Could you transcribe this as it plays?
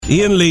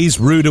Ian Lee's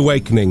Rude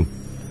Awakening.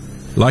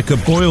 Like a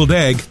boiled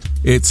egg,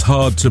 it's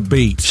hard to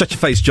beat. Shut your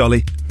face,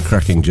 Jolly.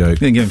 Cracking joke.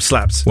 You can give him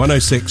slaps.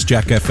 106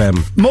 Jack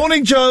FM.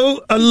 Morning,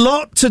 Joe. A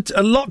lot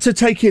to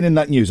take in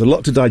that news. A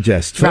lot to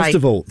digest. First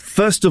of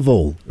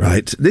all,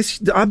 right.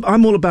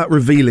 I'm all about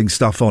revealing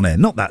stuff on air.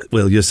 Not that,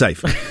 Will. You're safe.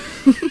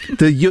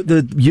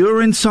 the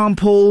urine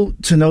sample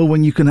to know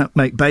when you can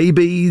make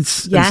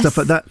babies and stuff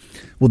like that.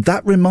 Well,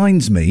 that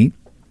reminds me.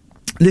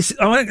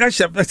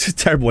 Actually, that's a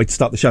terrible way to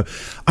start the show.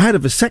 I had a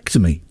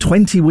vasectomy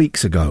 20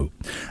 weeks ago,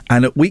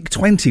 and at week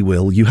 20,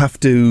 Will, you have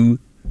to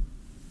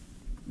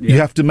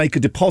make a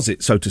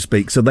deposit, so to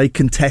speak, so they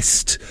can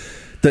test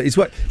that it's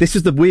what. This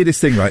is the weirdest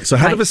thing, right? So I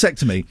had a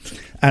vasectomy,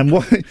 and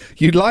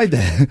you lie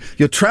there,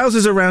 your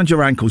trousers around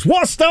your ankles.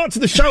 What a start to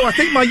the show! I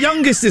think my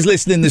youngest is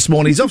listening this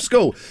morning. He's off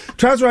school.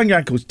 Trousers around your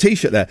ankles,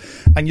 t-shirt there,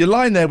 and you're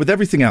lying there with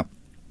everything out.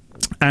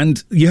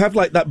 And you have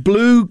like that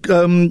blue,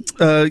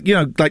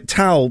 like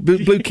towel,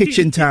 blue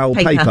kitchen towel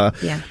paper,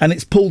 and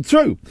it's pulled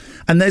through.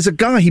 And there's a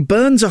guy, he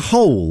burns a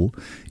hole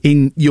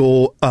in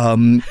your,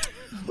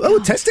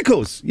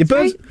 testicles.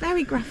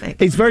 Very graphic.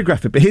 It's very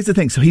graphic, but here's the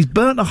thing. So he's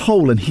burnt a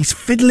hole and he's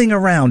fiddling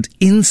around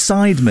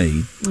inside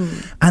me.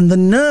 And the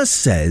nurse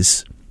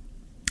says,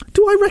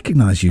 "Do I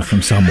recognise you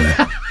from somewhere?"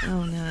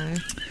 Oh, no.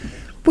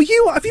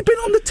 Well, have you been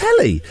on the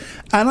telly?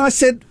 And I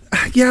said,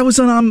 "Yeah, I was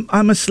on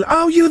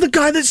Oh, you're the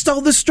guy that stole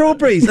the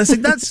strawberries." I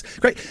said, "That's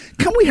great.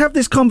 Can we have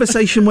this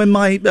conversation when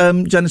my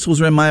genitals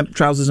are in my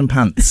trousers and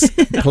pants,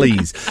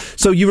 please?"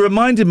 So you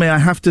reminded me I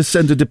have to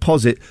send a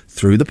deposit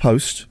through the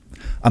post.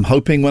 I'm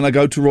hoping when I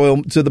go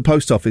to the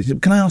post office,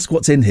 can I ask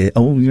what's in here?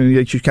 Oh,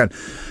 yes, you can.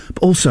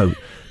 But also,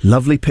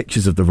 lovely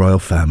pictures of the royal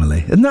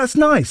family. And that's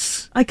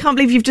nice. I can't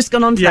believe you've just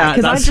gone on to that,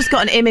 because I've just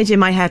got an image in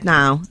my head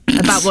now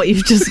about what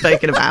you've just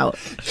spoken about.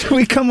 Shall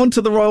we come on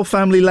to the royal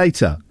family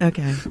later?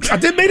 Okay. I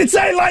didn't mean to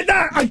say it like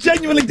that. I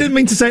genuinely didn't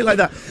mean to say it like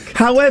that.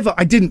 However,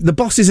 I didn't. The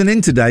boss isn't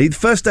in today. The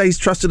first day he's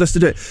trusted us to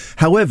do it.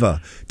 However,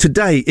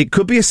 today, it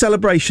could be a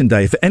celebration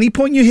day. If at any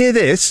point you hear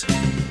this...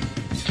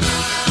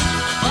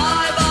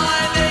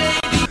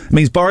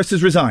 means Boris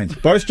has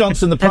resigned. Boris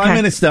Johnson, the Prime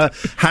Minister,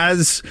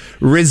 has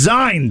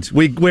resigned.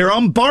 We're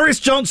on Boris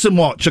Johnson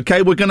watch,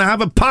 OK? We're going to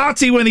have a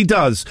party when he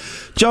does.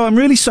 Joe, I'm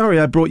really sorry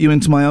I brought you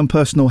into my own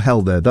personal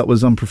hell there. That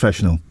was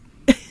unprofessional.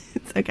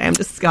 It's OK, I'm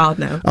just scarred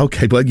now.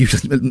 OK, but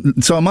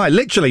so am I,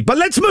 literally. But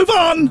let's move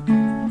on!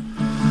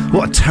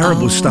 What a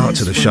terrible start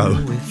to the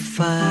show. We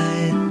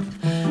fight.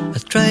 I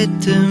tried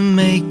to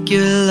make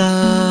you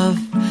laugh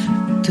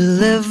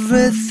till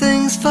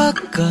everything's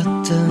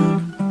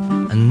forgotten.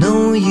 I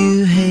know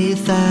you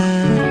hate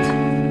that.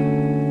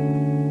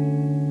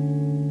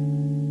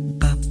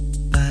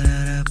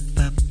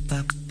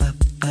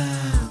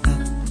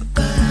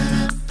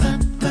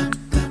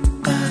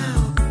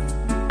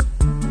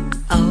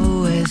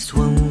 Always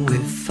when we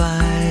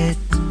fight,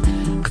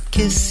 I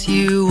kiss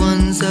you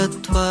once or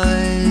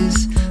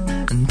twice,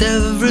 and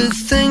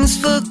everything's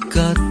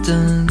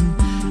forgotten.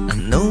 I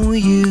know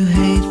you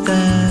hate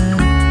that.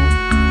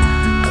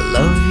 I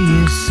love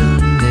you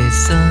Sunday,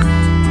 sun.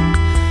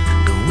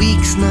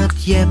 Week's not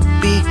yet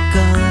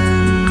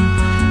begun,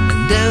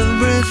 and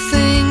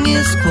everything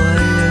is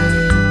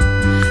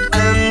quiet,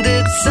 and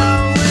it's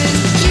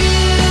always you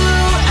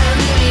and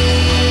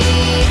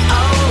me,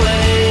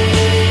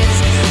 always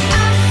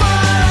and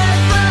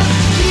forever.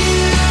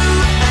 You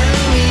and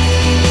me,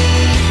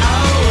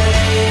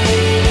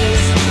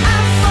 always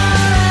and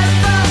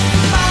forever.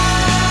 Ba,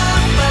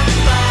 ba,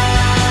 ba,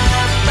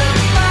 ba,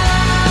 ba.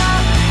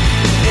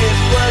 It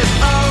was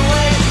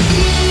always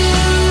you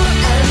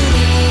and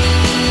me.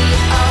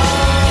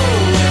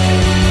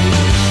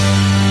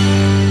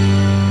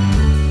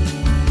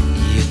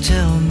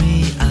 Tell me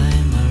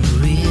I'm a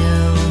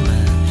real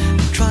man.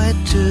 Try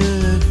to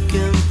look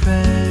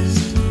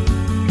impressed,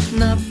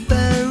 not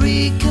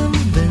very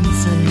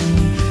convincing,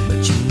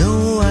 but you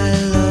know I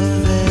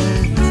love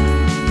it.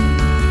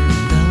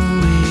 Then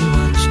we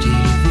watch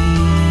TV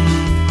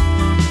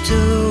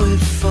till we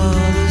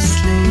fall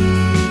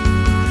asleep.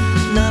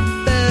 Not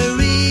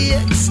very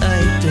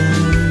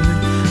exciting,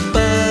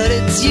 but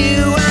it's you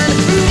and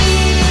me.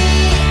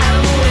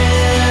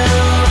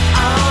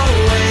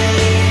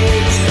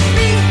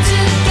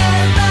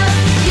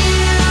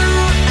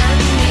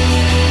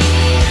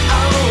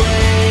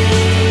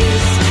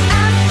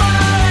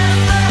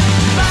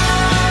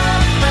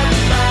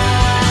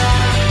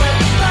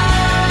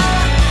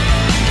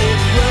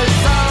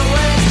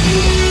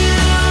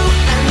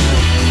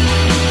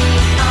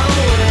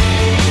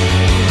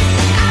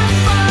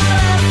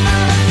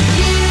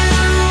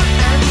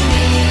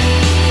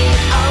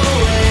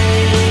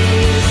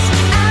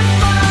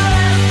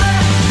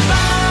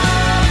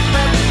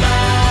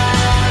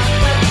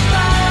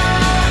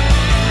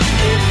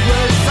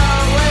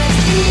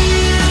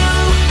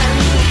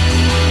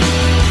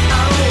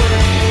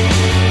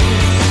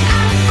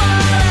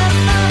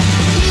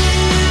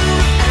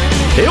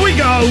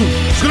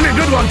 It's going to be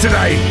a good one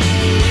today.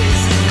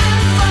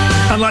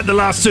 Unlike the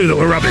last two that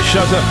were rubbish.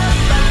 Shut up.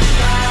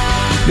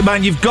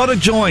 Man, you've got to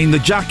join the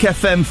Jack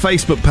FM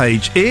Facebook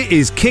page. It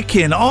is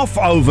kicking off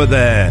over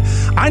there.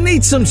 I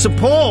need some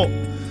support.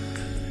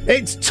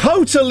 It's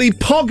totally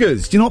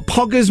poggers. Do you know what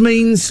poggers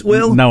means,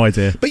 Will? No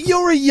idea. But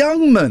you're a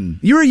young man.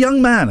 You're a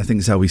young man, I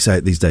think is how we say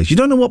it these days. You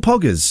don't know what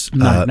poggers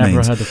never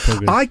means. heard of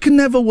poggers. I can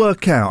never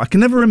work out. I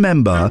can never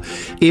remember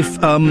if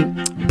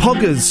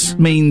poggers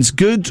means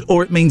good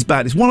or it means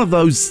bad. It's one of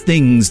those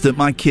things that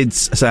my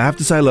kids say. I have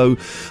to say hello.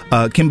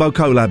 Kimbo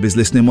Collab is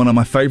listening. One of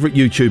my favourite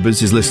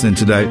YouTubers is listening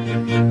today.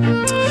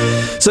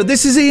 So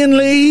this is Ian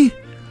Lee.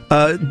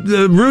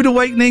 The Rude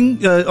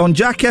Awakening on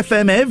Jack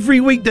FM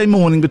every weekday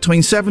morning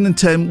between 7 and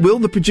 10. Will,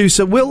 the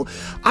producer, Will,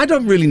 I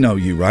don't really know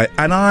you, right?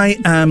 And I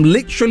am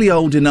literally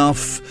old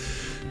enough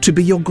to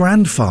be your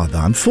grandfather.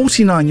 I'm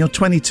 49, you're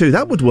 22.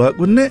 That would work,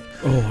 wouldn't it?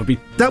 Oh,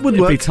 that would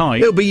work. It'd be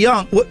tight. It would be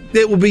young.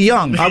 It would be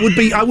young. I would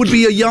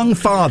be a young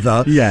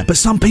father. Yeah. But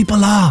some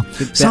people are.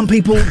 Some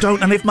people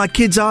don't. And if my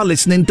kids are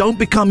listening, don't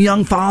become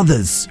young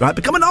fathers, right?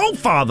 Become an old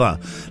father,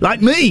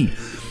 like me.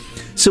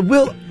 So,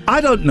 Will, I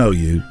don't know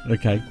you.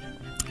 Okay.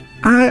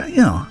 I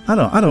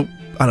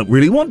don't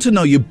really want to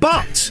know you,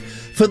 but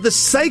for the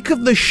sake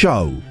of the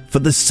show, and for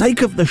the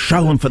sake of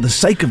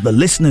the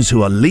listeners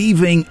who are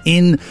leaving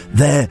in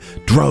their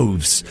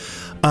droves,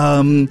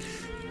 I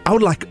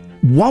would like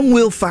one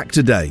Will fact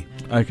today.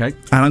 Okay.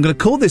 And I'm going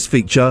to call this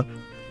feature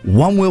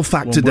One Will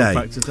Fact Today.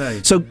 Will fact today.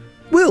 So,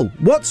 Will,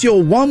 what's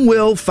your one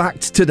Will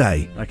fact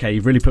today? Okay,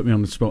 you've really put me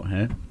on the spot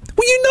here.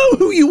 Well, you know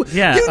who you...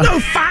 Yeah. You know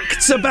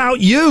facts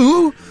about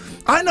you.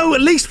 I know at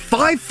least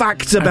 5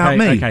 facts about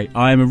me. Okay,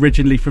 I am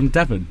originally from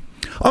Devon.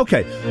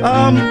 Okay.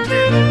 I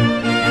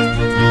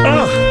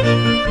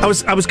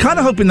was kind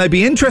of hoping they'd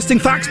be interesting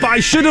facts, but I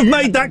should have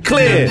made that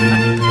clear.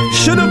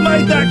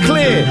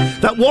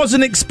 That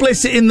wasn't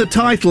explicit in the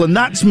title, and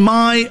that's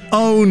my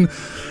own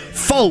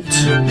fault.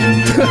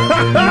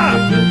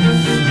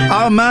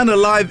 Oh, man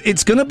alive.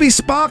 It's going to be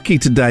sparky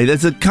today.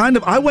 There's a kind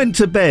of... I went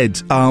to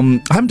bed. I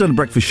haven't done a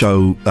breakfast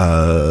show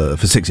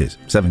for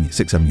 7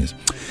 years.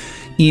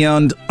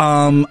 And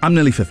I'm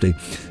nearly 50.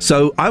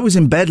 So I was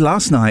in bed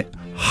last night,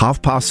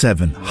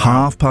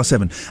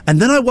 7:30.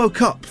 And then I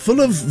woke up full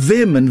of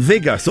vim and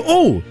vigour.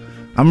 So,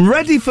 I'm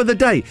ready for the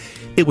day.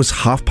 It was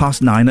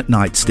 9:30 at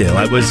night still.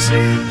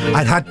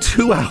 I'd had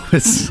 2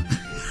 hours.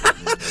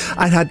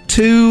 I'd had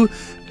 2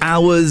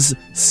 hours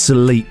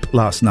sleep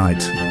last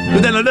night.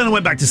 But then I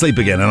went back to sleep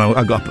again and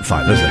I got up at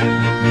 5. That's it.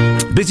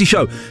 Busy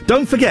show.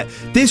 Don't forget,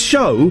 this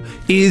show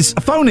is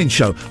a phone-in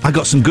show. I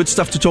got some good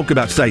stuff to talk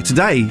about today.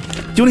 Today, do you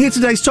want to hear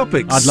today's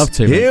topics? I'd love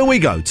to. Here we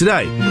go.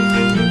 Today,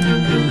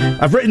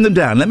 I've written them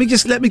down. Let me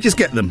just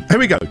get them. Here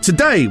we go.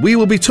 Today, we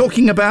will be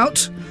talking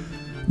about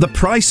the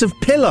price of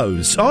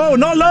pillows. Oh,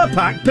 not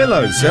Lurpak,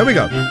 pillows. Here we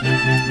go.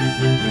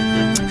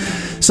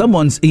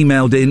 Someone's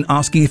emailed in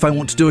asking if I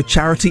want to do a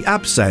charity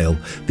ab sale.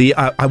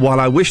 While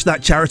I wish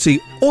that charity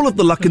all of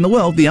the luck in the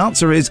world, the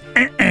answer is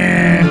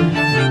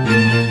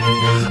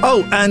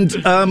Oh, and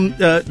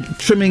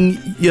trimming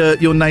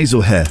your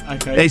nasal hair.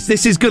 Okay.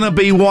 This is going to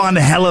be one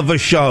hell of a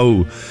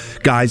show,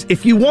 guys.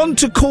 If you want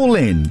to call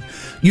in,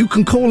 you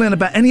can call in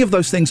about any of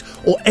those things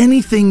or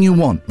anything you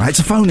want. Right? It's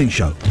a phone-in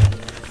show.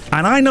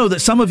 And I know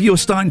that some of you are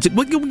starting to...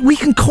 We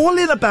can call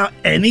in about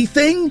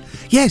anything.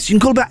 Yes, you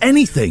can call about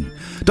anything.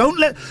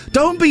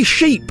 Don't be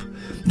sheep.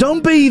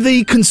 Don't be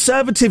the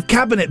Conservative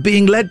cabinet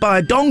being led by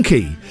a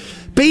donkey.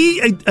 Be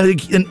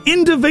an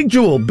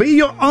individual. Be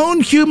your own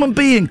human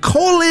being.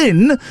 Call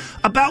in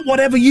about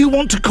whatever you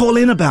want to call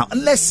in about.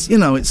 Unless,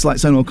 it's like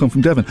saying I'll come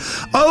from Devon.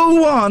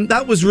 01,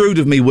 that was rude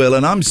of me, Will,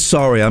 and I'm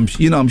sorry. I'm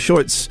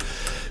sure it's...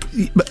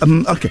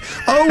 okay.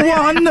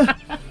 01...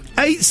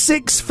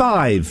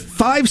 865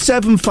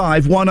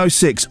 575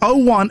 106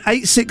 01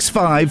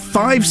 865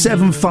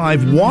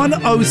 575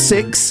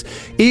 106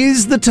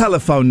 is the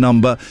telephone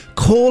number.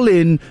 Call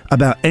in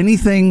about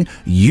anything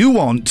you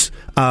want,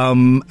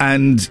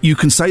 and you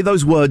can say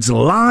those words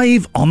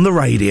live on the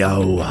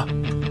radio.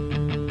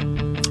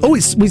 Oh,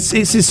 it's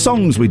his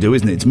songs we do,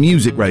 isn't it? It's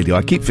music radio.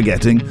 I keep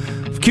forgetting.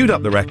 I've queued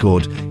up the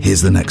record.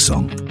 Here's the next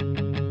song.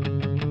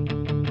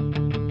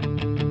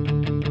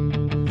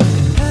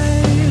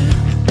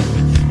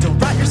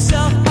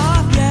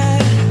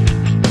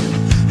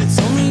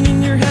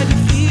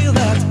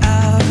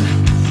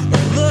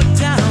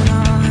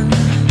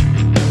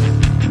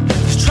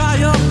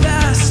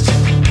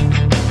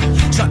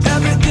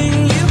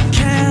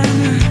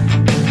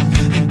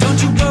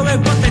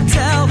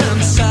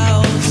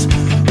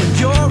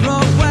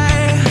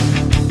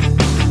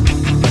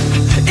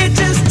 It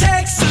just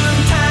takes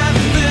some time,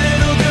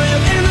 little girl.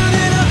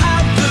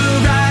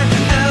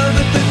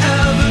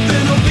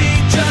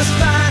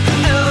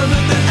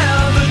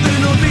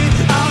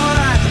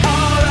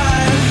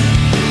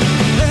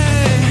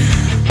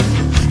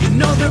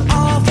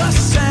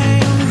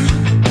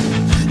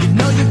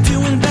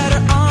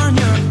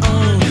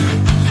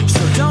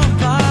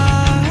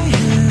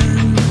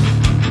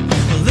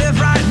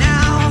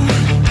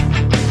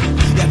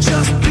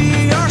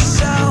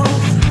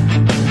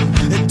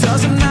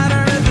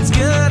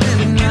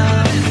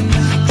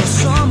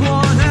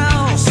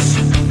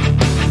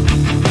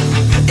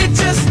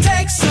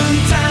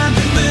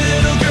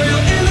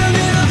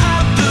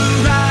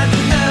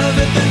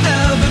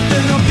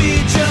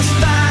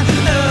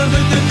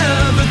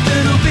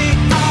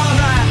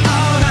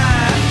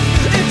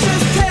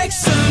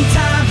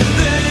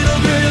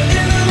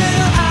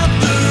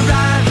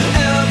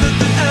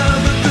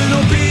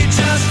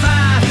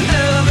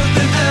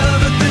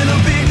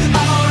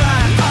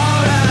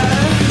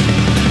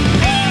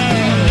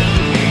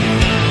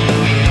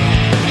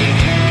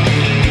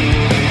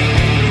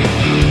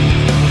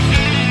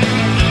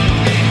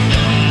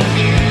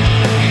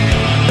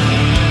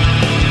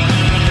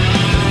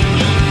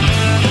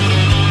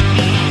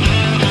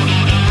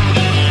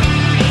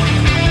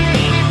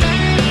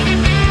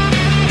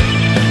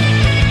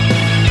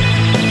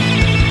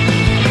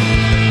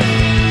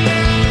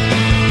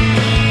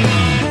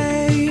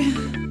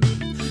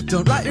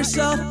 write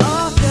yourself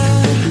off,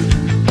 yeah.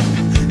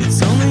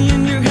 It's only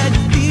in your head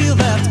you feel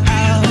left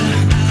out.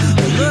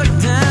 Look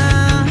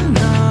down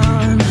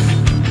on.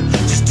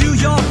 Just do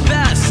your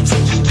best.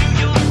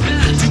 Do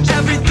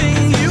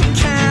everything you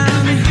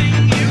can.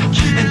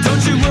 And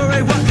don't you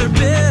worry what their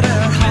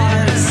bitter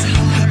hearts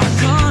are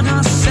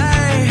gonna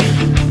say.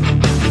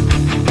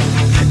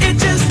 It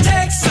just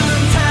takes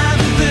some time,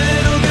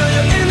 little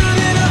girl. You're in the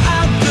middle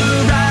of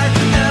the ride.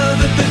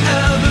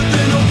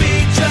 Everything will be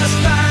just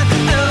fine.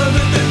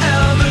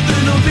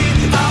 Everything will be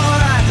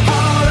alright,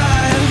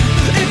 alright.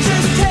 It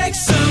just takes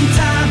some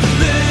time,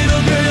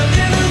 little girl.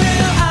 You're in the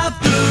middle of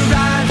the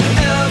ride.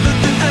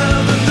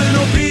 Everything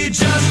will be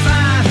just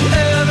fine.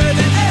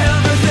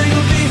 Everything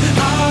will be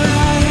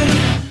alright.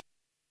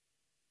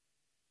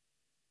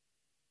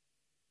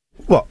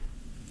 What?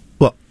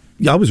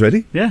 Yeah, I was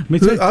ready. Yeah, me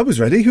too. I was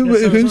ready.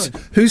 Who's?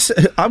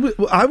 I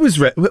was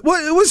ready. What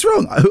was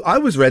wrong? I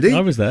was ready.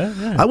 I was there.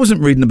 Yeah. I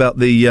wasn't reading about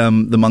the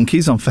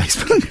monkeys on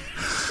Facebook.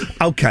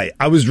 Okay,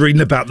 I was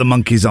reading about the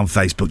monkeys on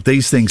Facebook.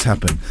 These things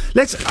happen.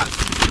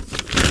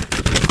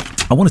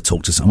 I want to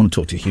talk to someone. I want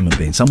to talk to a human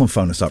being. Someone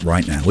phone us up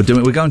right now.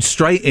 We're going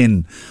straight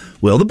in.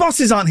 Will, the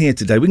bosses aren't here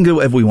today. We can do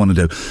whatever we want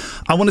to do.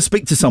 I want to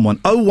speak to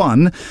someone.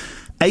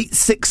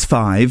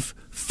 01865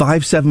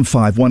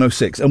 575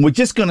 106. And we're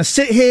just going to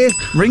sit here,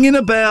 ringing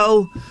a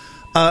bell,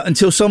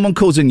 until someone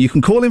calls in. You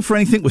can call in for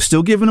anything. We're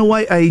still giving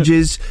away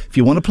ages. If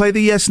you want to play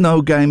the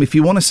yes-no game, if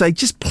you want to say,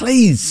 just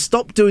please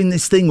stop doing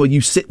this thing where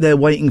you sit there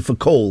waiting for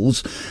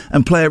calls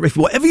and play a riff,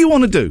 whatever you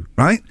want to do,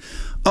 right?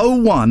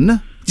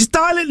 01, just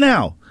dial it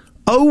now.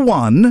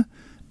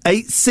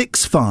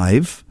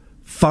 01865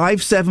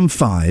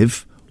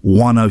 575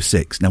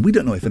 106. Now, we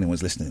don't know if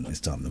anyone's listening at this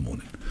time in the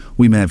morning.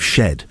 We may have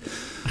shed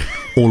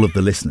all of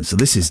the listeners. So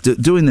this is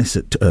doing this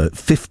at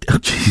 50. Oh,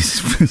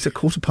 jeez, it's a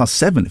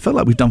 7:15. It felt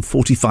like we've done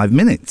 45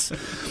 minutes.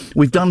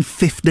 We've done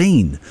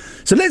 15.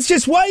 So let's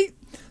just wait.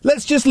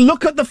 Let's just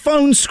look at the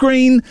phone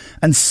screen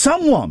and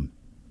someone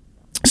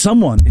is.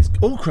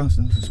 Oh, Christ!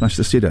 Smash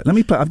the studio. Let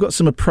me play. I've got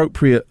some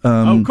appropriate.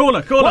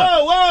 Caller.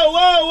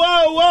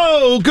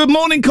 Whoa! Good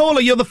morning, caller.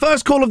 You're the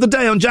first call of the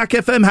day on Jack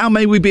FM. How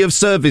may we be of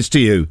service to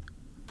you?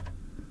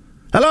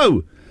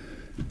 Hello.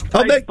 Oh,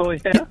 Hey, boy,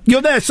 yeah.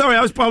 You're there. Sorry,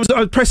 I was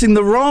pressing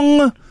the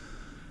wrong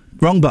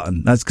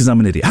button. That's because I'm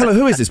an idiot. Hello,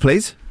 who is this,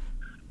 please?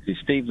 Is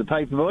Steve the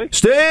Paperboy?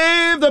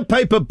 Steve the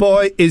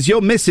Paperboy. Is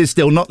your missus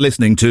still not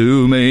listening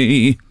to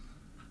me?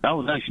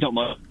 Oh, no, she's not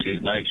my...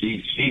 No,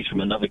 she's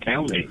from another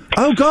county.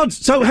 Oh, God.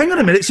 So, hang on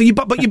a minute. So,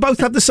 but you both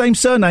have the same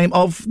surname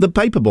of the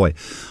Paperboy.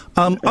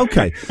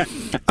 Okay.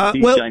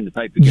 Well, Jane the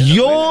Paper Girl,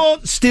 you're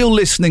still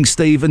listening,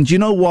 Steve, and do you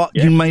know what?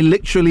 Yeah. You may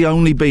literally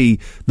only be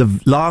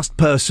the last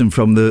person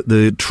from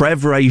the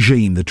Trev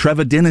regime, the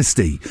Trevor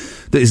dynasty,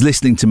 that is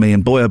listening to me.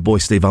 And boy, oh boy,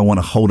 Steve, I want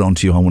to hold on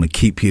to you. I want to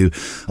keep you.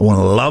 I want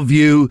to love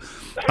you.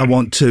 I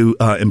want to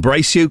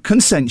embrace you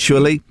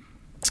consensually.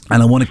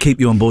 And I want to keep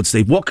you on board,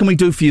 Steve. What can we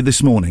do for you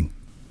this morning?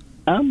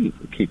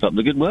 Keep up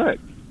the good work.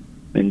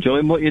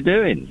 Enjoying what you're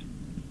doing.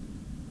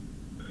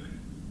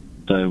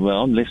 So,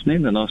 well, I'm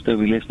listening, and I'll still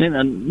be listening.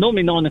 And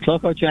normally 9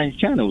 o'clock I change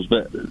channels,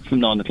 but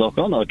from 9 o'clock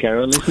on I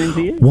carry on listening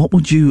to you. What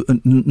would you,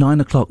 9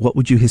 o'clock, what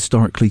would you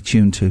historically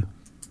tune to?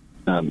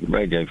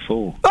 Radio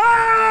 4.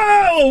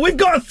 Oh, we've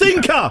got a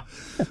thinker!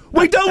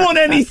 We don't want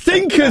any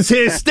thinkers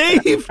here,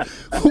 Steve!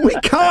 We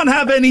can't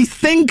have any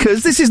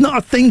thinkers. This is not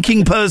a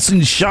thinking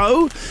person's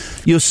show.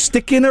 You're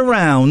sticking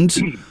around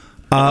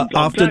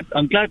after...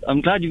 I'm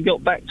glad you've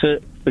got back to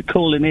the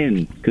calling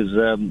in, because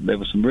there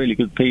were some really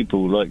good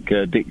people like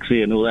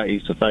Dixie and all that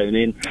used to phone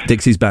in.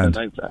 Dixie's band.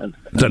 I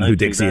don't know who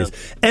Dixie is.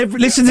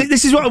 Listen,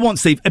 this is what I want,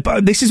 Steve.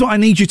 This is what I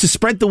need you to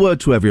spread the word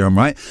to everyone,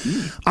 right?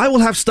 I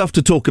will have stuff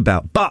to talk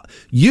about, but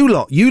you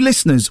lot, you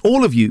listeners,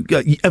 all of you,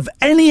 of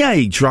any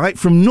age, right,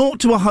 from 0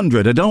 to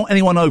 100, I don't want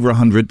anyone over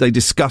 100, they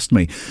disgust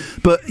me,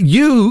 but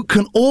you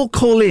can all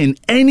call in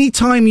any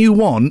time you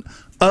want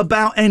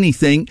about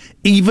anything,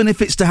 even if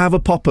it's to have a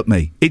pop at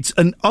me. It's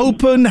an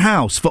open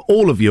house for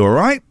all of you, all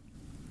right?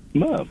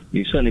 Well,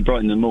 you certainly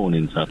brighten the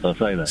mornings up, I'll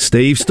say that.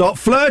 Steve, stop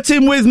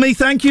flirting with me.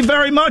 Thank you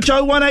very much.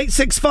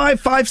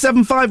 01865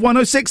 575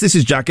 106. This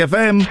is Jack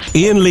FM.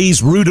 Ian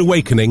Lee's Rude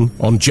Awakening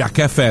on Jack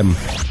FM.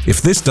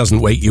 If this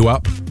doesn't wake you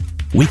up,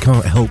 we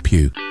can't help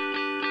you.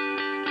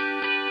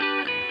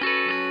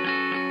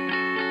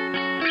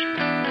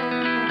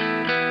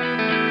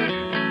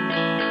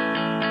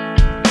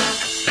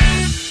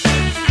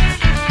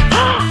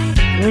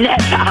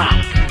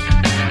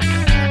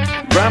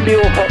 Brandy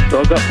or hot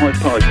dog up my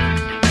pipe.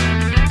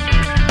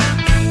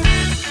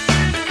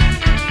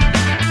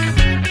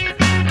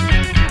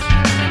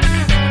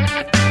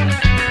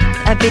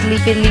 A biddly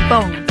biddly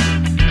bong.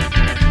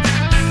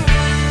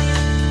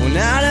 Well,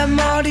 now that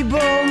Marty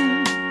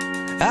Bum,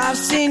 I've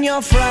seen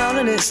your frown,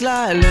 and it's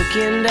like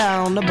looking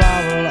down the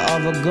barrel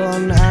of a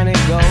gun and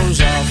it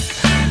goes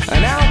off.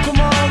 And how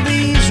come all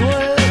these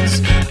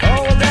words?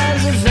 Oh,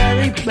 there's a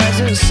very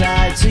pleasant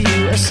side to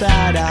you, a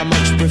side I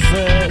much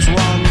prefer. It's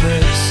one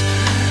that's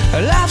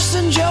laughs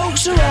and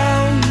jokes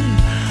around.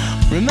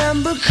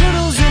 Remember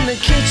cuddles in the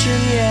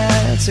kitchen,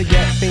 yeah, to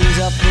get things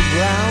up a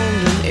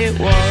ground, and it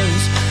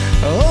was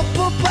up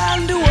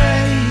and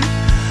away.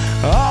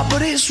 Oh,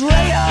 but it's really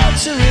hard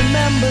to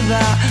remember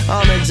that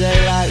on a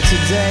day like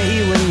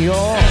today when you're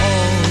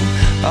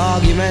all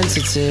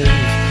argumentative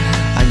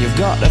and you've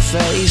got the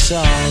face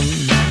on.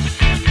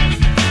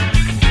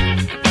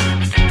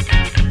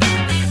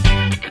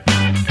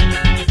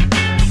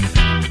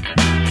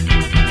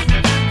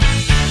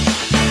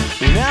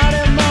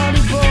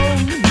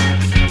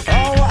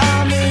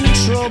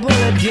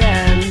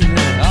 Again,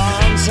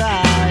 aren't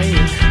I?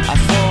 I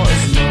thought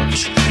as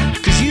much,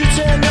 'cause you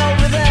turned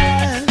over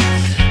there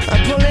and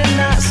pulling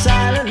that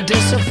silent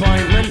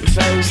disappointment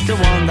face, the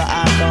one that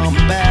I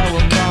can't bear.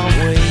 Well, can't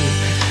we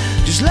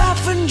just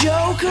laugh and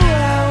joke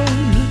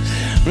around?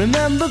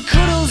 Remember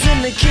cuddles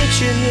in the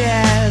kitchen,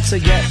 yeah, to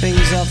get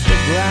things off the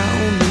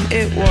ground, and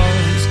it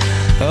was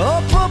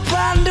up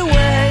and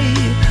away.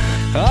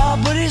 Oh,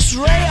 but it's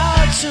really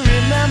hard to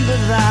remember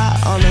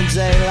that on a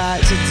day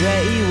like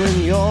today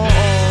when you're all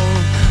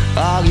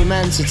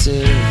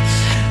argumentative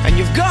and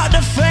you've got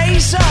the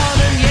face on.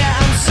 And yeah,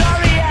 I'm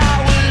sorry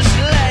I was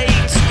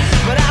late,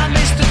 but I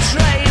missed the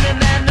train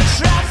and then the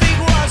traffic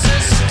was a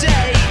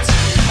state,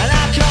 and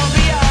I can't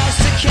be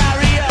asked to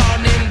carry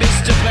on in this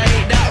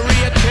debate that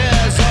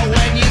reoccurs. Or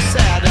when you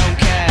say I don't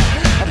care,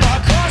 but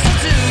of course I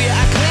do, yeah,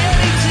 I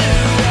clearly do.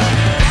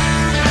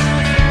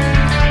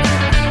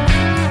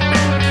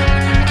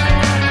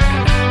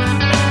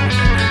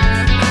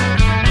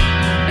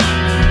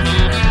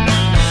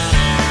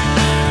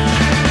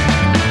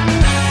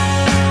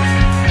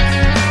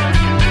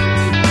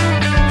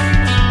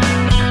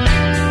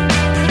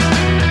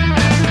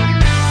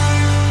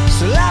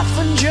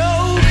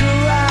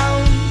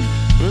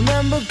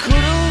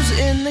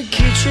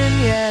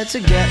 Kitchen, yeah, to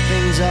get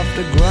things off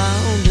the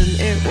ground, and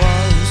it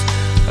was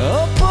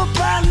up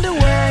and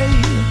away.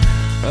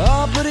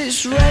 Oh, but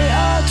it's really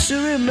hard to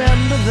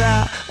remember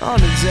that on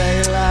a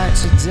day like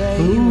today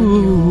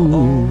when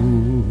you're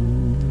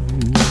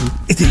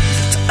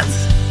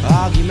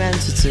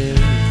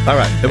argumentative. All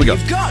right, here we go.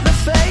 You've got the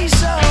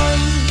face on.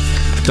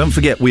 Don't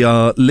forget, we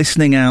are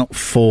listening out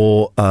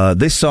for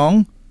this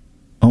song.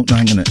 Oh, no,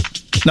 hang on a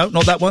minute. No,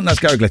 not that one. That's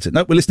Gary Glitter.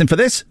 No, we're listening for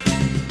this.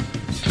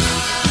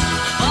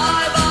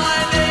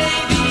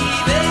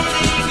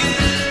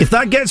 If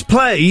that gets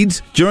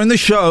played during the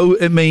show,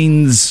 it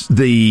means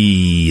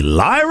the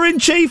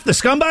liar-in-chief, the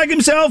scumbag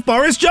himself,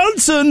 Boris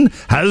Johnson,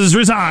 has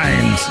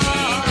resigned.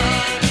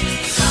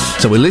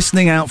 So we're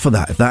listening out for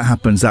that. If that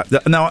happens,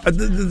 now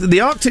the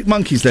Arctic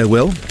Monkeys there,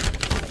 Will,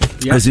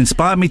 has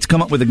inspired me to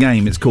come up with a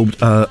game. It's called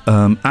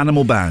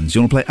Animal Bands.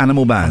 You want to play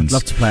Animal Bands? I'd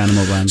love to play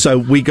Animal Bands. So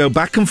we go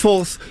back and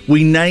forth.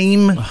 We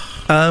name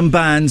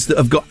bands that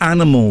have got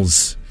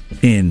animals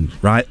in,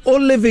 right?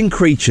 Or living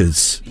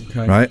creatures,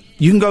 right?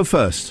 You can go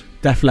first.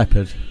 Def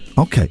Leppard.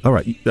 Okay, all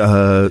right.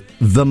 The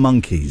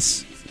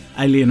Monkees.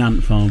 Alien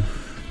Ant Farm.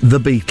 The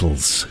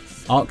Beatles.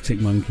 Arctic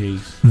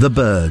Monkeys. The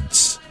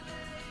Birds.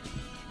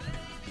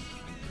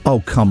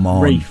 Oh, come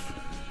on. Reef.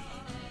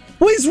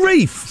 What is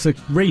reef? It's a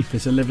reef.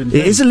 It's a living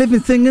thing. It is a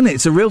living thing, isn't it?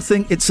 It's a real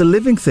thing. It's a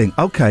living thing.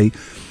 Okay.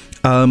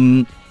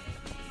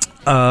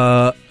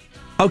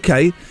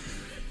 Okay.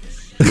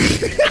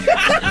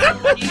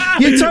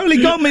 You totally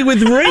got me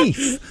with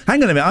reef.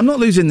 Hang on a minute. I'm not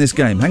losing this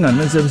game. Hang on.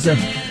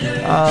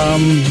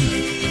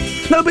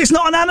 No, but it's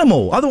not an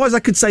animal. Otherwise, I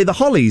could say the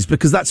Hollies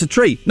because that's a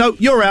tree. No,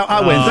 you're out.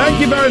 I win.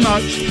 Thank you very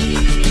much.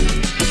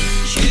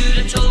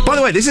 By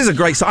the way, this is a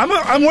great song.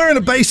 I'm wearing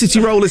a Bay City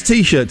Rollers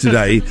T-shirt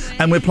today,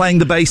 and we're playing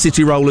the Bay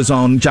City Rollers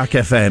on Jack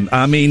FM.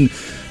 I mean,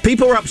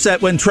 people were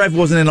upset when Trev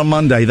wasn't in on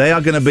Monday. They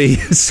are going to be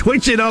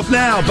switching off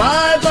now.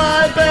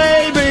 Bye-bye,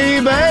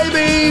 baby,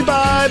 baby,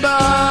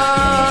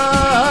 bye-bye.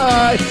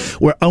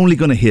 We're only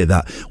going to hear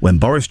that when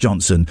Boris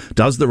Johnson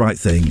does the right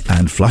thing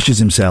and flushes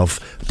himself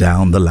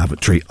down the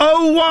lavatory.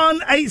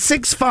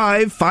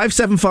 01865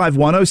 575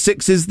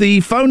 106 is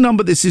the phone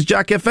number. This is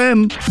Jack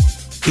FM.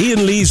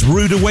 Ian Lee's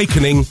Rude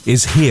Awakening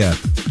is here.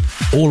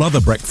 All other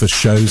breakfast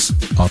shows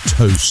are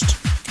toast.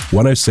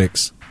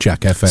 106 Jack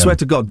FM. Swear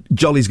to God,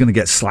 Jolly's going to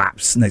get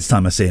slaps next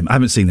time I see him. I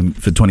haven't seen him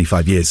for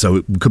 25 years, so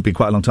it could be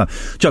quite a long time.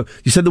 Jo,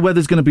 you said the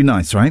weather's going to be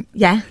nice, right?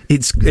 Yeah.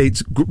 It's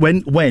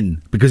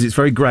when? Because it's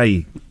very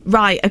grey.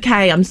 Right,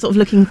 okay, I'm sort of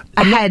looking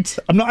ahead.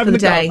 I'm not having a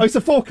day. go. Oh, it's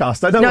a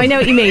forecast. I know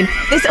what you mean.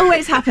 This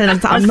always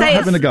happens. I'm not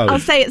having a go. I'll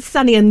say it's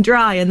sunny and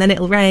dry, and then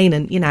it'll rain,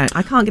 and,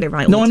 I can't get it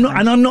right all the time. Not,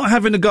 and I'm not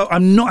having a go.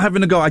 I'm not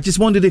having a go. I just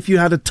wondered if you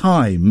had a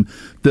time,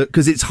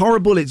 because it's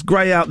horrible, it's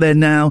grey out there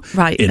now.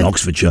 Right. In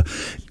Oxfordshire.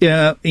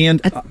 Yeah,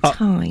 and... A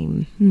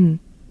time?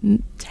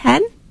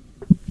 10?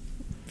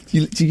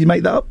 Did you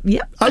make that up?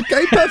 Yep.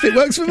 Okay, perfect.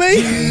 Works for me.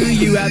 Do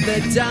you have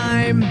the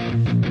time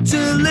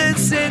to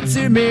listen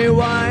to me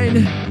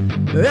whine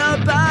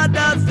about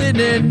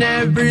nothing and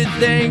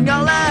everything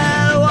all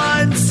at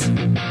once?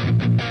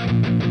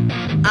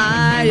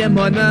 I am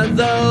one of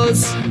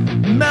those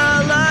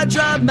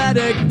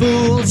melodramatic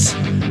fools,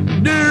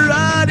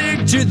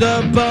 neurotic to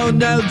the bone,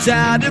 no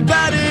doubt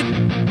about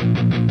it.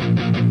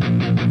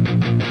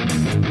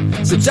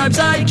 Sometimes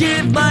I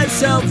give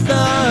myself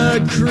the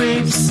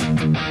creeps.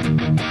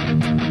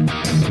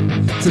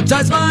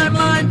 Sometimes my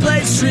mind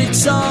plays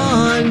tricks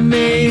on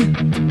me.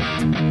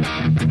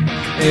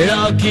 It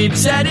all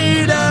keeps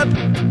adding up.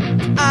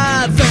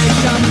 I think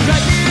I'm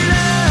cracking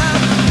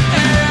up.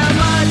 Am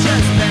I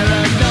just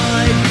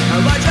paranoid?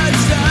 Am I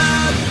just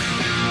up?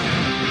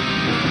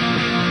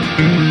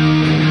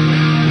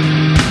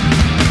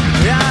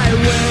 I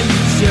went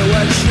to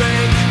a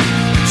shrink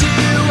to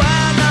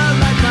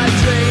analyze my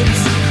dreams.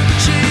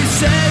 She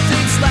says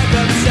it's like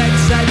a sex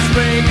that's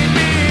bringing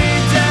me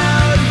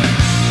down.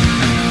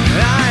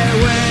 I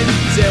went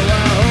to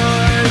a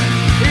whore.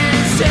 He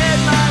said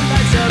my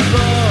life's a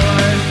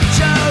bore.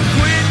 Choke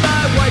with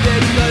my white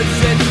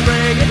cause it's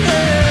bringing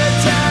her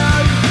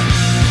down.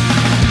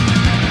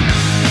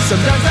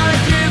 Sometimes I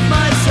give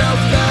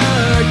myself the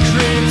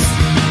creeps.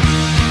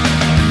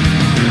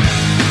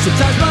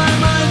 Sometimes my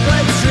mind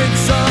plays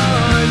tricks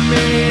on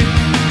me.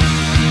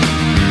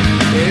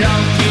 It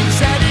all keeps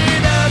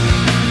adding up.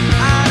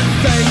 I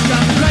think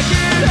I'm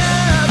cracking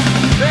up.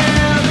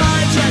 Am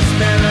I just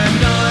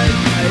paranoid?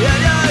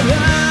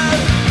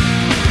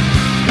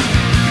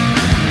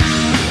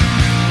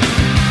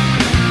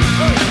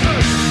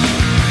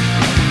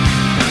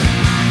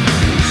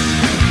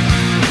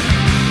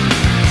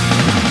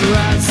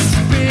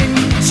 Grasping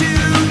to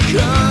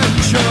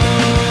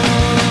control,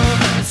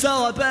 so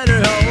I better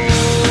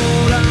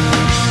hold on.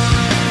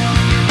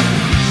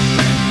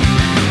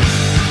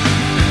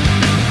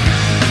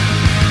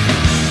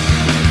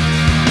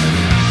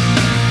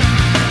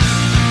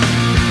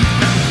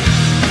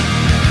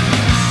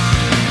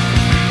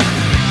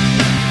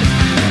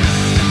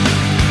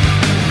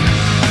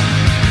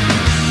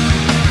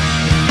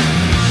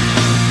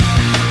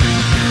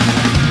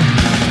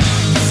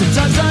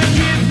 Sometimes I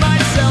give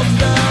myself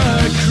the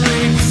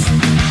creeps.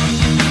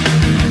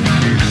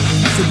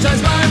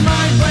 Sometimes my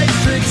mind plays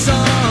tricks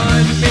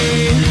on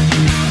me.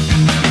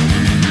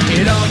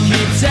 It all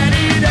keeps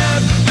adding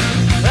up.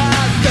 I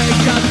think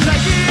I'm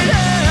cracking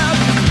up.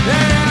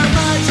 Am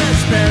I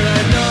just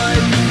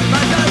paranoid? Am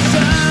I just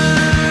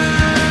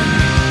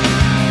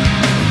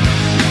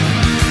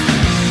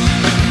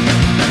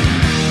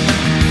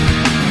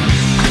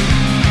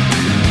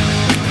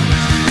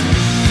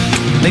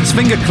Needs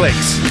finger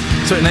clicks.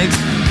 So it needs.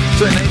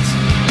 So it needs.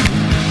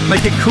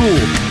 Make it cool.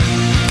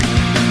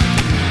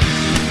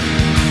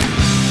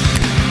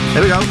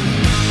 Here we go.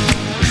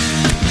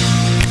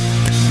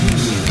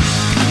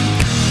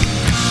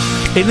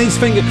 It needs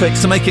finger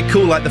clicks to make it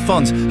cool like the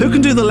Fonz. Who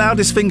can do the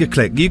loudest finger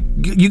click?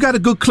 You got a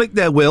good click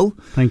there, Will.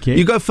 Thank you.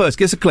 You go first.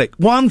 Give us a click.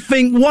 One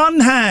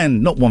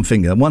hand. Not one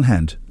finger, one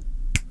hand.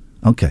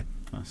 Okay.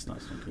 That's not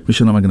good.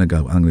 Which one am I going to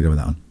go? I'm going to go with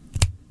that one.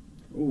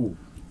 Ooh.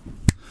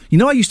 You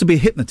know, I used to be a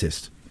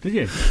hypnotist. Did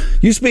you?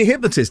 Used to be a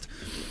hypnotist.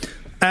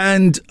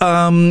 And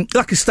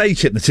like a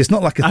stage hypnotist,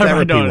 not like a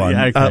therapy one.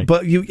 Yeah, okay.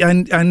 But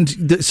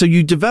so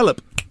you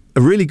develop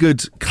a really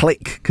good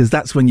click because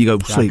that's when you go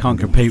Yeah, sleep. I can't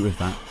compete with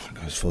that.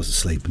 Goes, falls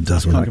asleep and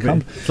does all that.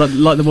 It's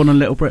like the one on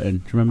Little Britain.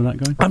 Do you remember that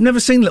guy? I've never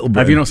seen Little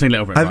Britain. Have you not seen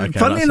Little Britain? Right, okay,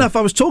 funnily enough,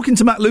 I was talking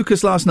to Matt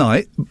Lucas last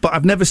night, but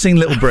I've never seen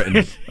Little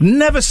Britain.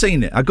 Never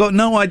seen it. I got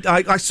no.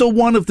 I saw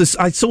one of this.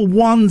 I saw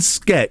one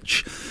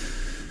sketch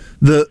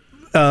that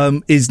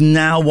is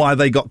now why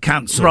they got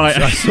cancelled. Right.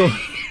 I saw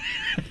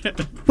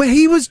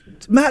where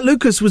Matt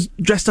Lucas was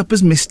dressed up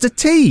as Mr.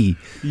 T.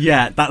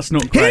 Yeah, that's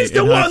not great. Here's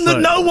the one that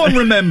no one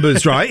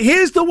remembers, right?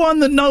 Here's the one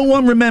that no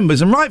one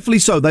remembers, and rightfully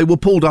so. They were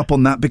pulled up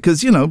on that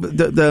because, you know,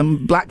 the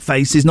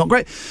blackface is not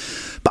great.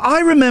 But I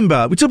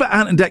remember, we talked about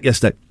Ant and Dec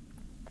yesterday.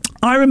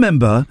 I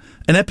remember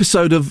an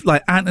episode of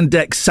like Ant and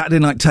Dec's Saturday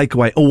Night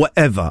Takeaway or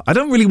whatever. I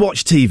don't really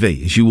watch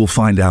TV, as you will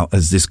find out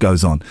as this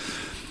goes on.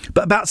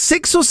 But about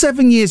 6 or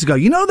 7 years ago,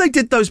 you know, they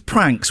did those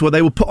pranks where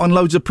they would put on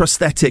loads of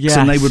prosthetics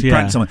and they would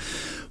prank someone.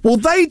 Well,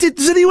 they did.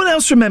 Does anyone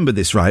else remember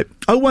this, right?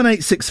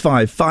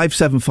 01865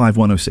 575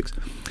 106.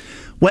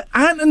 Where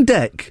Ant and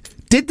Dec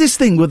did this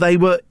thing where they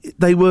were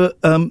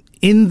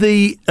in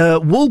the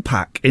wool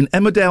pack in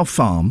Emmerdale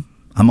Farm.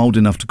 I'm old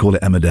enough to call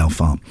it Emmerdale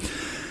Farm.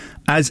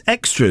 As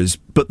extras,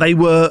 but they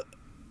were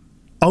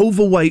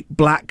overweight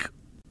black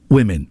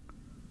women.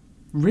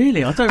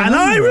 Really? I don't remember. And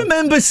I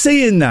remember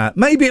seeing that.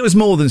 Maybe it was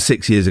more than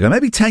 6 years ago,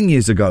 maybe 10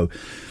 years ago.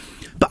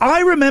 But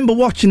I remember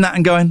watching that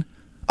and going,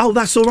 oh,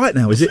 that's all right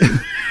now, is it?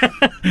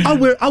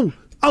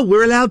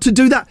 we're allowed to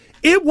do that.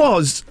 It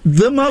was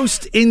the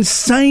most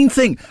insane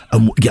thing.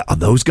 And are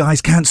those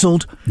guys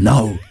cancelled?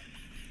 No.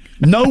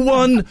 No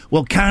one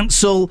will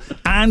cancel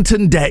Ant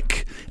and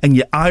Dec. And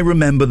yet I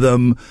remember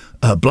them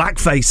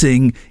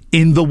black-facing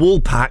in the wool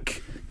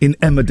pack in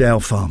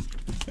Emmerdale Farm.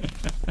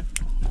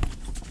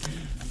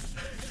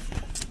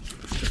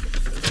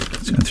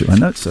 Just going through my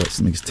notes, so let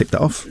me just tick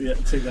that off. Yeah,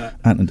 tick that.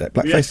 Ant and Dec,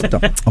 blackface,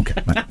 done. Okay,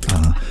 right.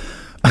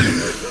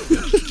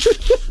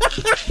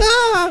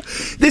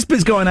 This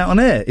bit's going out on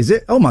air, is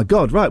it? Oh my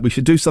God, right, we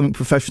should do something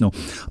professional.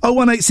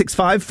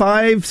 01865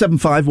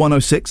 575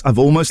 106. I've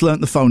almost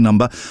learnt the phone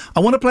number. I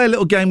want to play a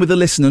little game with a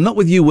listener, not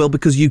with you, Will,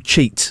 because you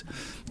cheat.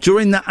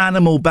 During the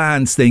animal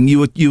bands thing, you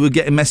were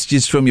getting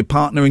messages from your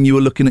partner and you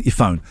were looking at your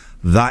phone.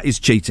 That is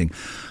cheating.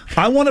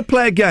 I want to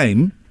play a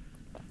game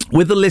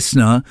with a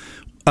listener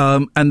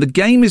And the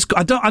game is.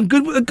 I'm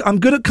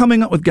good at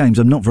coming up with games.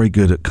 I'm not very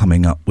good at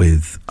coming up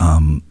with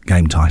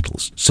game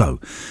titles. So,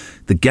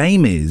 the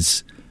game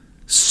is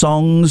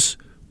songs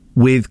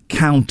with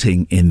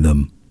counting in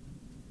them.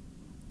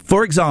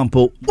 For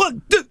example,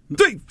 1, 2,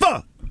 3,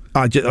 4.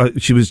 I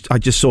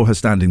just saw her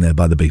standing there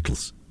by the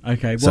Beatles.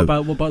 Okay. What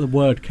about the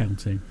word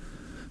counting?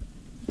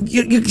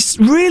 You're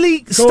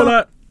really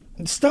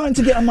starting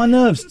to get on my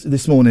nerves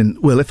this morning,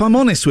 Will. If I'm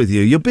honest with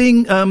you, you're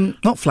being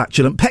not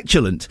flatulent,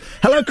 petulant.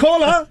 Hello,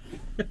 caller.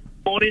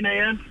 Morning,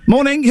 Ian.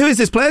 Morning. Who is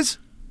this, please?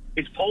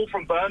 It's Paul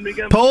from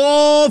Birmingham.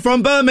 Paul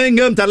from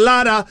Birmingham.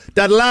 Da-da-da,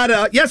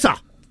 da-da-da. Yes, sir.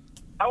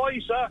 How are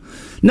you, sir?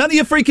 None of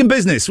your freaking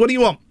business. What do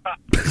you want?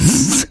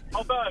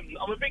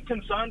 I'm a bit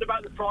concerned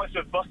about the price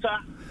of butter.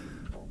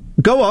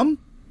 Go on.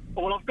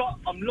 Well,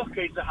 I'm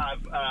lucky to have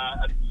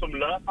some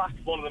Lurpak,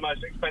 one of the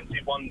most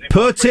expensive ones.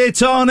 Put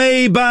it on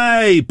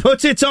eBay.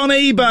 Put it on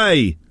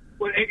eBay.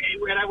 Well,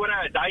 it went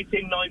out of date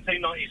in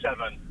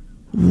 1997.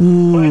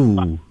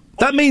 Ooh.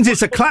 That means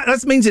it's a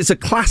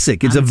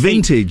classic. It's a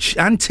vintage,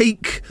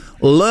 antique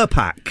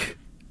Lurpak.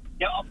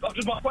 Yeah,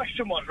 my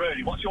question was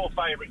really, what's your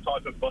favourite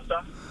type of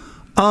butter?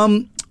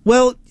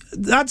 Well,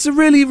 that's a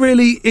really,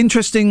 really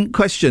interesting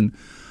question.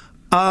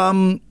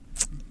 What's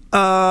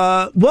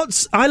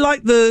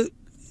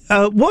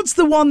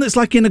the one that's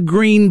like in a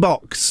green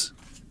box?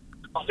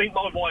 I think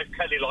my wife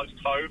Kelly likes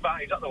Clover.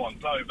 Is that the one,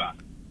 Clover?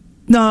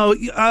 No,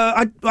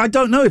 I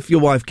don't know if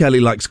your wife Kelly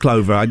likes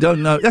Clover. I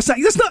don't know. That's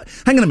not.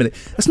 Hang on a minute.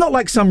 That's not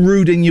like some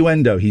rude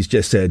innuendo he's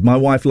just said. My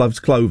wife loves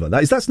Clover.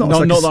 That's not. No,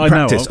 like not that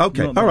practice. I know of.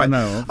 Okay, Not all that I right.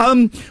 know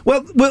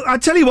of. Well, I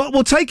tell you what.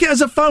 We'll take it as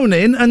a phone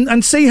in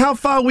and see how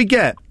far we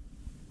get.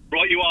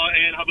 Right, you are,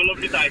 Ian. Have a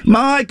lovely day.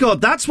 My God,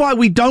 that's why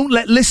we don't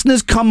let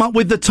listeners come up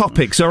with the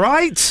topics. All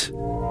right?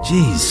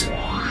 Jeez.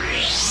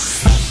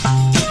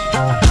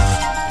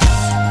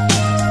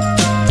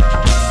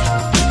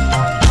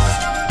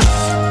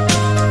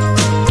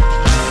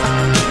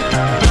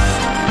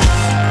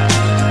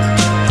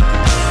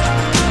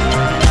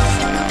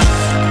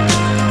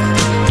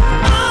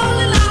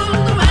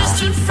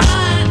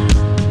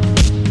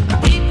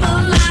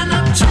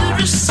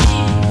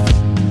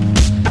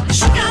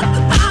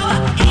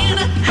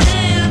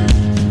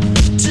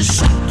 To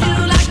shock you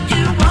like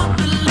you won't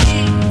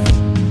believe.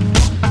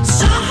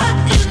 Saw her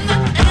in the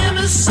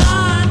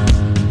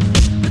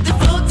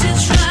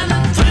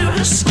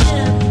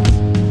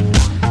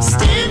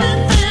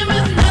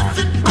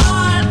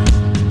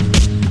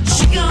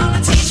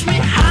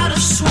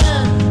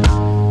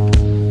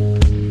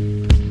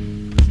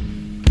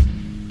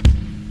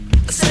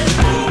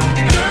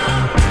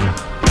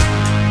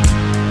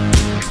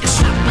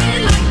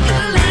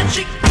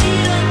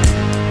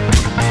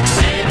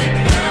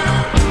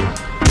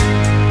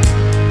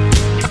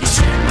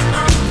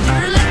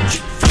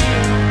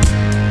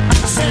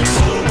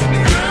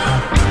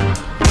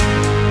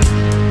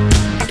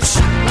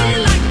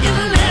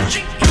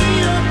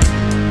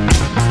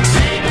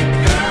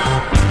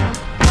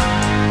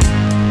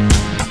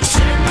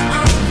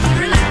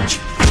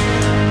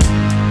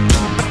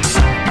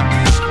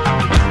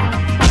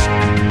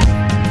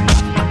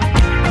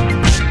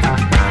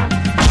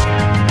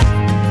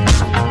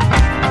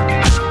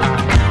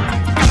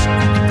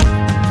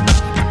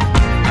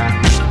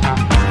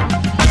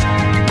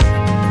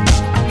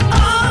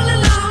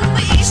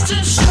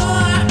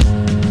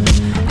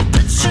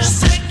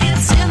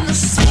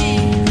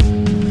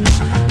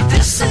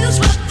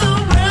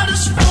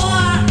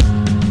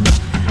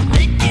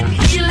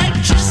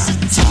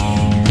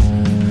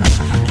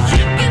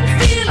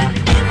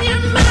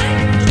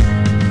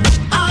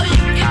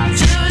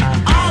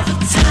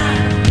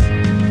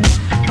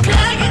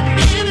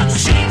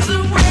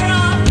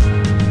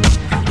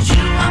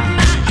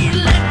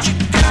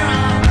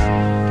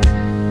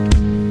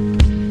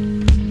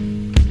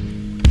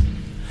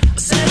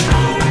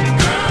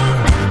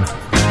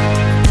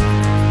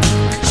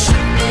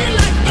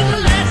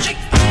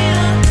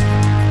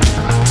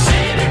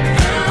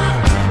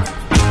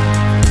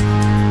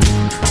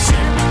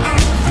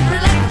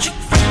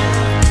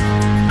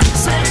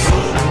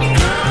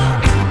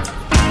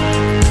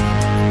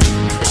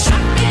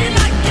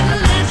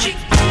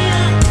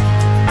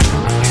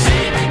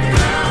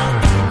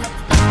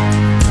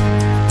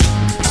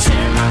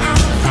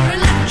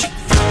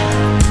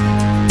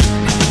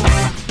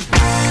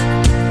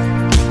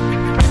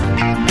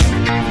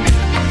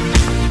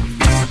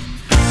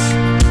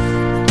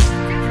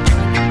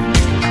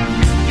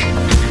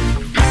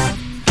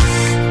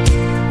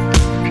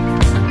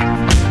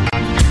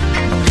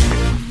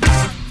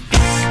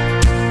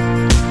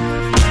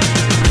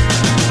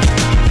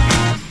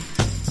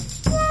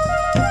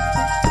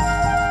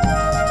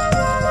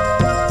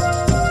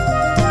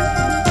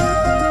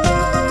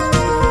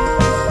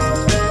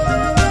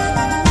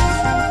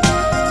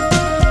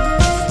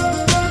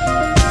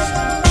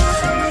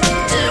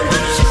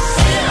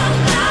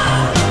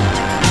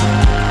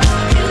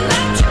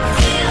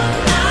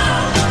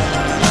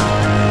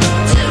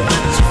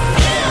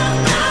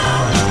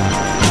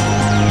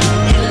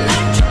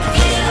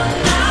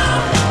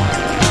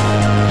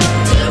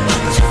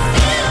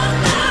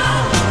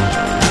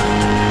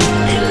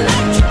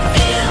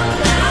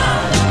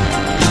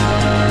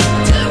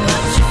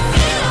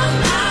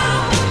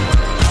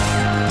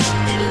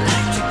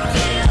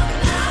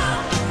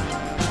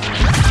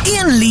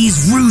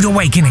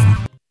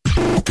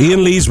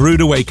Ian Lee's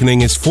Rude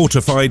Awakening is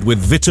fortified with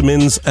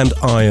vitamins and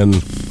iron.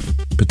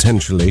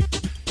 Potentially.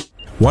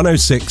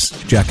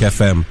 106 Jack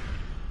FM.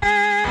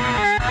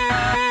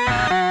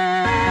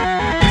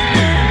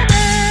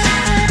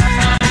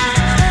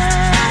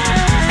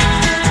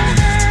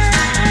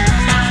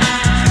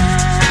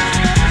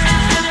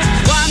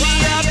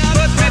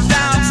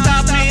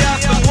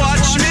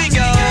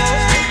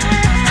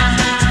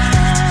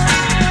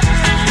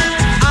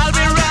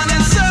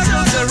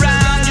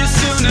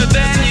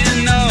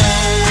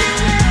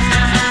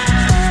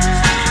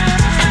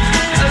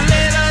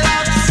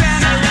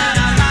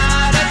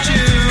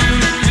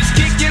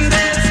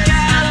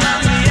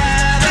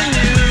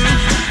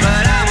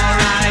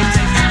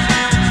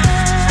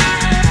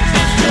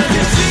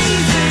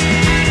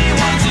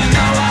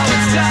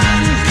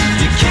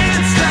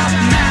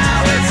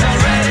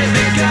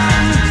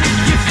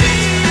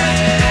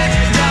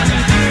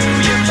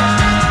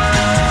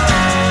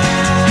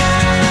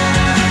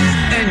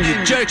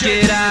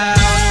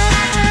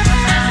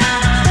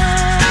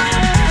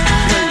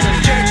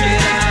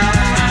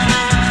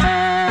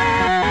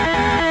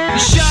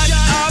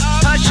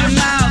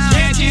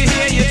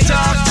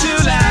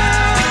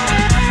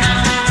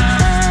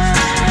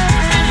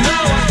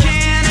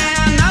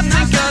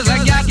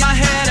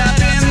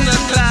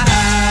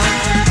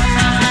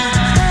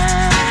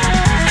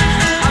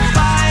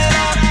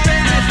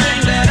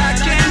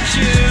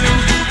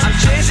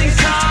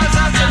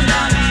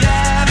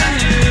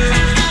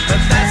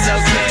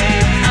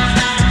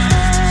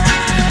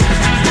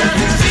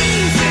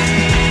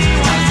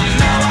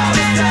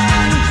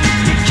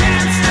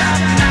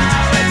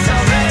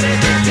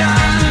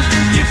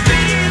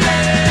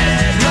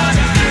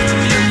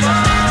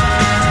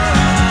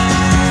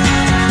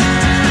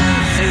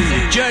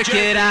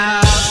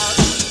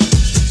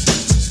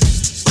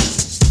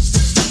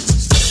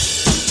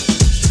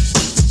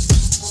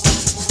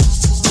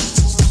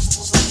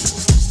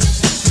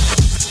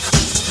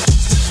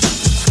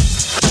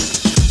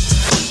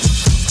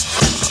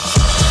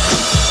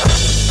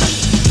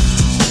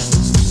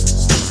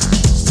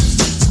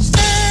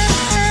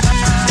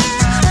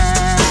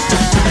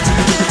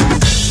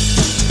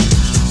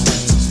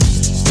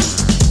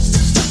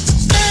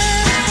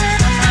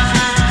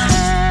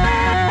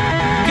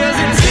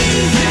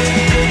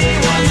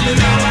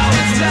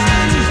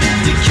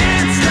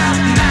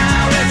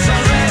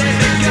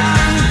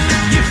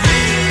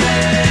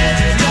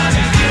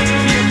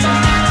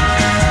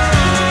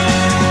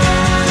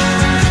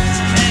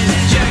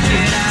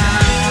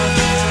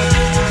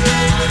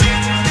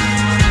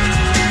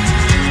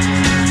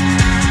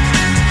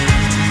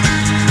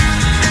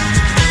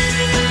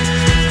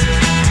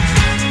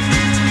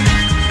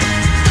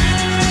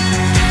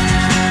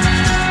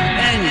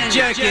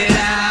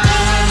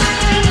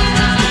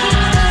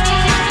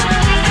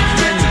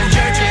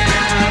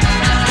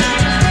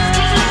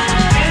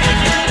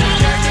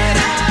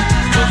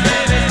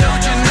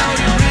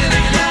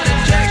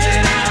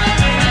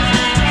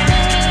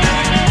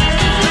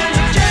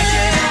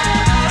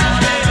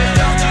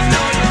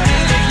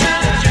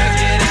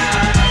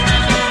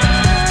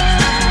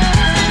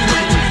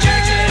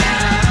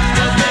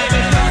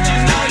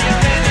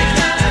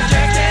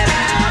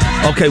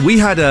 Okay, we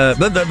had a...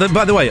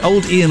 by the way,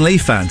 old Ian Lee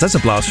fans, that's a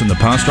blast from the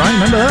past, right?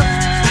 Remember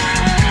that?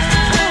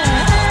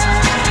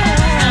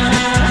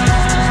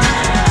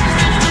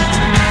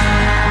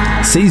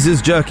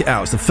 Caesar's Jerk It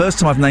Out. It's the first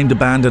time I've named a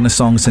band and a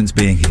song since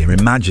being here.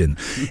 Imagine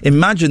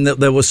that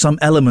there was some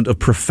element of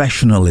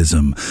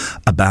professionalism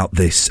about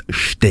this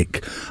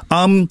shtick.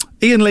 Ian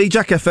Lee,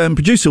 Jack FM,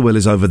 producer Will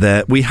is over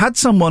there. We had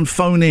someone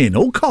phone in,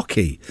 all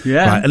cocky,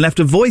 right, and left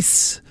a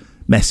voice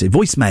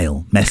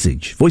mail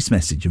message. So, because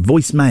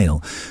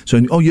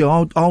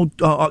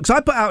I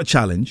put out a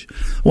challenge.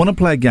 I want to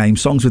play a game,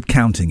 songs with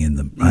counting in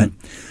them, right?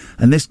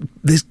 And this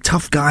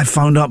tough guy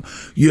phoned up.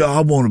 Yeah,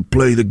 I want to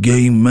play the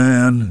game,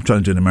 man. I'm trying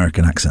to do an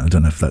American accent. I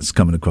don't know if that's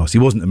coming across. He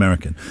wasn't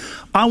American.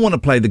 I want to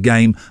play the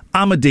game.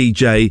 I'm a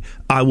DJ.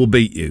 I will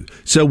beat you.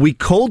 So we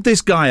called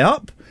this guy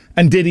up,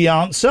 and did he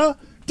answer?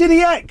 Did he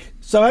heck?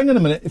 So hang on a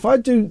minute. If I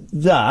do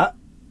that.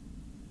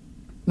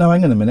 No,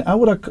 hang on a minute. I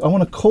want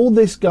to call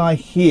this guy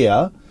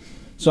here.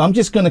 So I'm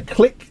just going to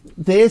click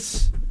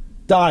this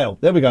dial.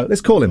 There we go.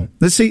 Let's call him.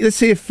 Let's see if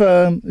is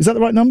that the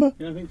right number?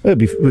 Yeah, I think so.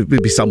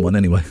 It'll be someone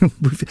anyway.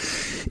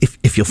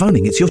 If you're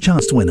phoning, it's your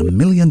chance to win $1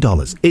 million.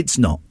 It's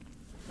not.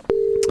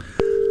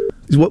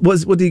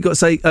 What do you got to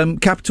say?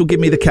 Capital, give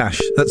me the cash.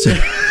 That's it.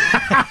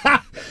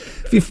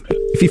 If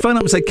you phone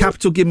up and say,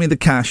 Capital, give me the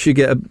cash, you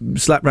get a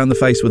slap round the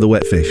face with a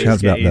wet fish.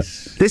 How's about that?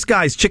 This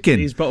guy's chicken.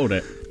 He's bottled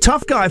it.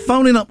 Tough guy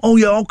phoning up. Oh,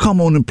 yeah, I'll come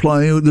on and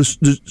play. This.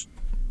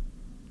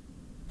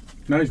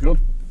 No, he's gone.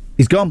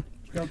 He's gone.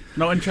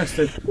 Not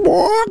interested.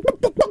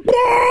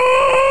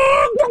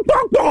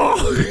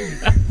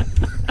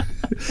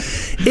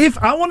 If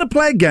I want to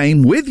play a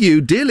game with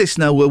you, dear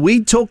listener, where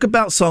we talk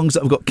about songs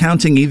that have got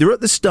counting either at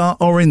the start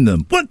or in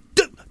them. 1,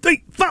 2,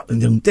 3, 4. That's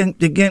the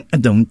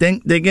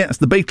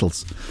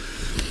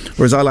Beatles.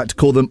 Or as I like to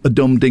call them, a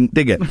dum ding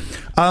digger.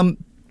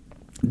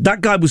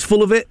 That guy was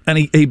full of it, and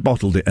he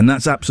bottled it, and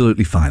that's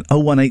absolutely fine.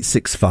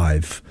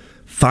 01865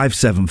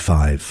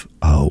 575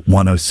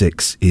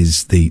 106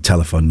 is the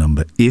telephone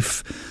number.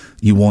 If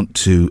you want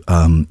to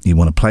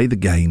play the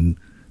game,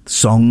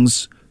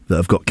 songs that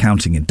have got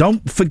counting in.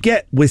 Don't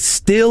forget, we're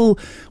still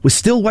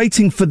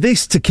waiting for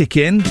this to kick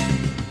in.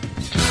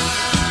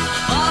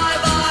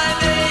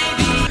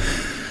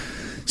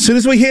 As soon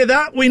as we hear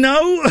that, we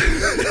know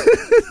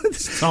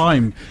it's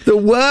time. The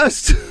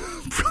worst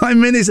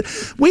Prime Minister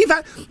we've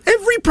had.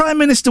 Every Prime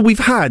Minister we've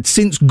had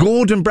since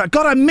Gordon Brown.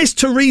 God, I miss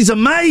Theresa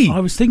May.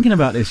 I was thinking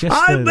about this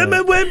yesterday.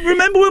 Remember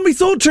when we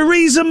thought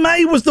Theresa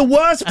May was the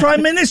worst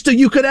Prime Minister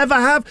you could ever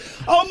have?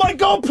 Oh my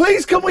God,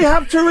 please can we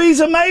have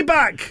Theresa May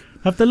back?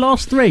 Have the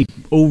last three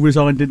all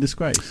resigned in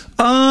disgrace?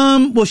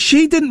 Well,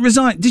 she didn't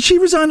resign. Did she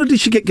resign or did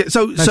she get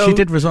so? No, she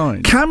did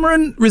resign.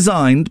 Cameron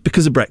resigned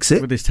because of Brexit.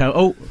 With his tail.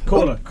 Oh,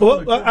 caller.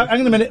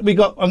 Hang on a minute.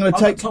 I'm going to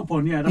take top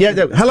one. Yeah.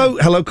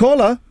 Hello,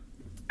 caller.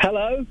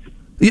 Hello.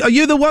 Are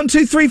you the 1,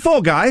 2, 3,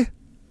 4 guy?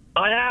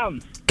 I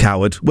am.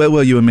 Coward. Where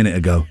were you a minute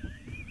ago?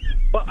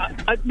 Well,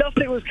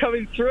 nothing was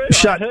coming through.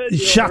 Shut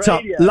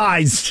up.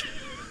 Lies.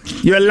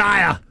 You're a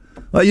liar.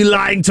 Are you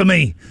lying to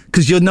me?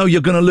 Because you know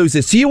you're going to lose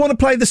this. So you want to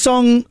play the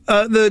songs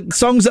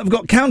that have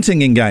got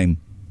counting in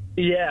game?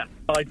 Yeah,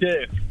 I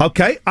do.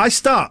 Okay, I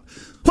start.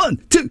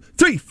 1, 2,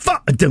 3, 4.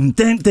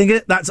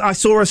 That's I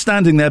Saw Her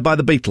Standing There by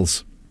the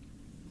Beatles.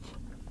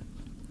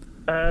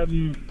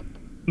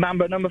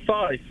 Mambo number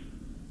 5.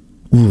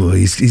 Ooh,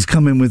 he's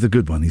coming with a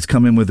good one.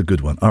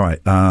 All right.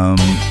 And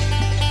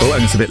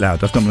it's a bit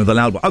loud. I've come with a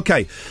loud one.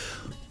 Okay.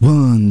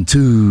 1,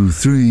 2,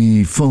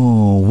 3,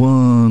 4.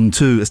 1,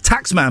 2. It's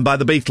Taxman by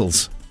the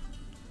Beatles.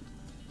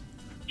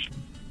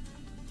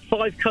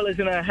 5 colours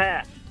in her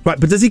hair. Right,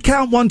 but does he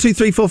count 1, 2,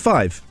 3, 4,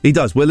 5? He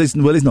does. Will is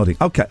nodding.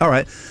 Okay, all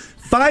right.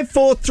 5,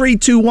 4, 3,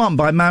 2, 1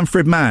 by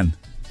Manfred Mann.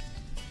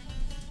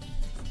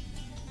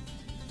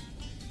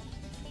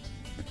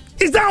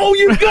 Is that all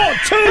you've got?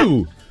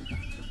 2?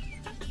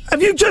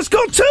 Have you just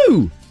got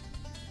 2?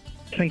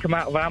 I think I'm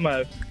out of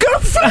ammo. Go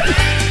for it!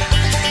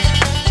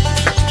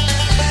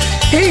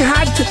 He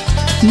had to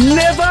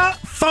never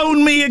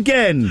phone me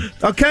again,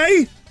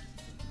 okay?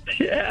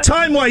 Yeah.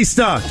 Time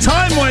waster!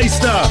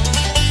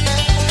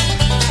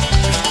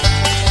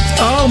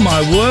 Oh,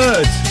 my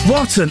word.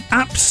 What an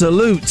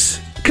absolute...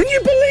 Can you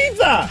believe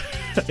that?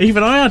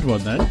 Even I had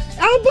one then.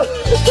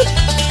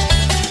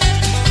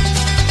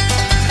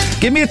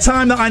 Give me a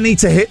time that I need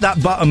to hit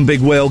that button,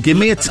 Big Will. Give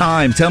me a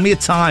time. Tell me a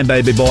time,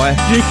 baby boy.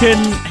 You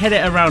can hit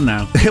it around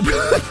now.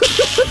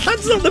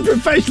 That's not the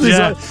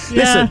professionalism.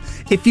 Yeah. Listen,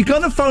 if you're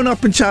going to phone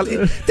up and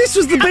challenge... This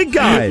was the big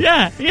guy.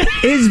 Yeah.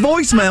 His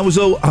voicemail was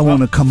all, I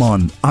want to come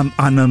on.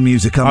 I know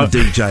music. I'm a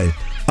DJ.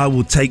 I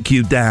will take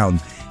you down.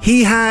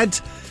 He had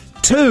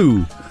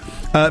 2.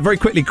 Very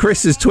quickly,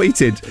 Chris has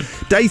tweeted,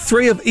 day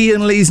 3 of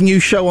Ian Lee's new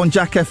show on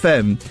Jack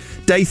FM.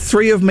 Day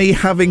 3 of me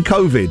having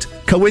COVID.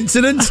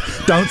 Coincidence?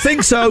 Don't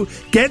think so.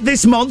 Get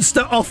this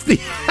monster off the...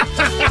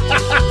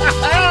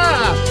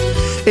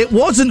 It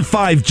wasn't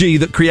 5G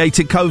that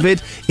created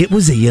COVID. It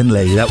was Ian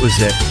Lee. That was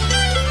it.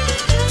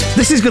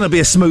 This is going to be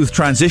a smooth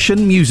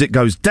transition. Music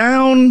goes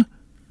down,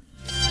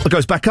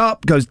 goes back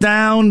up, goes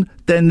down,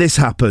 then this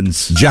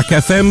happens. Jack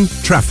FM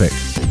Traffic.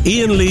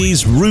 Ian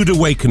Lee's Rude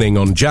Awakening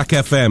on Jack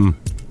FM.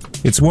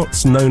 It's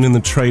what's known in the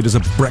trade as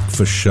a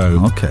breakfast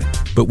show. Okay.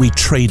 But we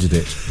traded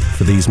it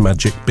for these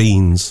magic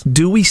beans.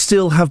 Do we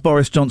still have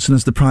Boris Johnson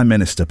as the Prime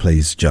Minister,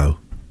 please, Joe?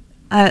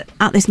 At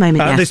this moment,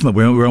 yes. At this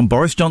moment, we're on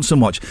Boris Johnson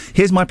watch.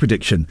 Here's my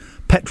prediction.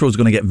 Petrol's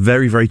going to get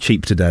very, very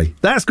cheap today.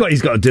 That's what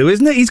he's got to do,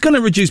 isn't it? He's going to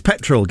reduce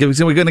petrol. We're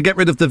going to get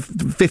rid of the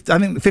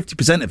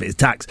 50% of it is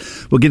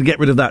tax. We're going to get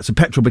rid of that. So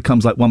petrol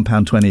becomes like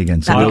 £1.20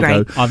 again. So that'd be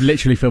great. I've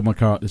literally filled my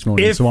car up this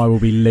morning, so I will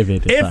be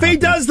livid. If he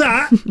does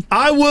that,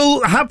 I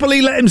will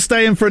happily let him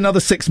stay in for another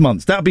 6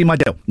 months. That'll be my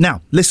deal.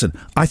 Now, listen,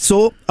 I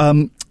saw,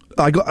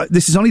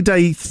 this is only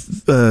day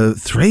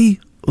 3.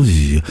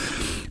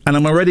 And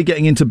I'm already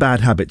getting into bad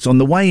habits. On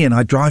the way in,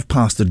 I drive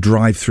past a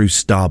drive-through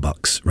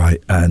Starbucks,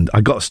 right? And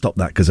I got to stop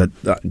that because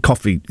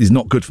coffee is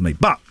not good for me.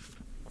 But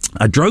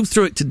I drove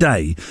through it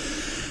today,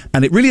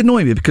 and it really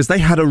annoyed me because they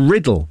had a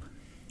riddle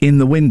in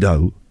the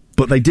window,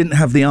 but they didn't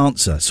have the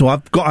answer. So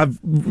I've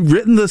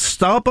written the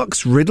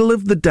Starbucks riddle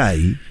of the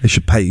day. You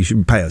should pay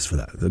us for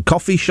that. The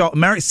coffee shop,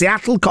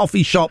 Seattle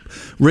coffee shop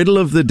riddle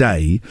of the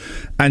day,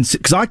 and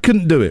because I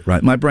couldn't do it,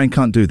 right? My brain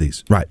can't do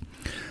these, right?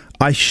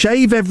 I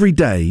shave every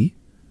day,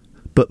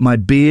 but my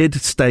beard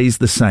stays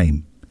the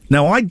same.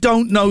 Now, I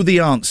don't know the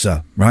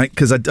answer, right?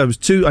 Because I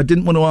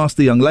didn't want to ask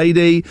the young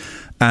lady,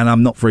 and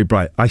I'm not very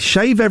bright. I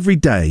shave every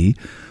day,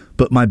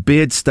 but my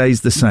beard stays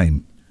the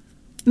same.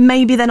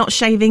 Maybe they're not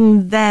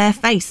shaving their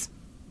face.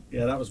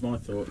 Yeah, that was my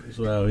thought as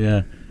well,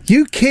 yeah.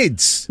 You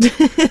kids,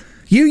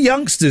 you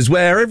youngsters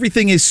where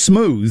everything is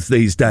smooth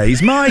these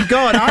days, my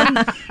God,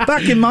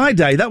 back in my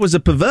day, that was a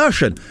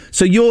perversion.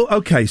 So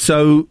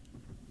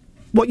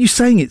what you're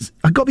saying is,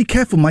 I've got to be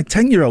careful, my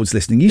 10-year-old's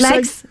listening.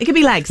 Legs? It could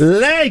be legs.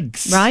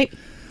 Legs! Right.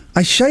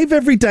 I shave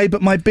every day,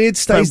 but my beard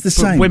stays the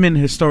same. Women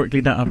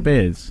historically don't have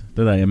beards,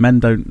 do they? And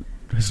men don't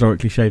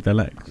historically shave their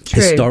legs.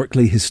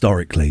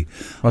 Historically.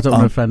 I don't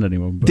want to offend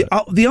anyone. But.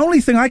 The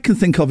only thing I can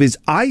think of is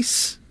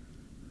ice.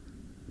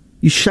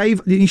 You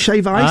shave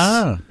ice.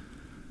 Ah.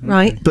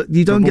 Right. But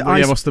you don't get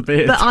ice. Yeah, what's the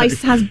beard? But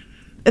ice has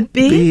a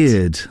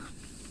beard.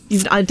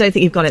 I don't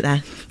think you've got it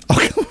there.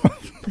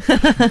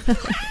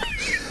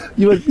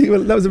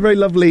 That was a very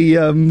lovely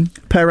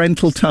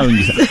parental tone.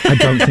 I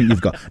don't think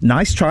you've got.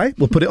 Nice try.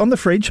 We'll put it on the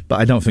fridge, but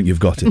I don't think you've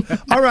got it.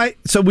 All right.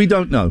 So we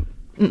don't know.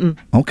 Mm-mm.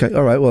 Okay.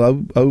 All right.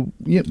 Well,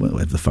 yeah. Well,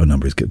 whatever the phone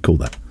number is, call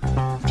that.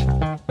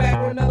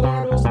 Back with another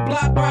one of those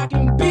block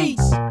rocking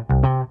beats.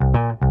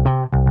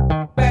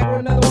 Back with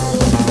another one of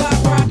those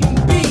block rocking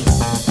beats.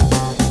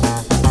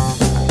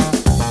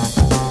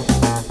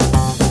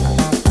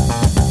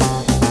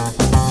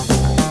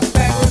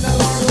 Back with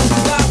another one of those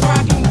block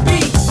rocking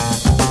beats.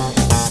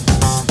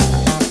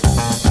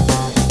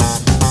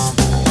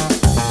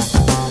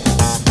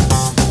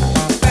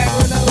 Back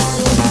with another one of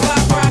those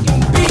block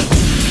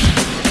rocking beats.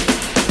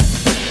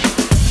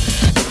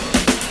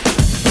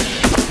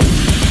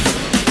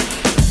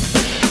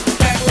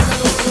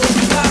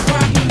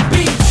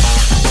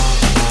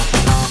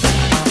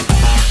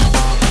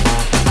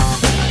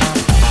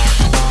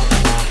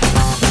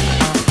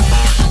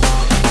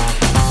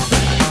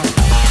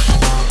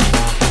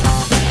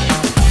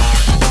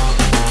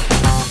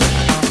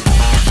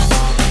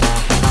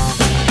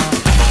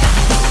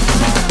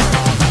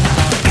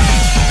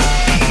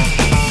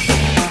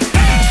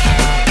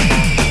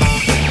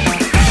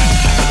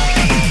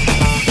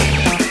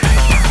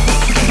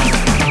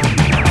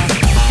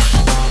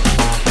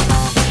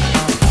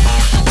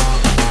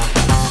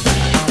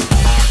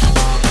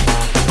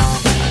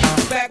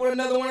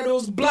 Another one of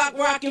those block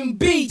rocking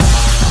beats.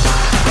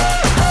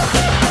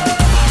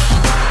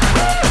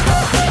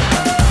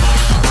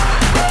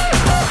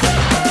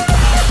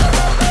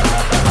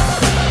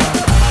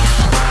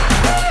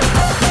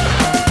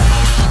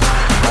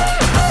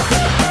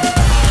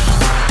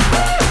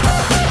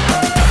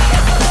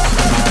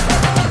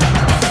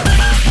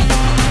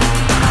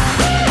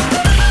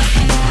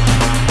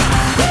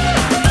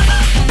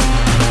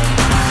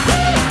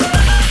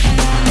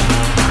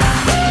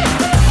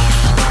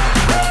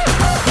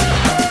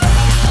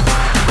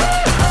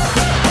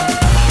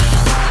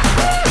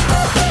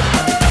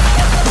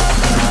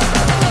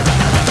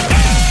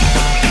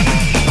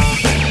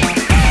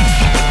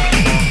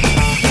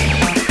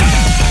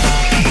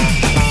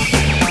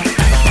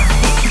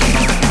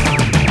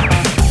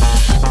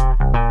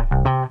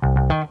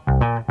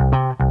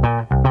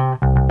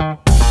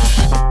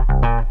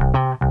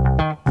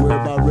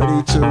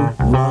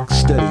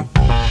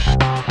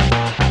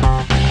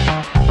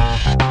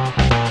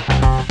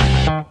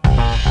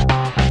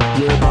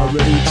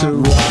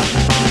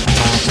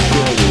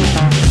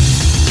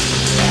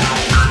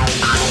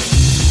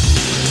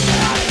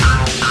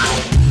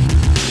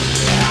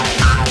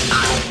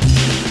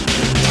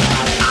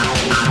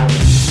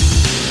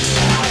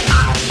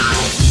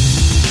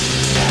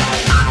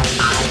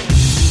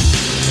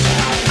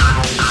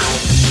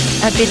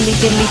 Diddly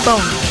diddly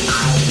bong.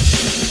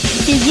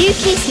 Did you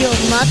kiss your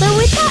mother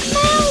with that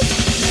mouth?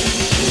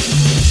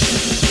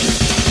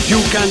 You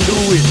can do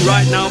it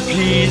right now,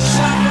 please.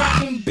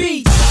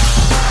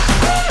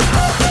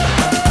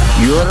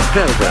 You're a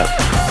pervert.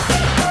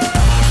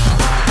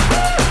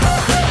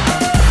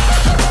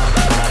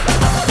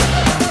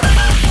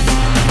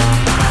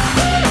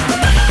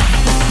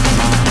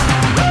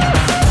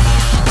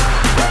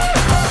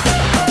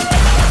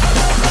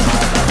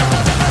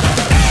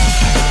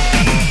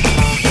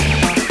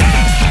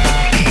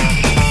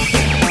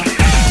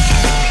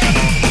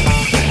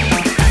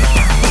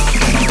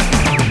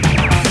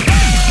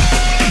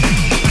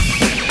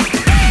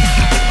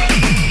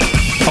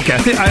 Okay,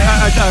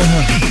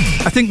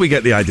 I think we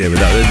get the idea with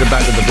that. The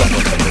back of the block.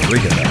 We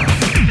get that.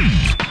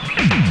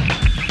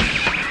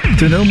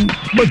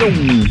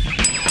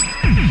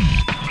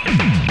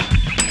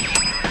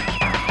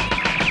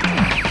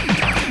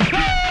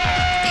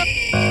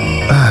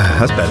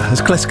 That's better.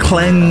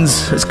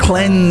 Let's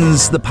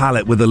cleanse the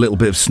palate with a little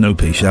bit of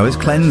Snoopy, shall we?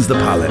 Let's cleanse the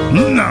palate.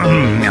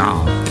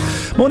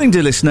 Morning,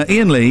 dear listener.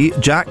 Ian Lee,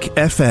 Jack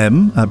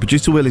FM.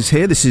 Producer Will is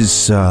here. This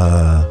is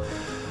a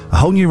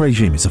whole new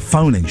regime. It's a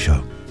phone-in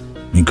show.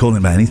 You can call him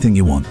about anything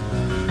you want.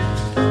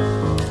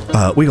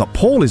 We got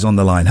Paul is on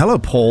the line. Hello,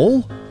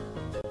 Paul.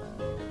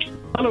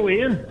 Hello,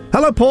 Ian.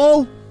 Hello,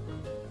 Paul.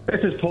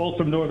 This is Paul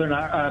from Northern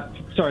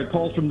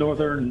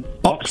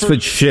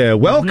Oxfordshire.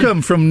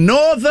 Welcome from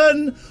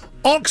Northern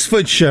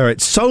Oxfordshire.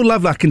 It's so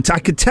lovely. I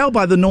could tell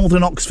by the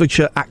Northern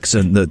Oxfordshire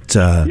accent that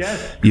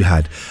you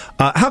had.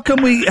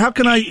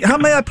 How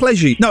may I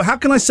pleasure you? No, how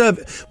can I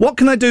serve? What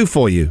can I do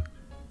for you?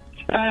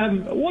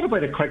 What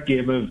about a quick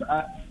game of?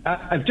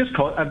 I've just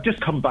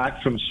come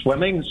back from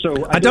swimming,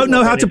 so I don't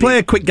know how to play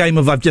a quick game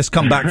of I've just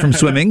come back from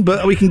swimming,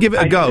 but we can give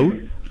it a go.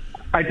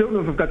 I don't know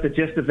if I've got the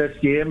gist of this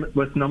game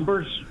with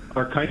numbers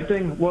or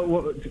counting.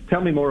 What, tell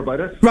me more about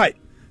it. Right.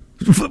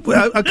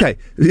 Okay.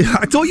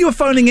 I thought you were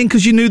phoning in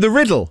because you knew the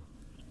riddle.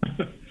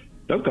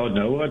 Oh, God,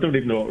 no. I don't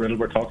even know what riddle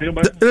we're talking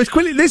about. Let's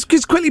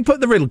quickly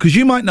put the riddle, because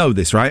you might know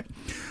this, right?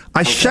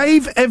 I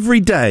shave every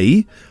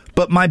day,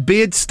 but my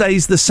beard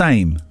stays the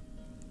same.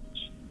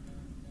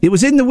 It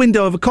was in the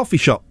window of a coffee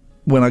shop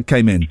when I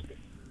came in.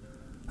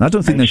 I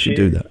don't think they should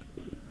do that.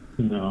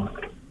 No,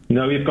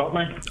 you've got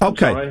me.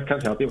 Okay. I'm sorry, I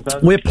can't help you with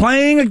that. We're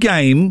playing a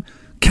game,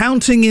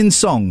 counting in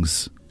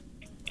songs.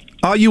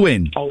 Are you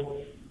in? Oh,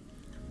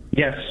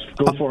 yes,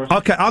 go for it.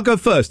 Okay, I'll go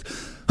first.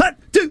 1,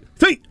 2,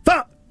 3,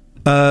 4.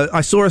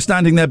 I saw her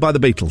standing there by the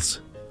Beatles.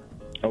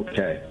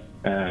 Okay.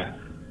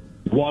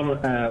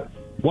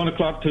 1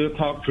 o'clock, 2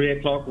 o'clock, 3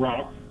 o'clock,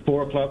 rock.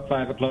 4 o'clock,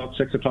 5 o'clock,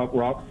 6 o'clock,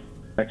 rock,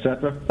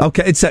 etc.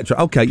 Okay, etc.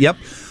 Okay, yep.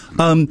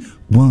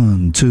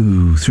 1,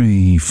 2,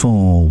 3,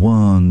 4,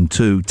 1,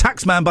 2.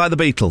 Taxman by the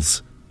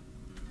Beatles.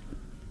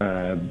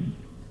 1,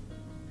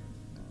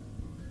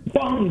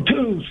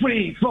 2,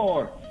 3,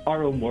 4.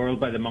 Our Own World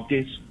by the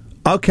Monkees.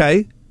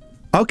 Okay,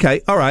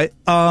 all right.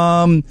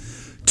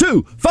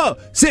 2, 4,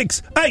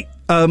 6, 8.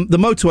 The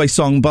Motorway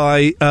song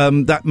by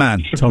that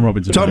man. Tom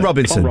Robinson. Tom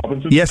Robinson.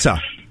 Yes, sir.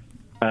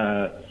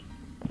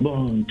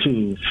 1,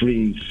 2,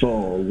 3,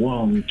 4.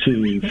 1,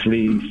 2,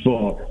 3,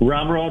 4.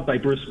 Ramrod by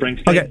Bruce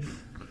Springsteen. Okay.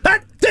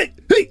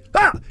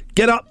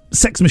 Get Up,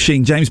 Sex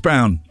Machine, James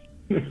Brown.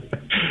 Can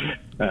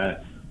I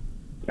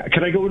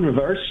go in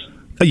reverse?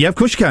 Yeah, of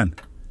course you can.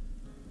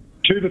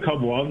 2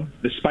 Become 1,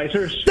 The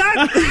Spicers.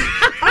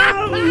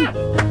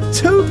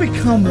 2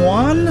 Become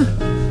 1?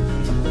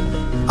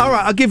 All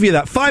right, I'll give you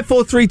that. 5,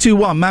 4, 3, 2,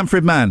 1,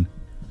 Manfred Mann.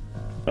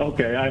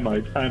 Okay, I'm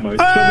out.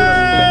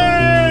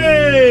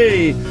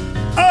 Hey!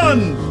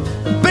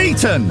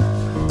 Unbeaten!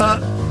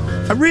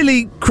 A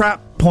really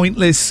crap,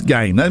 pointless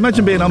game. Now,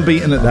 imagine being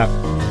unbeaten at that.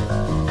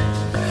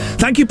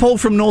 Thank you, Paul,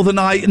 from Northern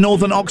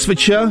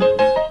Oxfordshire.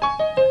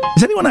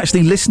 Is anyone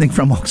actually listening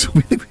from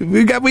Oxford?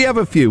 we have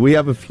a few.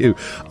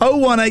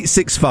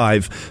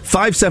 01865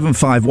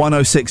 575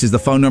 106 is the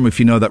phone number if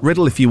you know that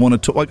riddle. If you want to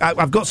talk,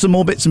 I've got some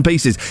more bits and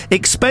pieces.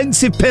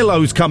 Expensive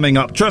pillows coming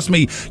up. Trust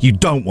me, you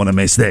don't want to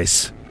miss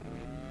this.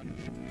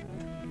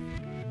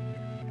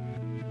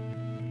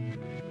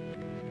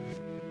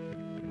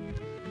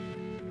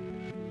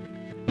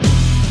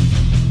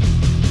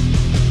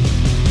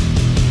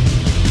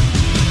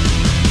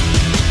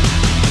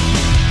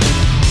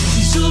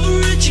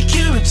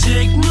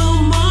 Take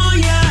no more,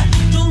 yeah.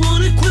 Don't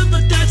wanna quit,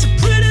 but that's a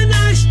pretty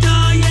nice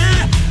star,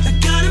 yeah. I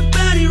got a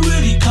body,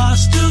 really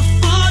cost a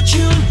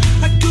fortune.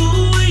 I'd go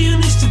away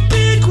and it's too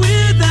big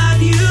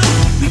without you.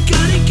 We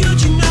got it good,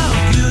 you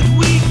know, good,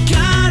 we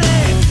got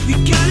it.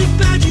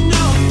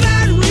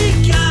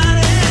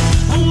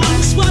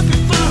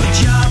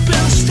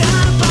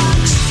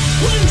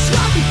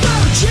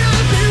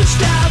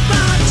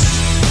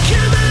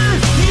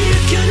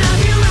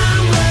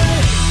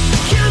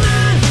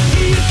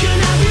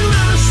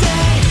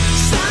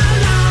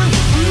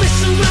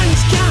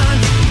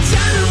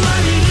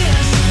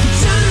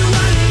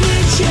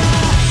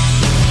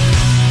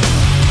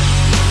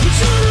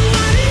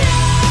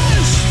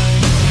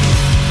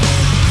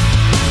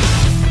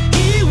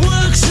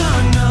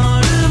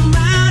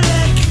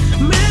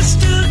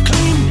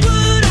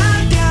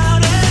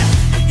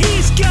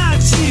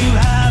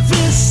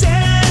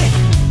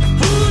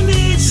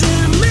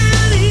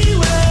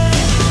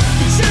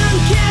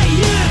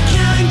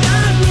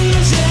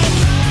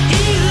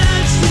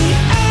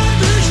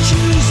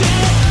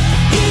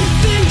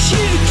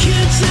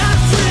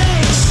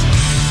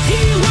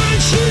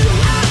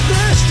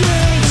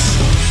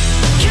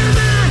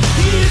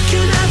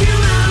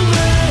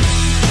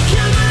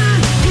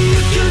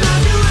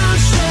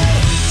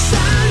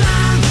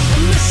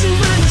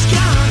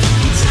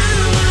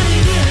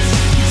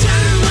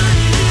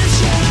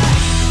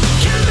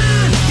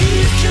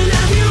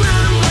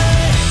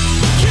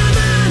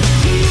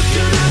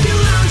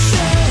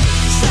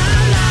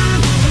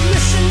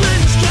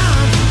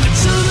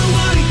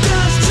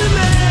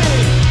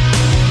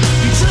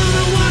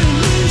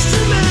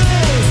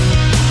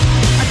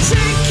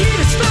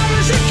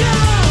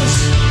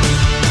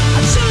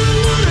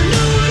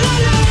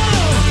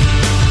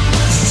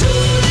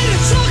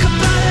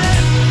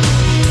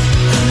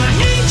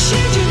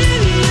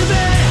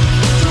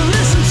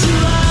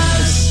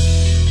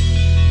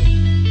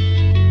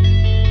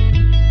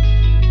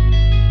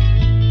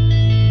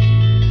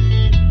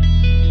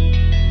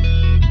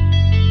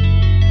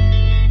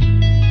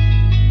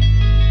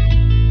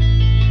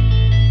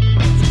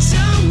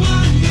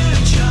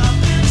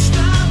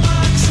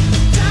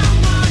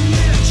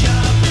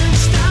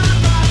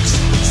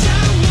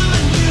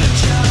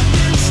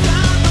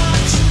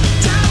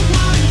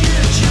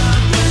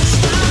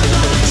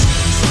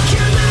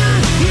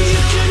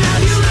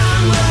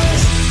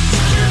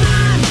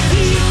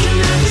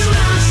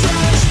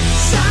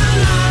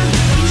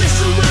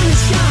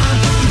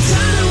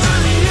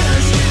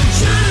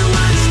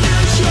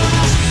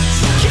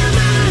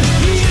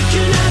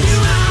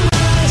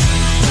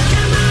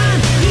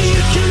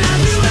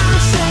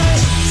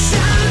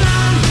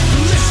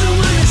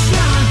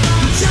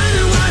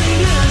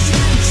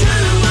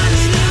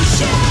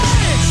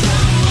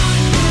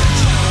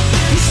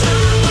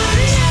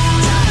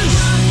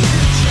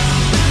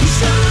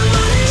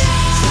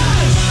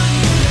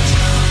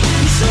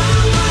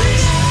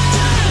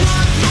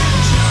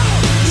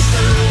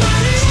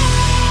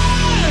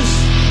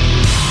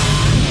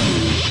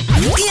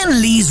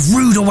 Ian Lee's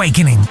Rude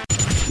Awakening.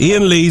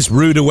 Ian Lee's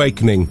Rude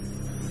Awakening.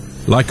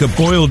 Like a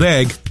boiled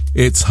egg,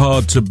 it's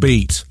hard to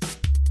beat.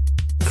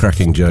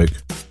 Cracking joke.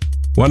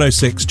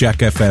 106 Jack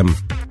FM.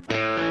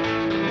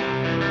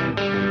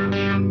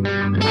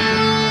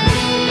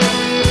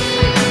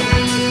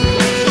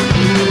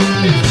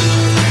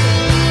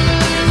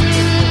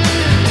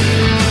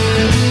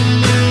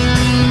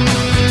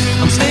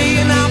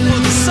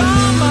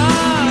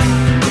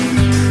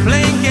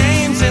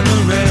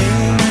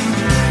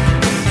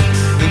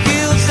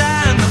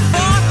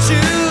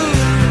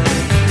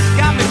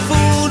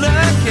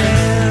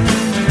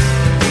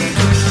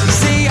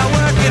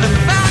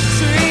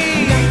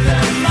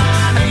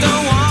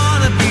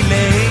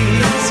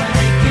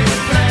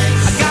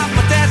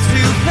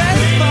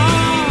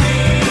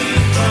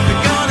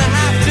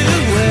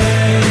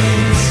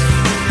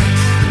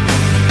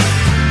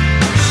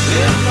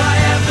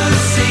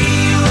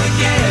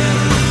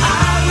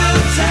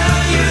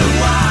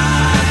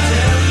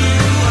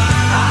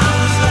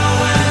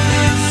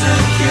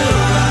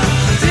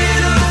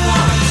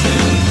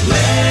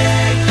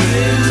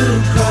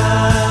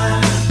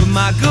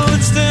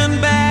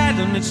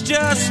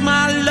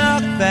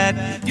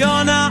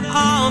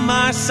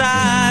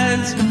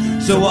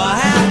 So what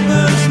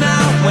happens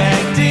now?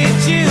 Where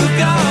did you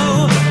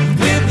go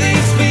with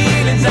these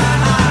feelings I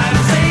hide?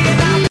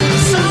 Saying I'm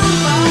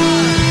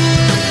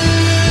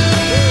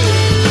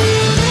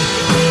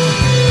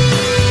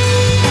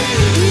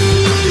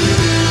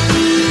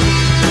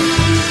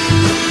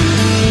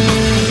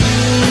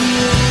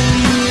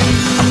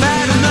I've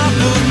had enough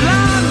of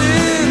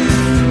blinding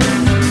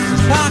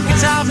since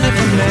pockets I've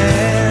never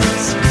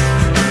met.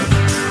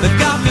 They've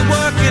got me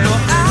working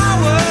all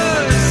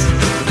hours.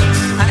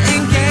 I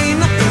ain't gained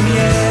nothing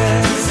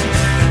yet.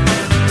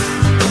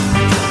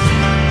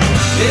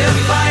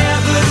 If I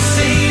ever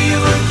see you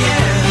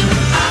again,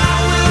 I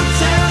will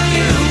tell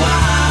you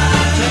why.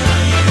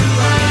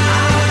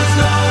 I was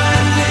low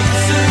and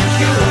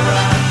insecure.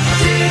 I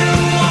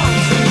didn't want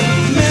to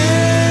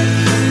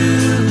make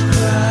you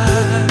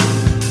cry.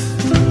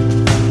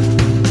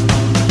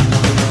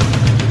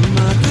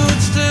 My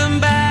good's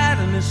turned bad,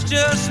 and it's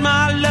just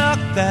my luck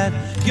that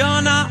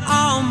you're not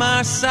on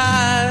my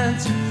side.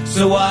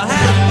 So what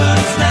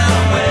happens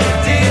now?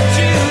 Where did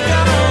you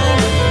go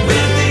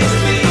with these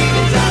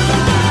feelings I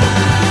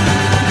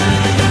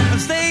hide? I'm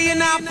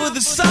staying out for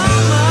the summer,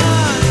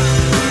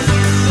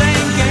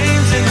 playing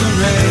games in the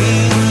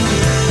rain.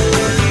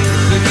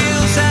 The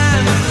hills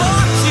and the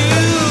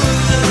fortunes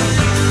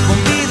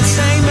won't be the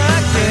same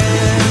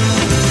again.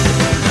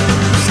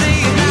 I'm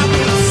staying out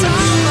for the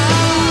summer,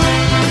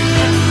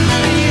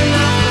 staying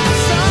out for the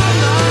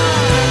summer,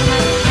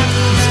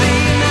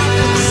 staying out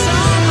for the summer.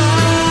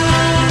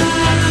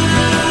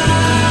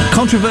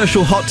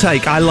 Controversial hot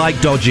take. I like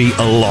Dodgy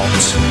a lot.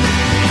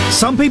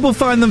 Some people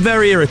find them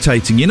very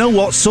irritating. You know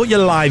what? Sort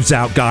your lives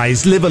out,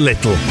 guys. Live a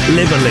little.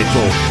 Live a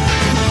little.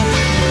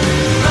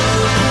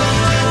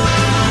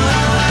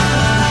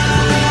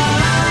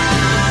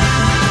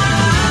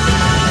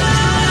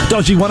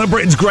 Dodgy, one of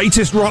Britain's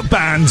greatest rock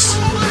bands.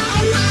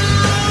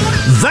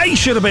 They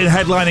should have been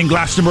headlining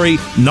Glastonbury,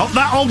 not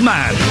that old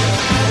man.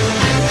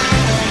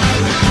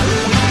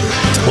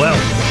 Well,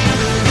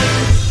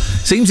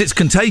 seems it's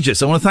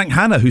contagious. I want to thank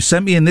Hannah, who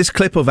sent me in this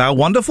clip of our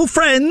wonderful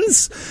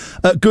friends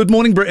at Good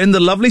Morning Britain, the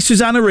lovely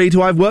Susanna Reid,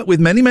 who I've worked with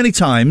many, many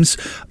times.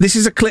 This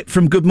is a clip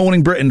from Good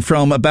Morning Britain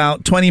from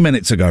about 20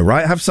 minutes ago,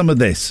 right? Have some of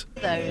this.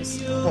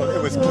 Well,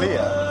 it was clear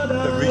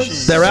that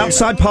Rishi They're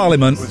outside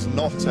Parliament. was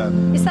not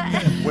Is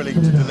that willing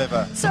to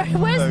deliver. Sorry,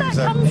 where's that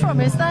those, come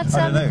from? Is that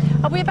I don't know.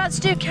 are we about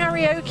to do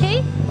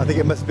karaoke? I think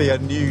it must be a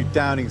new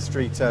Downing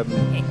Street Is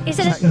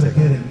it tactic.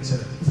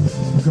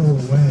 Go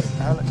away.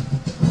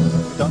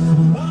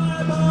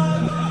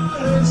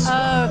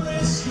 Oh,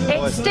 it's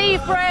Steve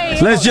Bray.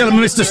 Ladies and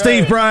gentlemen, Mr.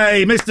 Steve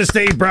Bray. Mr.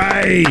 Steve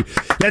Bray.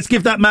 Let's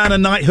give that man a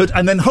knighthood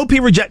and then hope he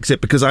rejects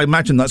it, because I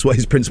imagine that's what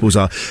his principles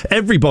are.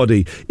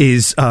 Everybody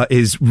is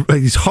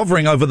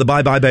hovering over the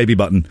bye-bye baby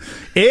button.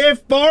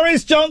 If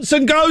Boris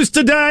Johnson goes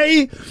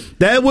today,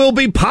 there will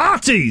be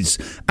parties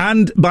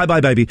and bye-bye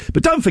baby.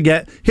 But don't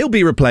forget, he'll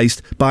be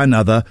replaced by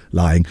another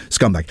lying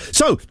scumbag.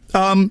 So,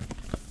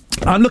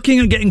 I'm looking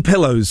at getting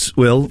pillows,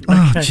 Will. Okay.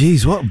 Oh,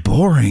 jeez, what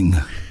boring.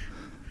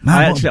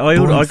 Man,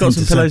 I got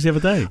some pillows the other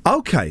day.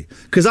 Okay,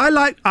 because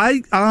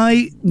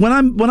when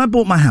I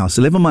bought my house,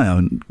 I live on my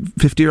own.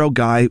 50-year-old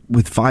guy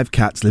with 5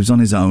 cats lives on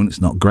his own.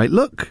 It's not a great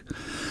look.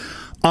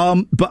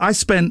 But I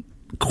spent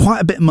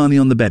quite a bit of money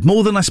on the bed,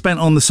 more than I spent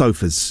on the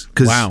sofas,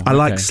 because I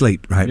like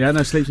sleep, right? Yeah,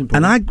 no, sleep's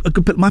important.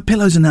 And my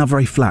pillows are now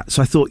very flat,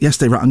 so I thought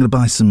yesterday, right, I'm going to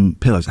buy some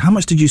pillows. How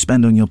much did you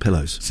spend on your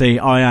pillows? See,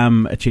 I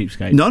am a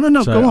cheapskate. No,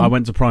 so go on. I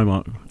went to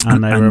Primark,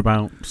 and they were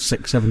about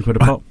 £6-7 a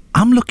pop.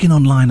 I'm looking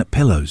online at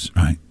pillows,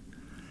 right?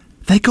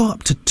 They go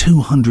up to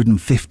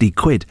 250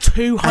 quid.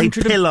 A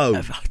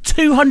pillow.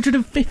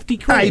 250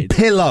 quid? A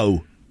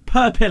pillow.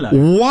 Per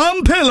pillow?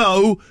 One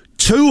pillow,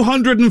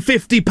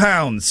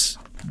 £250.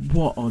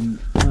 What on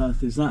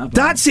earth is that about?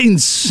 That's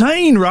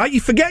insane, right?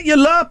 You forget your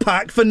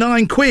Lurpak for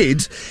 9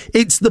 quid.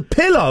 It's the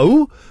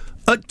pillow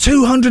At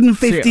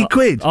 250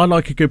 quid. I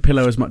like a good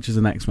pillow as much as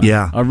the next man.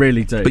 Yeah. I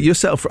really do. But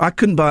yourself, I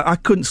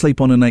couldn't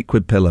sleep on an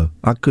 £8 pillow.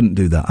 I couldn't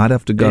do that. I'd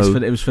have to go.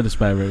 It was for the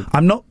spare room.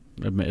 I'm not.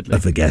 Admittedly.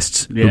 For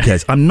guests. Yeah. Who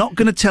cares? I'm not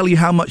going to tell you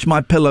how much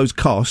my pillows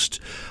cost.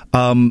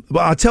 But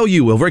I'll tell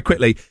you, Will, very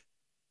quickly.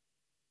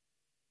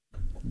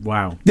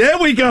 Wow. There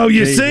we go,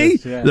 you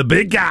Jesus, see? yeah. The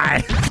big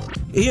guy.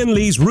 Ian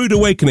Lee's Rude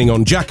Awakening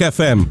on Jack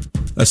FM.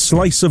 A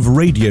slice of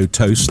radio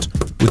toast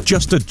with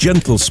just a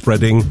gentle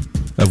spreading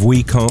of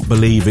We Can't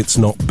Believe It's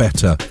Not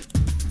Better.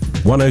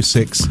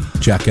 106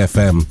 Jack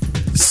FM.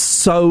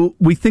 So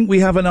we think we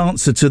have an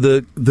answer to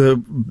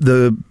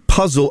the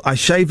puzzle. I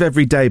shave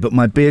every day, but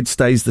my beard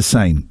stays the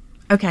same.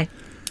 Okay.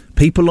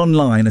 People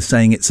online are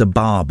saying it's a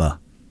barber.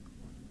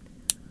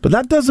 But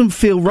that doesn't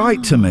feel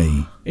right to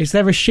me. Is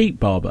there a sheep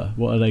barber?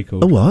 What are they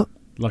called? A what?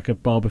 Like a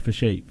barber for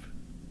sheep.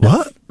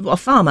 What? What, a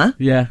farmer?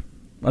 Yeah.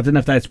 I don't know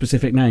if they had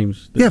specific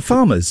names.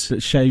 Farmers.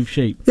 That shave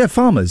sheep. Yeah,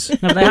 farmers.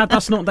 No, they had,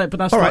 that's not that, but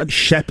that's all not... right,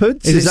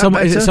 shepherds? Is it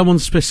better?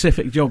 someone's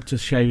specific job to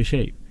shave a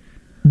sheep?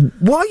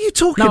 What are you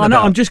talking about?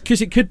 No, I'm just...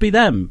 Because it could be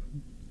them.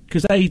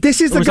 Because they...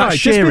 This is the guy.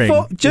 Shearing?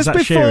 Just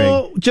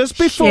before...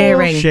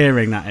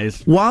 Shearing, that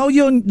is. While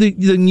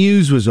the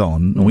news was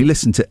on, and we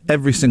listened to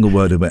every single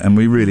word of it, and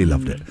we really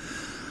loved it,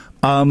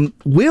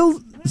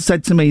 Will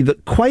said to me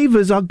that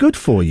quavers are good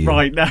for you.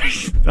 Right, no,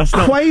 that's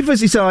not...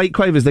 Quavers, he said, I eat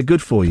quavers, they're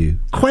good for you.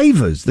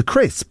 Quavers, the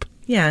crisp.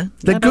 Yeah.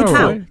 They're good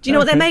for you. Do you know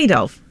what they're made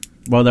of?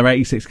 Well, they're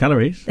 86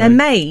 calories. They're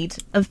made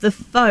of the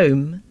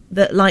foam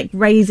that, like,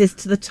 raises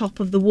to the top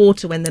of the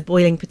water when they're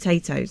boiling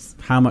potatoes.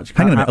 How much...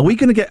 Hang on a minute. Are we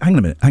going to get... Hang on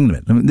a minute. I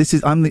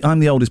mean, I'm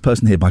the oldest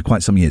person here by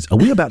quite some years. Are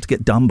we about to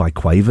get done by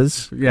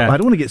quavers? Yeah. I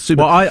don't want to get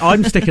super... Well,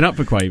 I'm sticking up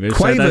for quavers.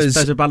 Quavers...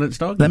 So there's a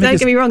balanced dog. Don't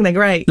get me wrong, they're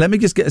great. Let me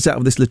just get us out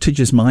of this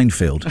litigious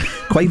minefield.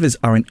 Quavers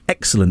are an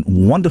excellent,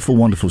 wonderful,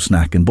 wonderful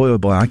snack, and boy, oh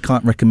boy, I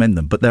can't recommend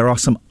them. But there are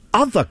some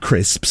other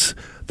crisps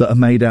that are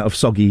made out of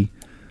soggy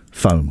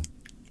foam.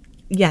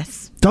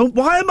 Yes.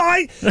 Why am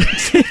I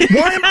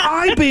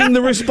being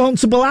the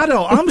responsible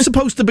adult? I'm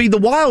supposed to be the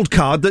wild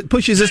card that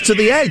pushes us to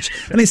the edge.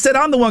 And instead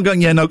I'm the one going,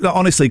 no,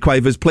 honestly,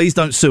 Quavers, please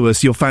don't sue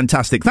us. You're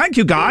fantastic. Thank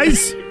you,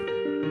 guys.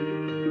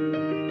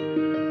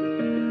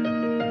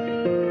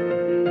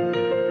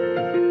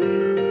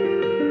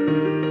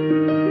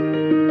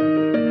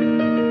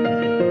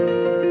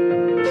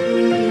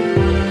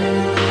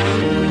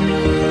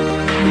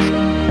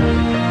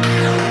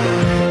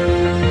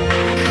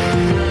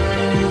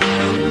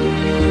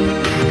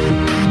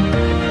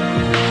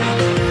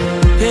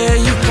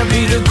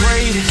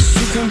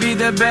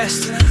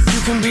 Best. You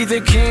can be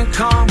the King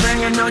Kong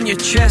banging on your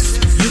chest.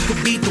 You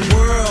can beat the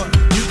world,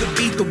 you can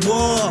beat the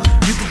war.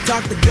 You can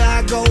talk to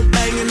God, go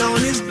banging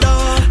on his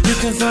door. You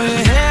can throw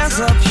your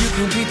hands up, you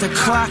can beat the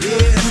clock. Yeah.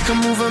 You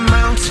can move a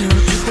mountain,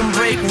 you can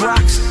break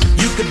rocks.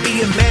 You can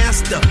be a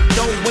master,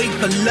 don't wait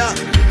for luck.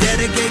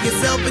 Dedicate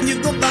yourself and you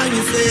go find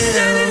yourself.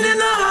 Standing in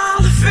the Hall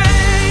of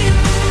Fame.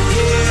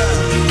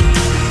 Yeah.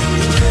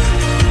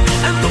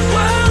 And the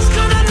world's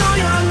gonna know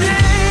your name.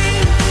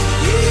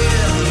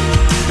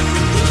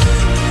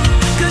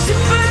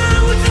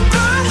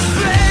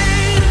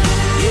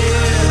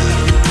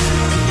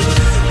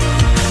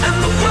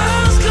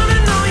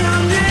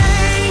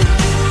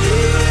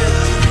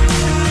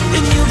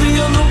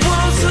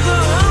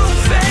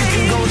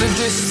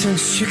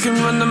 You can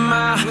run the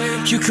mile,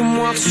 you can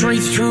walk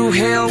straight through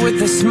hell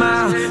with a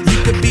smile.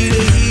 You can be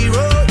the hero,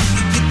 you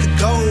can get the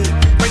gold.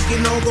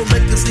 Breaking all the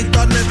records they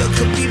thought never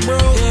could be broke.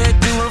 Yeah,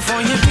 do it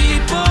for your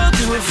people,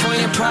 do it for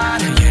your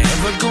pride. Are you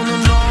ever gonna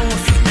know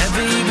if you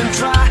never even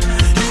try?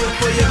 Do it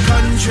for your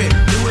country,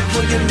 do it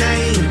for your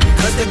name.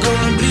 Cause there's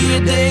gonna be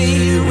a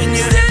day when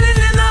you're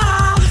standing in the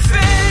Hall of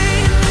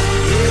Fame.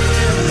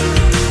 Yeah.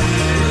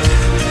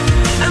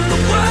 And the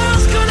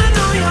world's gonna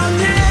know your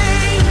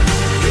name.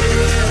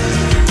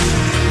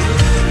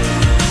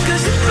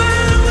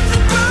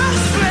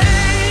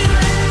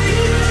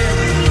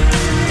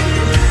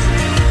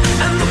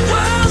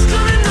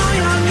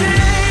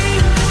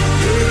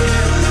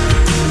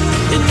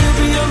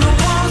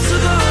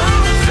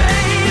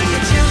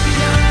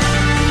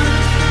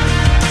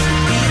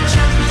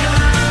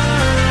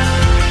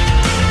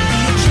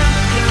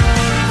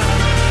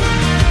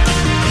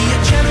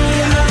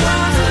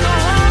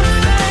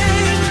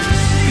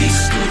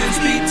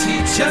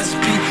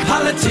 Be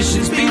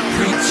politicians, be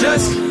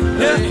preachers,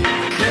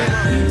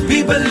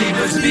 be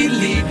believers, be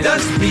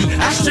leaders, be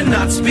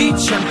astronauts, be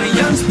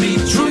champions, be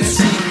truth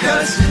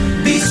seekers,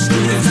 be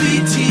students,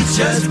 be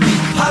teachers, be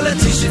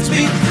politicians,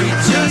 be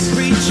preachers,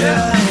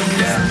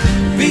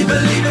 be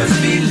believers,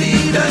 be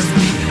leaders,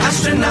 be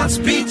astronauts,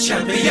 be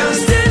champions.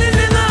 Standing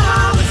in the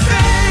Hall of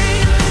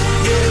Fame.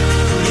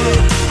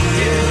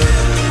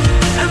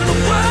 And the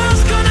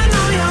world's gonna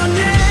know your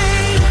name.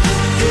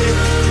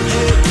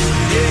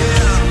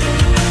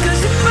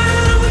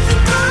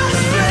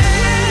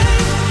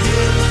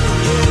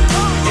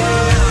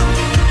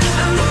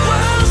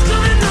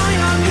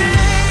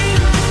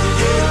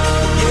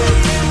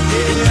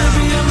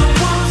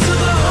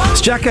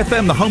 It's Jack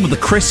FM, the home of the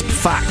crisp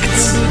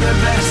facts.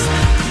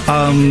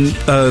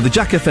 The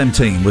Jack FM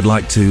team would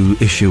like to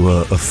issue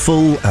a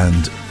full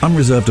and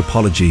unreserved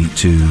apology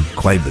to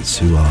Quavers,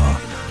 who are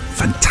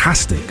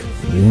fantastic,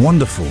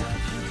 wonderful,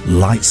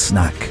 light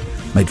snack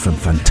made from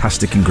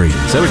fantastic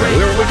ingredients. There we go. We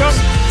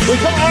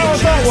got out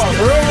of that one.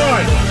 We're all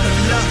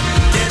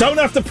right. Don't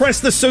have to press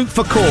the soup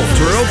for court.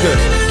 We're all good.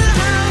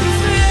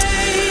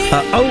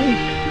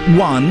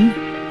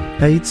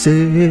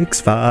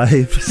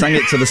 01865. Sang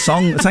it to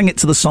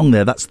the song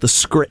there. That's The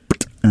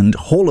Script and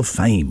Hall of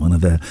Fame. One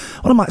of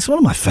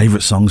my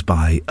favourite songs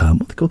by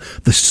what they call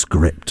The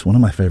Script. One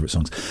of my favourite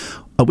songs.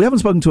 We haven't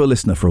spoken to a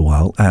listener for a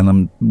while, and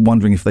I'm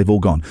wondering if they've all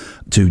gone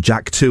to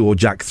Jack 2 or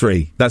Jack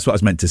 3. That's what I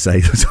was meant to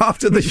say.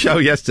 After the show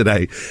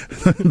yesterday,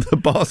 the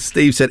boss,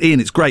 Steve, said, Ian,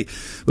 it's great.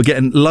 We're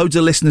getting loads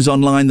of listeners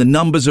online. The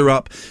numbers are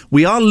up.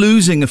 We are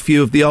losing a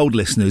few of the old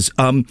listeners.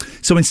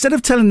 So instead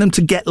of telling them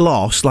to get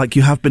lost like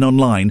you have been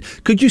online,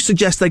 could you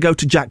suggest they go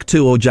to Jack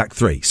 2 or Jack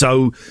 3?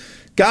 So,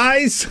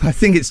 guys, I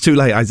think it's too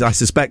late. I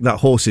suspect that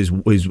horse is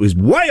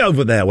way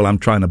over there while I'm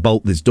trying to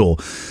bolt this door.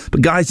 But,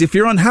 guys, if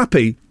you're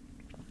unhappy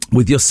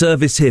with your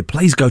service here,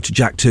 please go to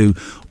Jack 2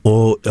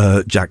 or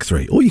Jack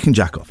 3. Or you can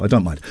jack off, I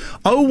don't mind.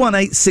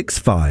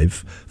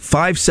 01865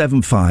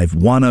 575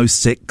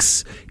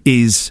 106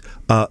 is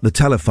the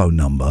telephone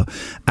number.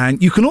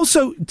 And you can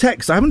also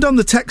text. I haven't done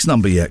the text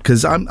number yet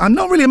because I'm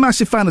not really a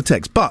massive fan of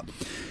text. But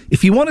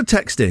if you want to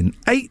text in,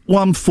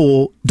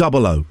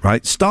 81400,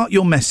 right? Start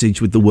your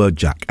message with the word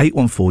Jack.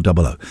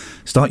 81400.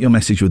 Start your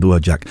message with the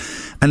word Jack.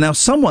 And now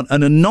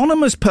an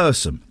anonymous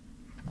person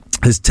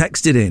has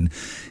texted in,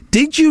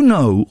 did you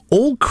know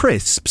all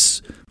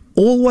crisps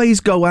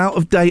always go out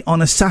of date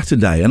on a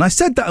Saturday? And I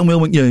said that and Will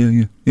went,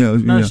 yeah.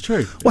 No, it's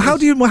true. Well,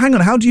 hang on,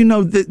 how do you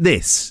know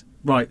this?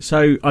 Right,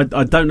 so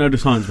I don't know the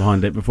science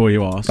behind it before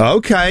you ask.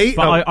 Okay.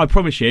 But I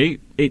promise you,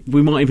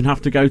 we might even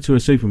have to go to a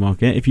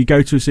supermarket. If you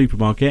go to a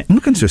supermarket... I'm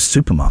not going to a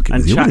supermarket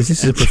with you. What is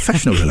this? This is a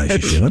professional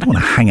relationship. I don't want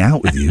to hang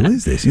out with you. What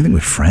is this? You think we're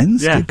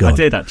friends? Yeah, I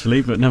did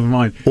actually, but never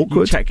mind.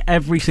 Awkward. You check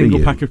every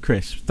single pack of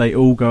crisps. They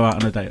all go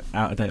out of date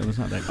on a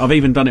Saturday. I've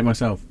even done it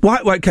myself. Why?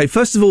 Okay,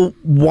 first of all,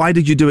 why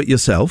did you do it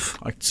yourself?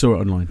 I saw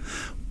it online.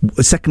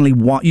 Secondly,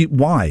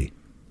 why?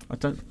 I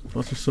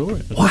just saw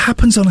it. What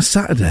happens on a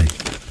Saturday?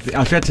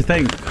 I had to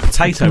think,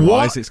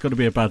 potato-wise, it's got to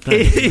be a bad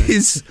day.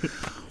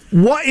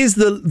 What is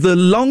the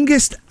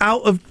longest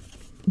out of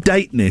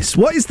dateness?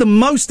 What is the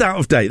most out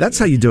of date? That's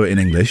how you do it in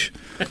English.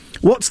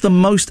 What's the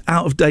most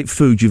out of date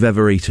food you've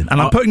ever eaten?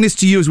 And I'm putting this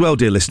to you as well,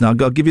 dear listener.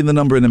 I'll give you the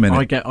number in a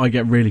minute. I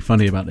get really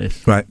funny about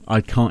this. Right. I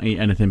can't eat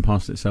anything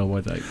past its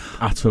sell-by date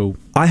at all.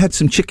 I had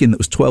some chicken that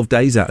was 12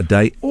 days out of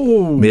date.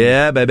 Oh.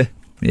 Yeah, baby.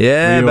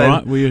 Yeah, were you baby. all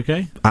right? Were you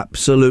okay?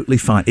 Absolutely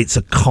fine. It's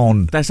a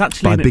con. There's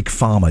actually by Big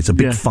Pharma. It's a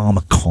Big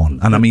Pharma con.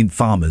 And I mean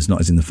farmers, not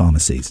as in the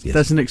pharmacies. Yes.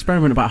 There's an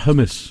experiment about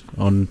hummus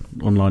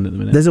online at the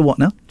minute. There's a what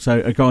now? So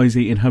a guy's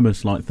eating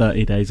hummus like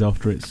 30 days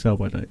after its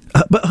sell-by date.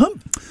 But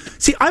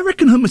see, I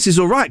reckon hummus is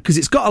all right because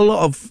it's got a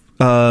lot of...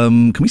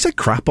 can we say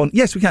crap on?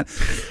 Yes, we can.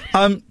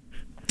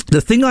 The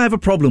thing I have a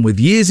problem with,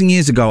 years and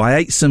years ago, I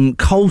ate some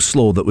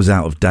coleslaw that was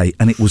out of date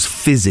and it was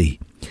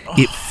fizzy.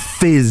 It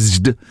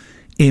fizzed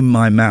in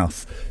my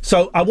mouth.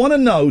 So I want to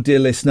know, dear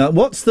listener,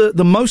 what's the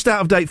most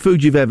out-of-date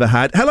food you've ever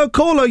had? Hello,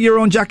 caller, you're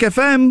on Jack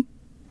FM.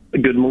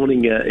 Good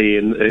morning,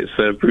 Ian. It's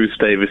Bruce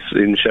Davis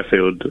in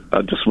Sheffield.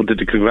 I just wanted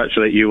to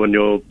congratulate you on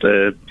your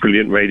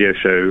brilliant radio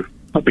show.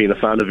 I've been a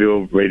fan of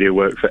your radio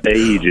work for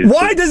ages.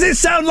 Why does it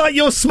sound like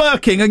you're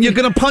smirking and you're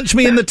going to punch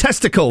me in the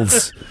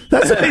testicles?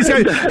 That's what it's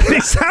going.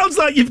 It sounds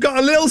like you've got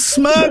a little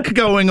smirk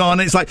going on.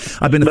 It's like,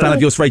 I've been a fan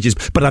of yours for ages,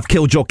 but I've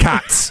killed your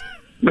cats.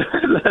 No.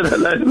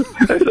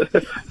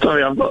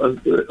 Sorry, I've got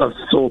a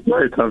sore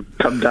throat. I've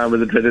come down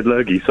with a dreaded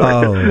lurgy.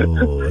 Sorry.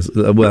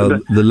 Oh, well,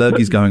 the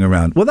lurgy's going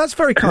around. Well, that's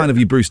very kind of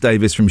you, Bruce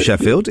Davis from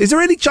Sheffield. Is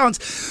there any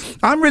chance...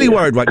 I'm really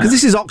worried, right, because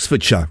this is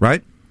Oxfordshire,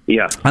 right?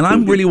 Yeah. And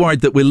I'm really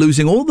worried that we're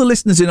losing all the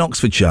listeners in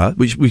Oxfordshire,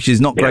 which is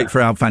not great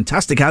for our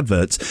fantastic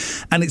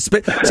adverts. And so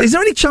is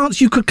there any chance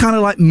you could kind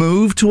of like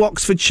move to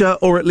Oxfordshire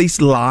or at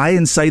least lie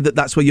and say that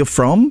that's where you're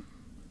from?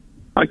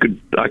 I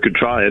could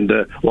try, and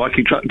I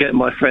could try get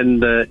my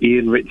friend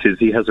Ian Richards.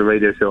 He has a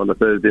radio show on a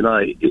Thursday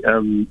night.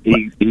 I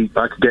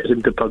could get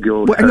him to plug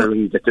your show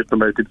and get it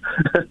promoted.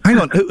 Hang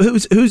on,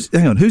 who's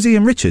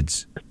Ian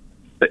Richards?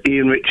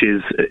 Ian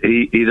Richards.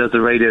 He does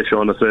a radio show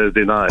on a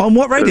Thursday night. On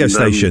what radio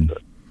station?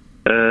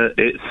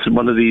 It's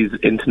one of these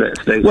internet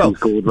stations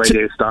called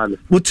Radio Stan.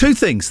 Well, two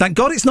things. Thank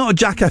God it's not a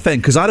Jack FM,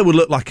 because I would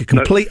look like a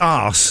complete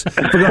arse.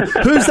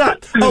 Who's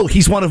that? Oh,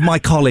 he's one of my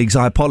colleagues.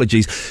 I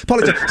apologise.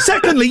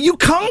 Secondly, you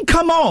can't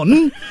come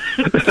on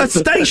a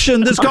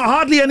station that's got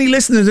hardly any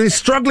listeners and is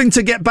struggling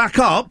to get back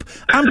up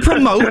and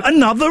promote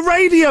another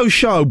radio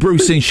show,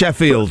 Bruce in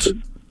Sheffield.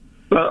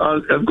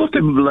 Well, I've got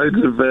him loads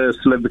of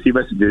celebrity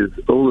messages.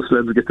 All the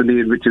celebs get an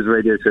Ian Richards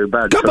radio show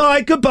badge. Goodbye. Well,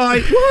 I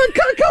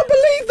can't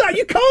believe that.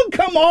 You can't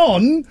come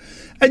on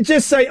and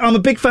just say, I'm a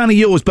big fan of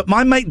yours, but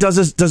my mate does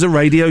a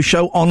radio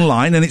show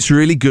online and it's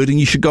really good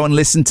and you should go and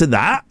listen to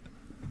that.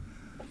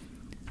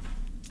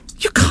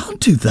 You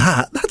can't do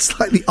that. That's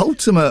like the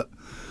ultimate...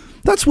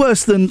 That's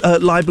worse than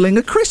libelling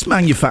a crisp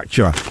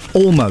manufacturer.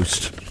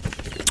 Almost.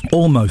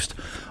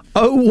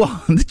 Oh,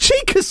 one. The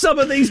cheek of some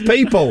of these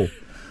people.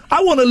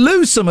 I want to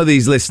lose some of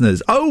these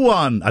listeners.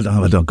 01. I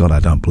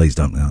don't. Please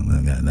don't.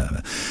 No.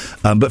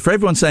 But for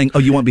everyone saying,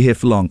 you won't be here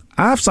for long,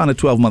 I've signed a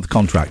 12-month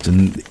contract,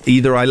 and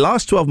either I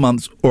last 12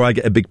 months or I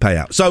get a big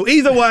payout. So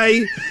either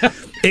way,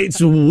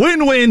 it's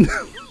win-win.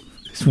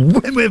 It's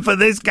win-win for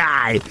this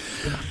guy.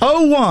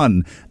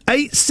 01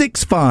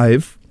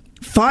 865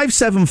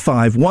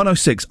 575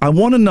 106. I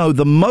want to know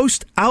the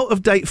most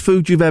out-of-date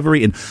food you've ever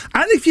eaten.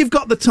 And if you've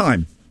got the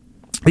time,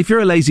 if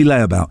you're a lazy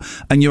layabout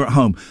and you're at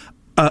home,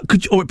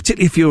 or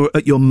particularly if you're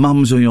at your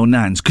mum's or your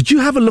nan's, could you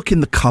have a look in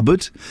the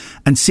cupboard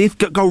and see if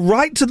go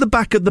right to the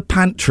back of the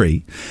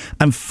pantry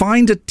and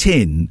find a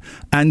tin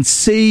and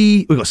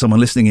see? We've got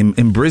someone listening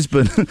in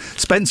Brisbane,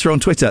 Spencer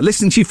on Twitter,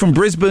 listening to you from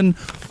Brisbane,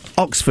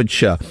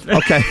 Oxfordshire.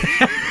 Okay.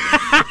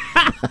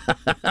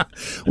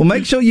 Well,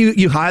 make sure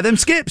you hire them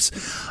skips.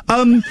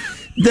 Can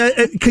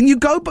you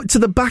go to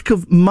the back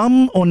of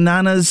mum or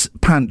nana's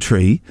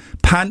pantry,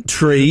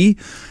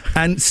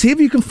 and see if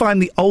you can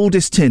find the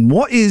oldest tin?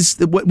 What is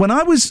when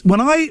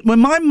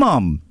my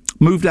mum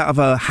moved out of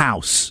her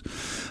house?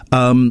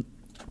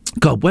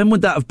 God, when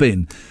would that have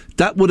been?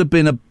 That would have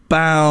been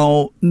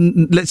about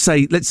let's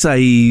say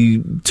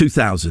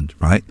 2000,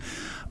 right?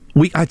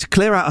 I had to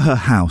clear out her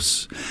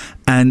house,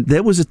 and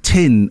there was a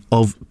tin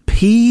of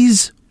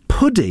peas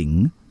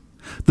pudding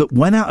that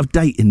went out of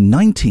date in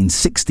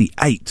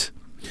 1968.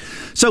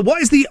 So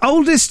what is the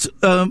oldest,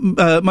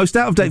 most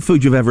out-of-date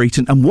food you've ever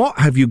eaten, and what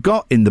have you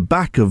got in the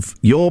back of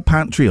your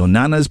pantry or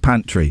Nana's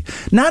pantry?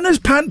 Nana's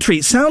pantry,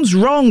 it sounds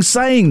wrong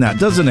saying that,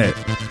 doesn't it?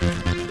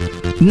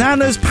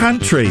 Nana's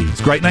Pantry. It's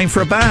a great name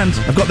for a band.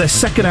 I've got their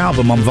second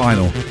album on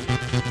vinyl.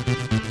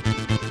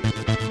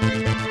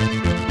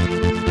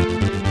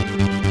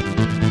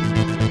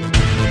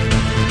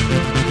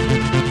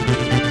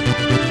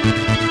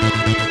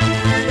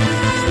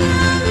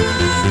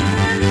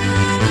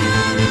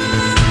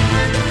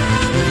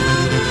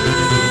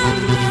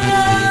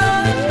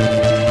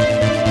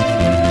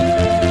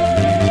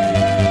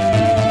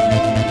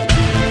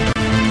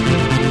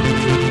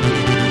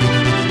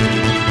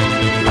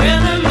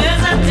 Rhythm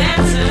is a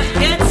dancer,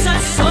 it's a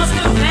source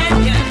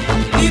companion.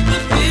 People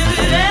feel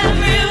it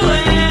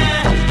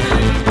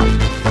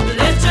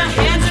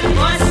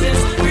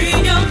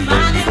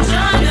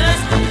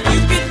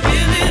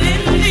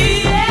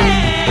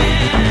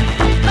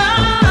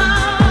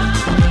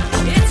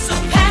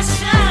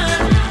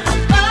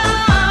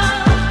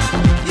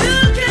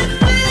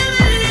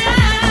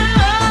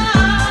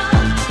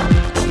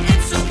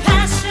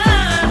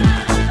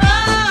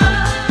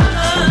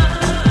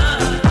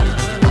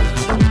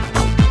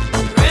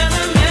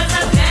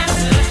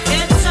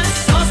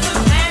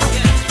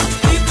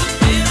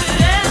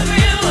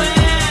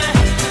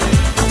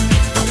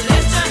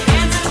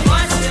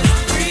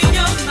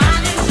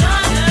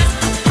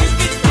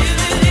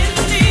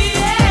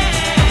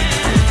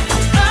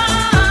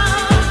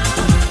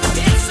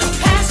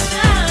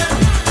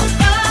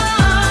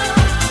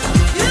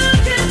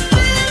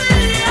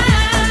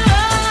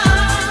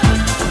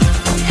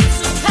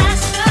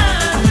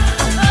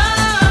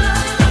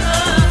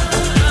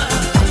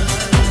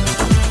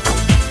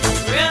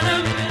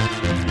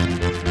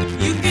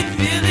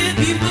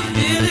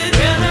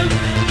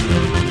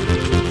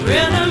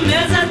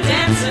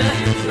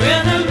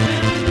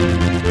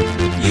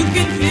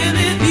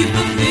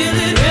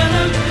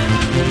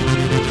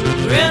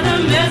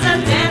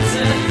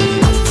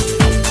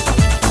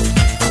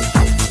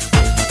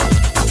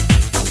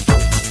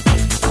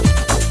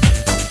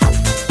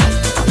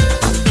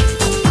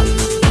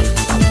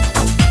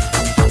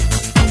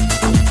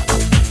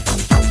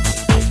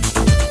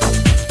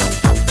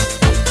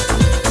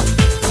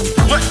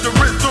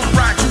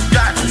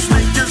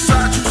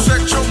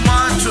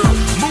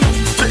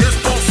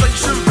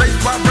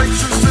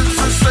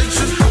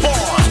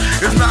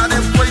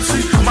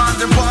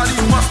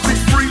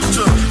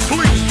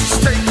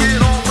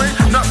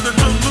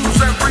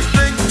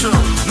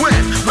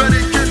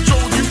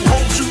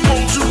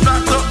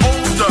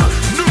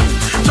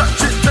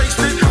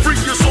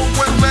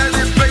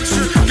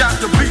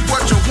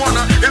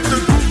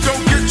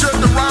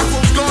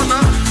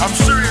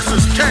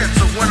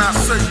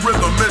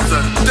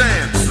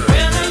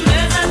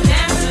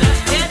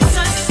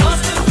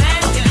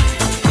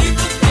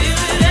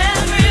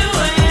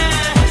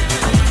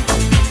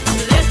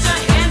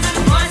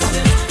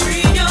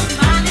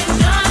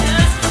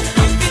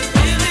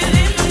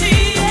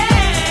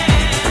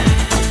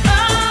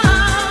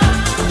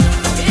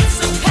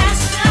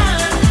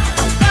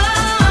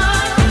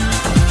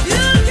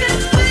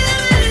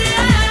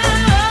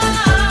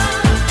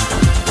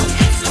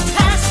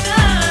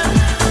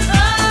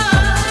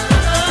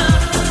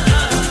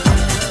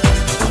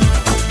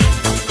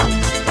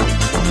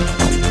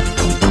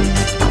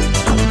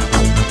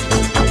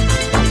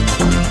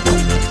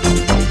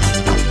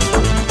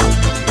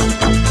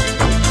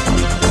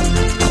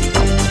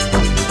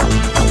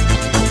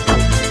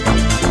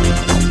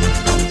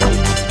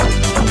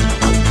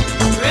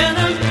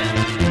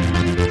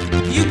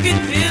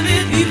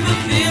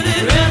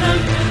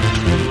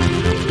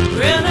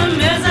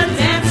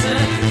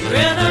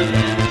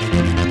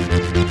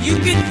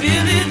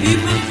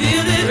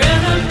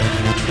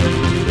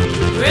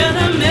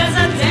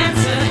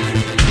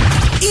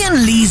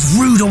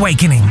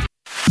Awakening.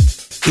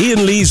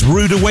 Ian Lee's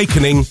Rude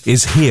Awakening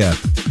is here.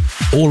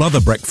 All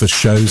other breakfast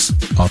shows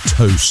are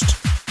toast.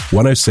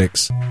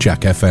 106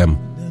 Jack FM.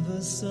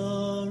 Never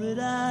saw it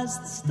as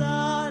the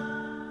start.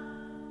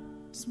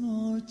 It's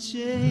more a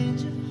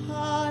change of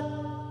heart.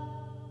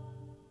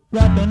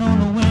 Rapping on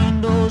the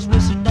windows,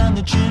 whistling down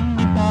the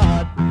chimney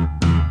pot.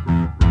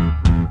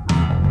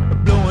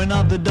 Blowing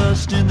up the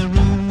dust in the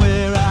room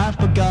where I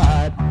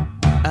forgot.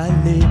 I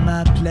laid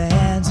my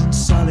plans in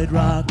solid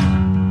rock.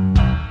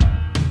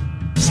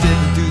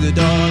 Stepping through the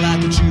door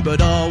like a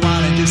troubadour,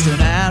 wanting just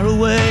an hour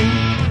away.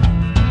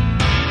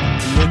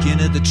 Looking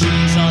at the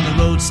trees on the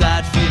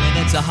roadside, feeling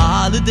it's a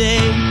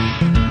holiday.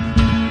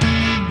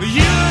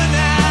 You and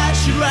I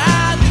should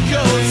ride the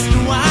coast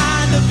and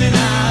wind up in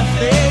our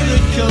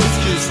favorite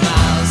coast just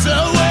miles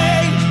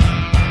away.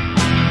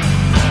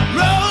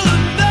 Roll a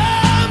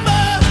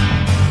number,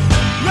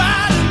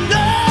 ride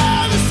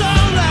another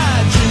song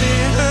like Jimmy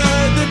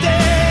heard the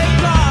day,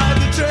 drive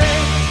the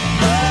train.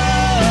 Oh,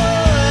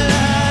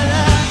 la,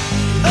 la,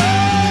 oh, la,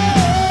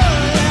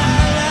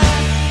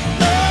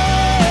 la,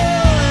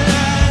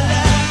 oh,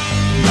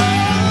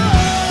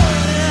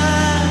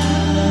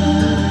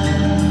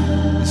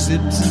 la.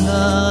 Sipped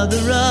another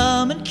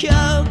rum and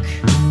coke,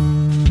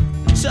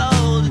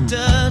 told a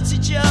dirty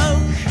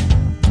joke,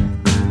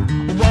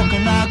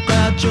 walking like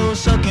Groucho,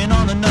 sucking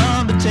on the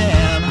number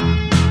 10,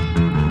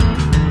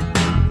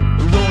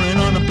 rolling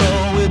on the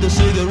floor with a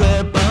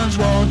cigarette buns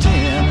walked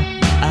in.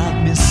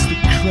 I miss the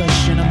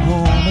crush and I'm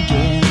home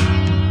again.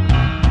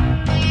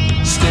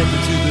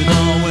 Stepping through the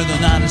door with a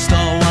night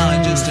star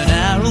wine just an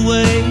hour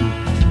away.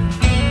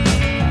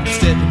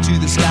 Stepping to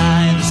the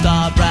sky and the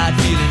star bright,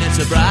 feeling it's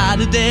a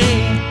brighter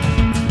day.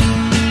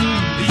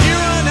 You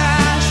and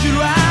I should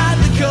ride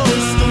the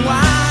coast and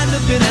wind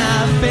up in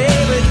our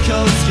favorite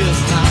coast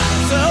just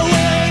miles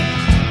away.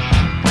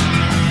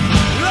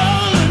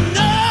 Roll a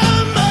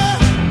number,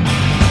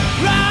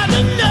 ride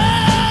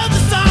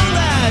another song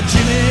like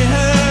Jimmy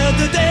heard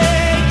the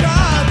day,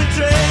 caught the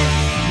train.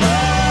 Oh,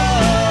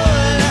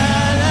 la,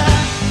 la,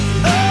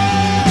 oh,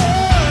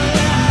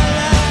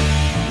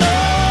 la,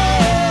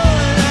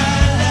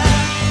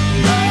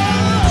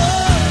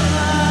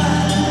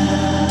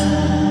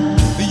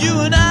 la, you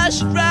and I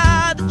should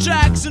ride the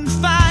tracks and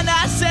find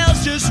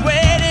ourselves just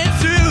waiting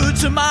through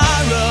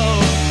tomorrow.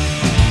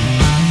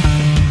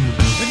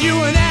 And you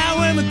and I,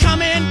 when we're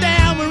coming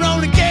down, we're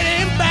only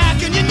getting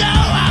back, and you know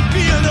I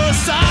feel no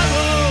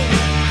sorrow.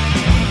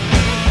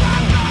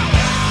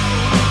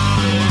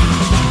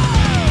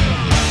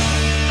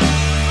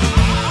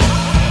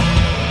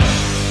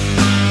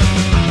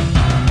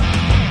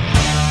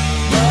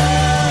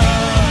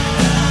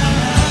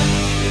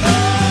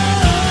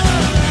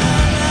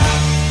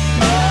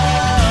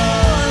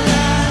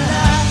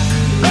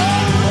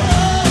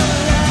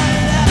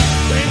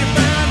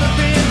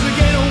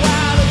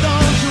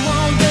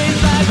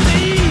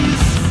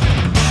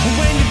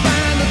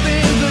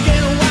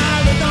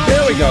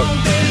 Here we go.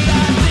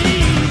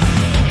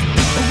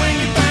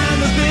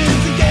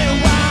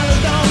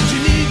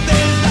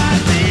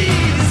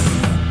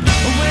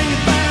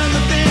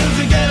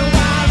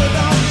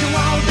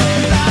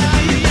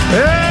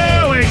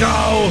 Here we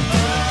go.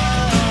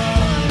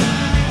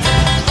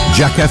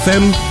 Jack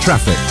FM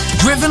Traffic.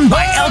 Driven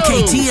by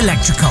LKT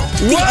Electrical,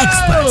 the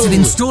experts at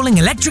installing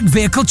electric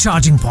vehicle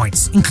charging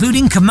points,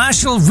 including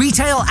commercial,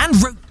 retail and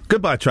road.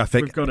 Goodbye,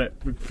 traffic. We've got it.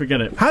 Forget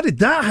it. How did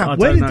that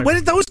happen? I don't know. Where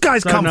did those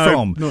guys Don't come know.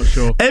 from? Not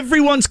sure.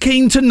 Everyone's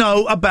keen to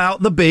know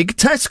about the big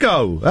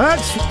Tesco.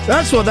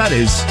 That's what that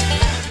is.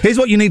 Here's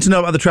what you need to know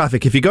about the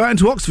traffic. If you go out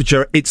into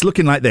Oxfordshire, it's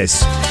looking like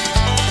this.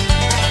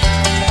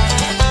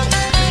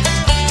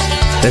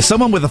 There's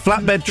someone with a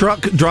flatbed truck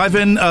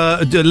driving,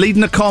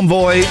 leading a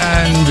convoy,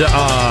 and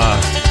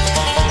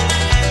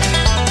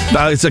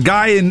it's a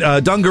guy in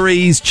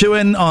dungarees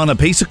chewing on a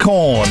piece of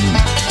corn.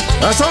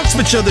 That's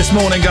Oxfordshire this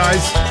morning,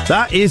 guys.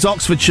 That is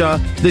Oxfordshire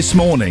this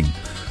morning. Do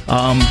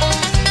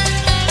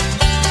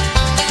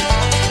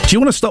you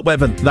want to stop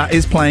whatever that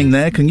is playing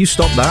there? Can you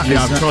stop that?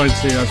 Yeah, I'm trying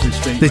to as we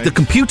speak. The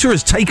computer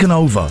has taken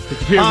over. The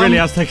computer really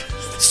has taken.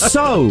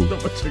 So,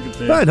 Not much I can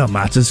do. it don't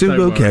matter. So Don't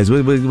who worry. cares?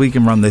 We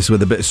can run this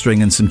with a bit of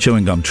string and some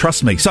chewing gum.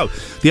 Trust me. So,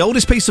 the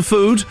oldest piece of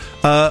food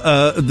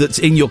that's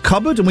in your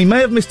cupboard, and we may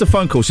have missed a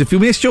phone call. So, if you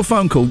missed your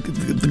phone call,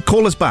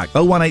 call us back.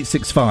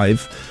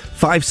 01865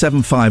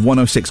 575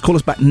 106. Call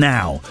us back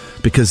now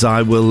because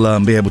I will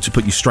be able to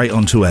put you straight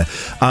onto air.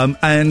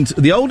 And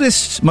the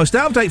oldest, most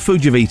out-of-date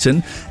food you've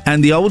eaten,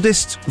 and the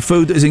oldest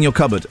food that is in your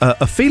cupboard,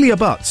 Ophelia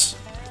Butts.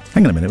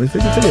 Hang on a minute.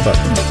 Ophelia Butts.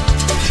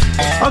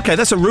 Okay,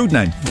 that's a rude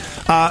name.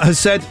 Has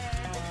said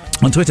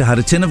on Twitter, had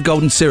a tin of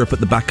golden syrup at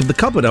the back of the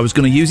cupboard I was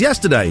going to use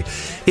yesterday.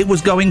 It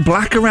was going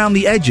black around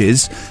the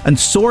edges and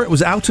saw it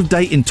was out of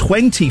date in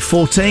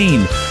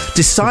 2014.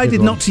 Decided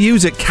not to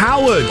use it.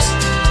 Coward!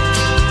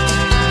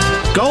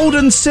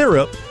 Golden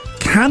syrup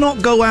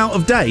cannot go out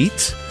of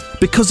date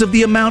because of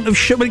the amount of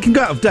sugar. Well, it can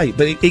go out of date,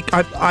 but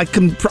I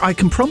can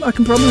promise.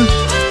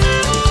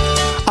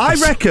 I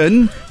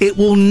reckon it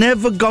will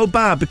never go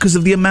bad because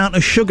of the amount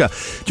of sugar.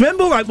 Do you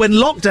remember, like, when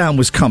lockdown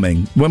was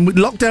coming?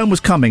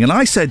 And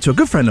I said to a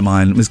good friend of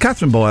mine, Ms.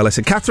 Catherine Boyle, I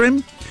said,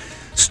 Catherine,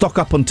 stock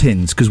up on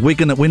tins because we're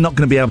not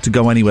gonna be able to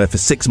go anywhere for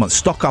 6 months.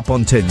 Stock up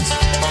on tins.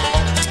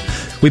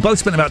 We both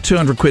spent about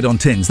 200 quid on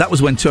tins. That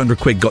was when 200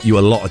 quid got you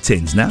a lot of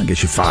tins. Now it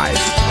gets you 5.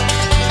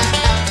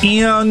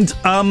 And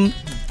I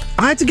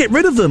had to get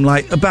rid of them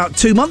like about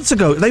 2 months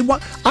ago.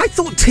 I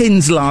thought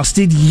tins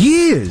lasted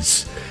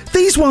years.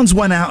 These ones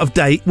went out of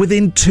date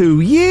within 2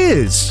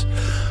 years.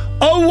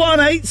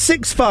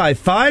 01865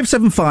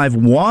 575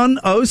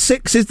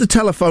 106 is the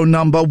telephone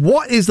number.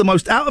 What is the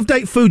most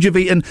out-of-date food you've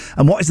eaten,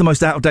 and what is the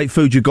most out-of-date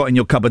food you've got in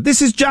your cupboard?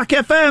 This is Jack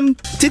FM.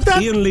 Did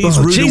that? Ian Lee's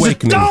Rude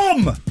Awakening.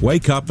 Dom!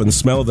 Wake up and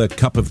smell the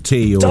cup of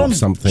tea or Dom,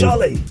 something.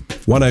 jolly.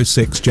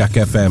 106 Jack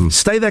FM.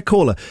 Stay there,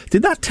 caller.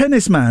 Did that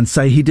tennis man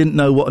say he didn't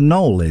know what a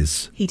knoll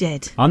is? He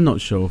did. I'm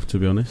not sure, to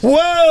be honest.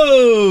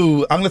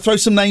 Whoa! I'm going to throw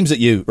some names at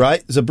you,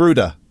 right?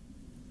 Zabruda.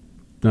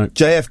 No.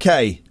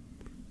 JFK.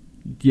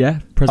 Yeah,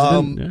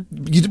 president.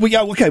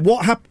 Okay,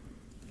 what happened?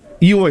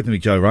 You were with me,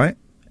 Joe, right?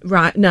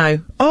 Right,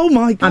 no. Oh,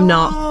 my God. I'm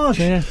not.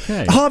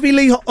 JFK. Harvey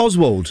Lee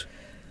Oswald.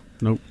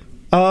 Nope.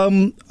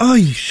 Oh,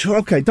 you sure?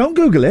 Okay, don't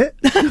Google it.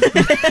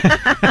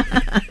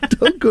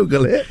 Don't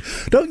Google it.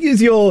 Don't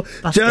use your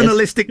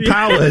journalistic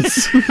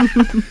powers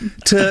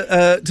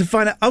to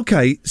find out.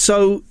 Okay,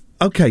 so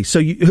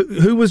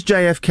who was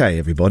JFK?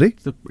 Everybody.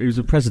 He was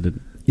a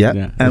president.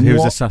 Yeah, and he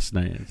was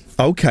assassinated.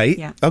 Okay,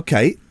 Yeah.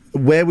 Okay.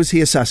 Where was he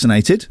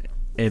assassinated?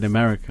 In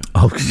America.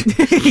 Oh,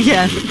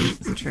 Yeah,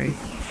 it's true.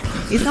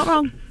 He's not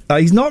wrong.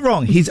 he's not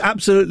wrong. He's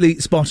absolutely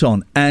spot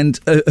on. And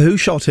who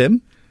shot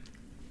him?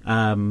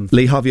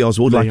 Lee Harvey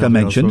Oswald, like I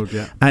mentioned. Oswald,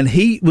 yeah. And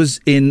he was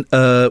in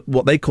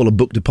what they call a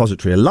book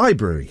depository, a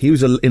library. He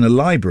was in a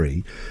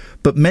library.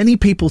 But many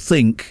people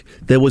think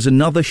there was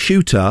another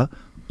shooter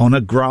on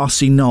a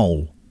grassy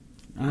knoll.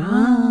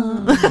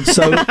 Ah.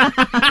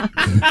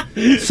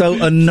 So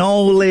a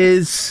knoll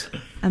is...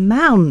 A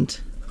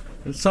mound.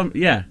 A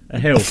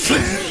hill.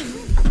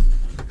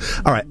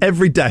 All right,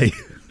 every day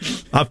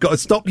I've got to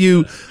stop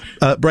you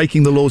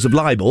breaking the laws of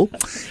libel,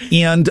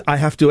 and I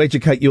have to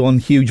educate you on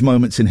huge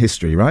moments in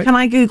history, right? Can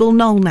I Google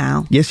Noel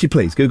now? Yes, you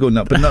please. Google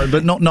Noel,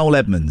 but not Noel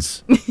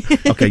Edmonds.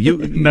 Okay,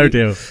 no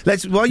deal.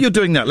 While you're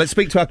doing that, let's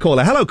speak to our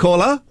caller. Hello,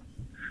 caller.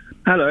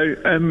 Hello.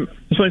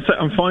 Just want to say,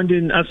 I'm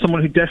finding, as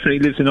someone who definitely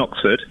lives in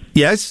Oxford,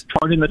 yes,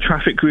 finding the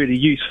traffic really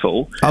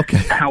useful. Okay.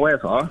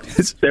 However,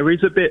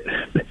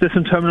 there's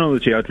some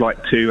terminology I'd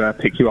like to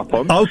pick you up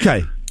on.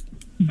 Okay.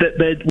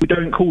 We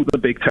don't call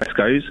them big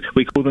Tesco's.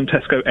 We call them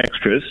Tesco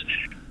Extras.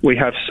 We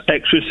have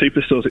extras,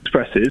 superstores,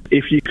 expresses.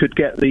 If you could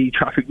get the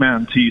traffic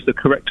man to use the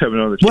correct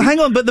terminology, well, hang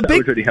on, but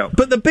would really help.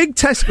 But the big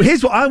Tesco.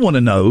 Here's what I want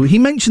to know. He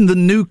mentioned the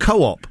new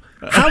co-op.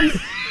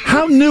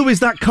 How new is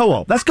that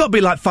co-op? That's got to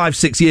be like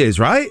 5-6 years,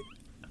 right?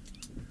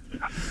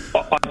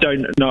 I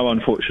don't know,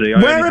 unfortunately. I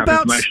only have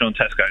information on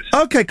Tesco's.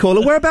 Okay,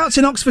 caller. Whereabouts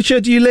in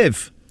Oxfordshire do you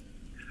live?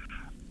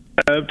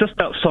 Just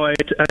outside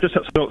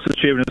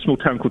Oxfordshire, in a small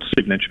town called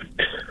Stevenage.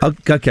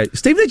 Okay,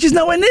 Stevenage is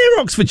nowhere near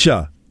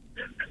Oxfordshire.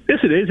 Yes,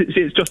 it is.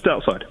 It's just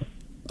outside.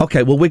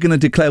 Okay, well, we're going to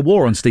declare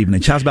war on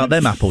Stevenage. How's about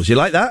them apples? You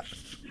like that?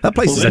 That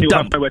place is a you'll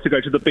dump. have nowhere to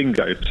go to the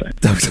bingo. So.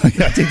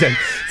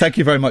 Thank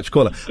you very much,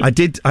 caller. I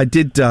did go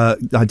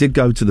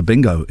to the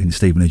bingo in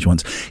Stevenage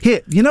once.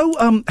 Here,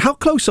 how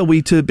close are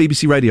we to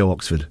BBC Radio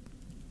Oxford?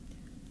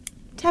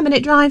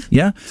 10-minute drive.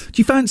 Yeah.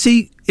 Do you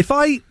fancy if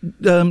I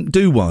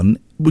do one?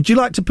 Would you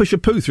like to push a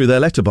poo through their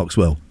letterbox,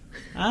 Will?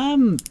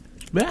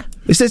 Yeah.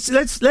 Let's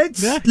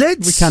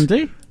we can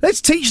do. Let's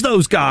teach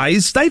those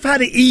guys. They've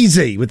had it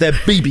easy with their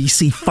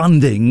BBC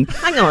funding.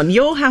 Hang on,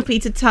 you're happy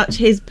to touch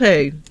his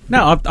poo?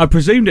 No, I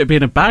presumed it'd be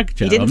in a bag,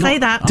 Joe. He didn't say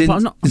that.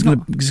 He's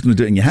going to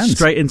do it in your hands.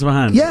 Straight into my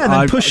hand. Yeah, and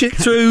then push it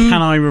through.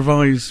 Can I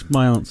revise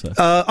my answer?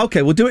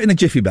 Okay, we'll do it in a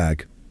jiffy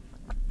bag.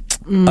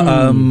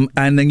 And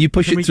then you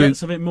push Can it we through. get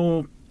something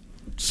more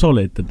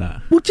solid than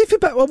that? Well, jiffy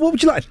bag. What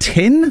would you like? A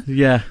tin?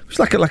 Yeah. It's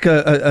like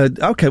a.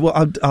 Okay, well,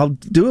 I'll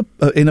do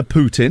in a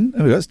Putin.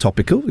 There we go. It's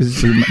topical.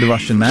 This is the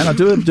Russian man. I'll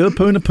do a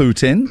poo in a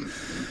Putin.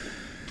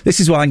 This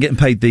is why I'm getting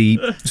paid the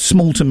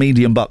small to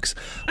medium bucks.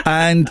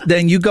 And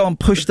then you go and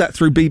push that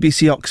through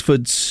BBC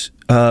Oxford's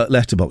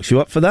letterbox.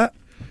 You up for that?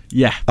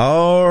 Yeah.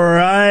 All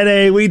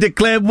righty. We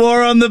declared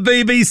war on the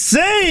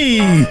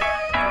BBC.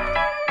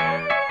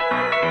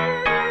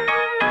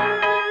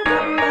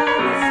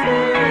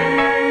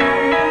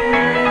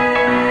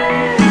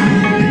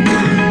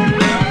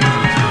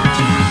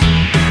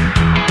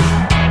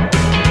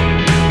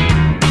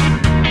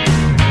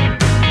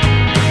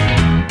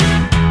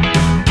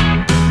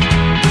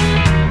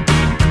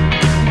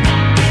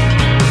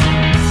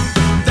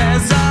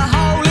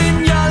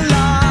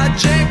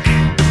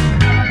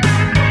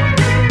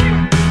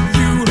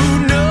 You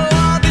who know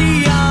all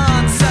the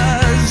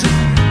answers.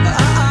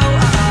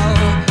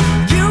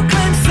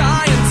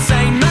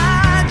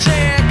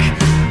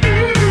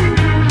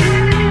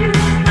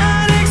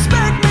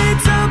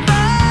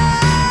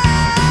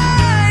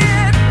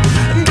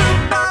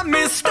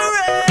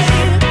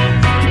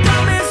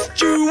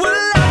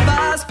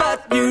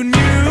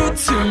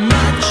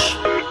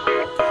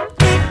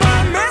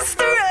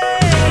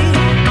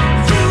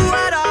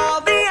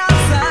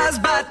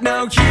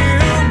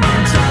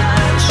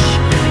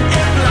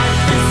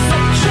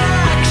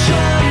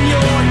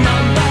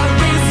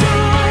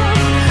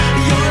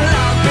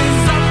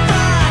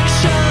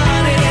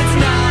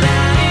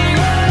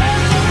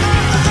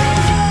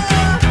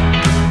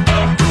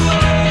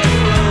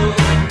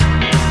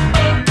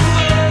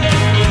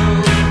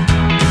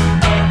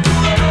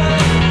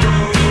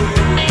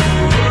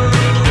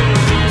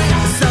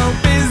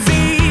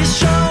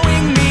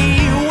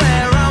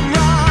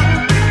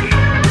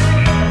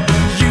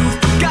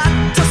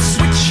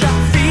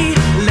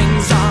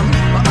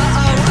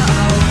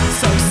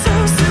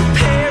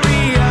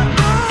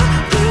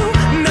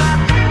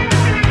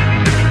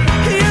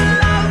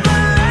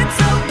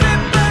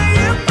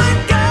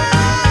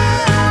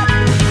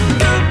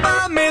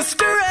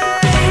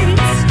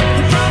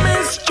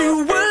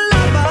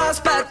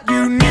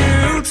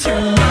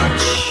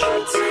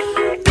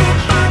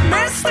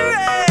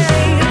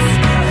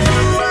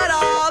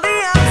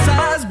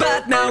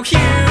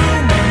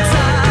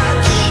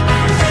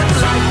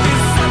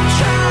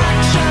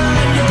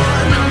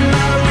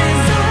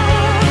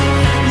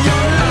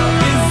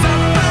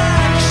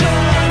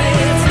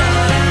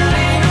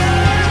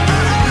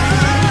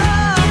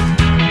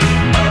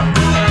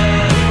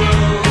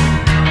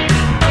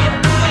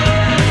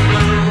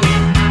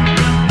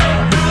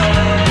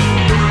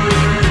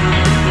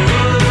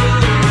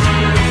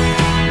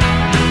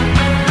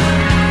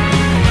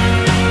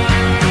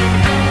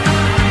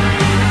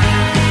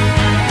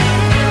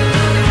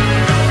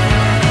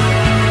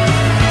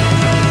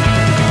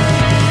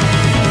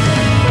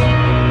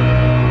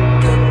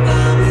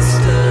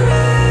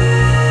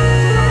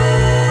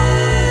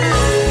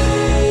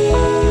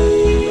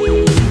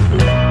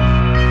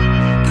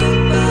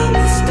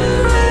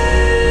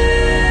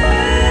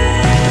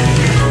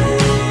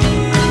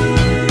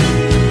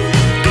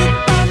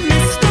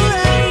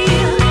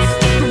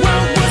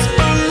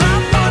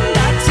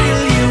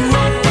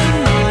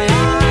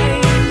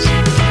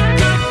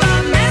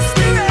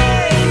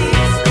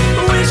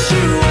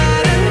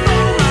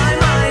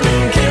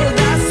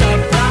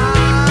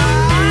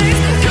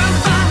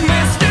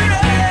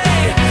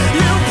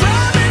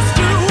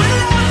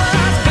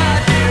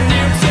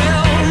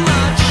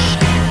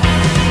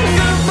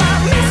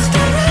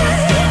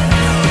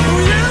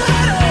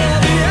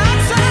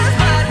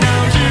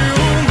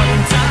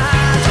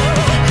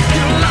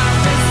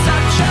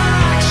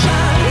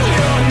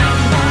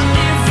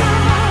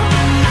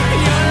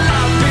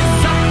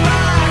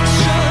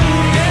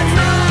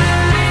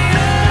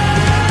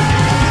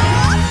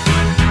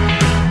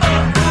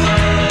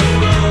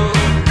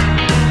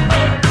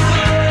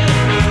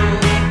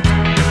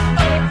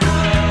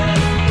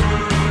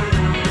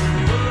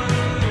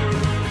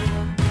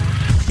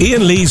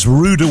 Ian Lee's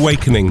Rude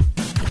Awakening.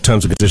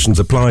 Terms and conditions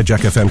apply. Jack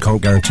FM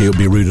can't guarantee it'll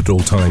be rude at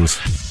all times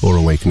or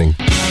awakening.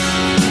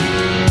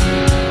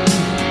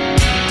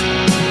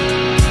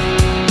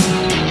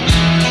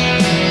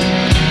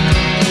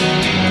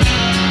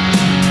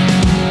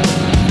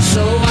 So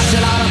what's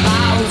it all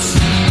about?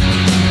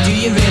 Do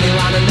you really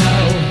want to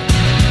know?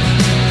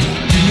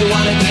 Do you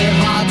want to give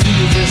or do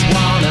you just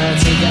want to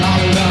take it all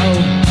and go?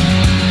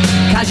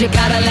 'Cause you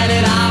gotta let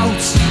it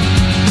out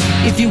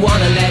if you want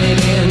to let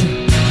it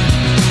in.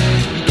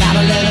 You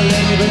gotta let a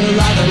little bit of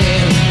love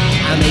in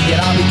and make it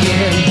all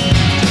begin.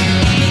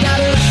 You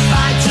gotta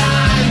find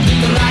time, pick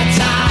the right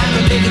time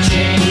and make a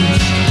change.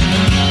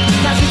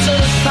 'Cause it's a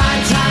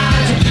fine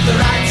time to pick the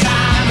right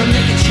time and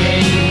make a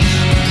change.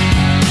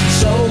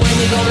 So when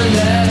you're gonna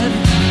learn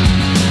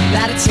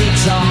that it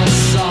takes all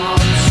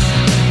sorts,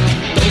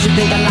 don't you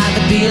think I'd like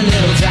to be a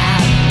little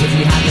dad if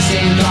we had the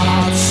same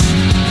thoughts?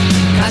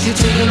 'Cause you're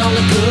taking all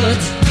the good,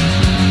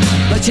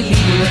 but you're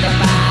leaving with the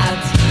bad.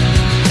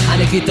 And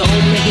if you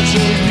don't make a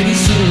change pretty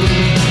soon,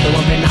 there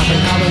won't be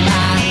nothing coming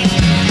back.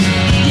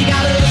 You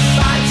gotta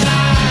find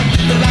time,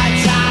 the right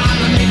time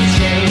and make a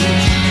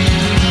change.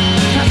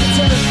 'Cause it's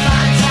a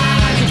fine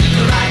time,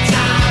 the right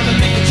time and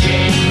make a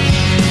change.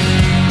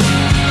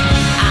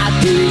 I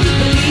do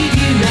believe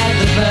you read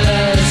the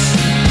verse.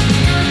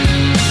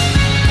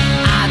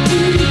 I do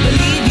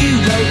believe you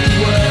wrote the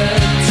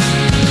words.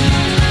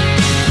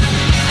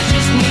 I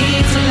just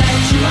need to let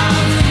you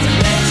out, to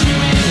let you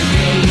in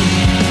again.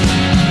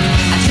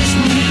 I just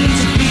need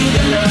to feel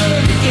the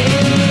love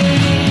again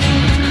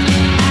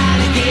and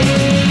again.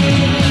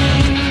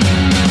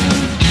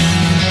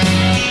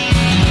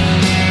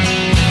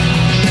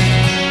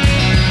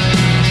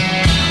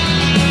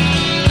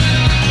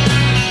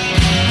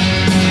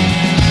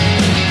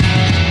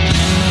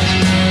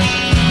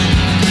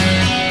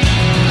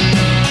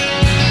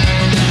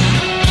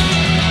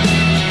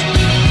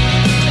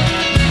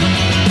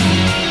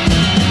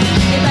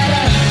 You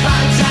better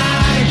find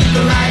time,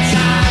 the right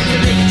time to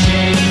make a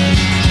change.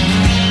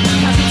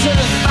 'Cause it's a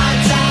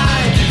fine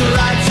time, the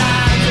right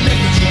time to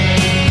make a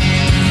change.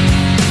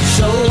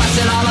 So what's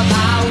it all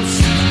about?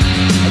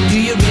 And do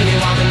you really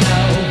want to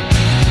know?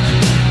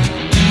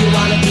 Do you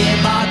want to give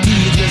or do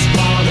you just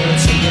want to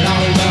take it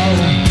all and go?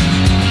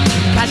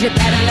 'Cause you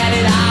better let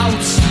it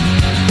out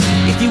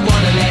if you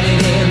want to let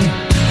it in.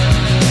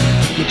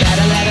 You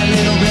better let a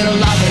little bit of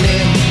love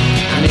in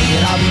and make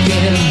it all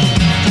begin.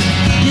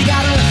 You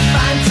gotta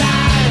find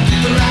time,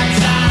 the right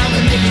time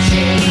to make a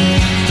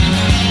change.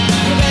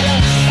 You better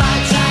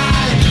find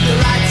time, the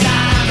right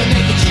time to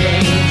make a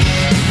change.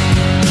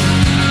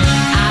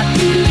 I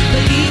do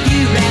believe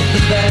you read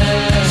the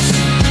verse.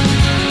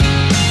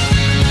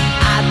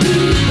 I do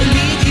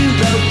believe you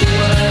wrote the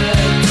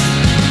words.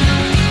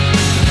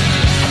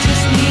 I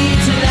just need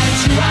to let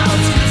you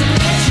out, to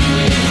let you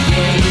in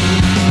again.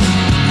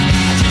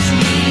 I just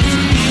need to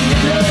feel the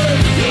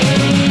love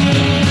again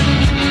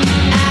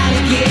and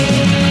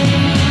again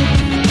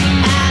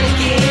and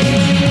again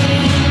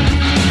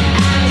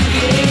and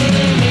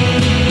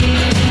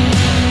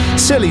again.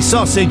 Silly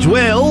sausage,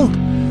 Will.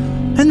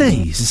 And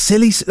these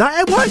silly.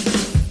 What?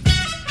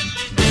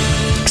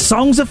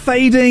 Songs are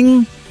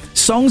fading.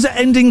 Songs are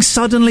ending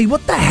suddenly.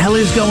 What the hell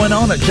is going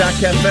on at Jack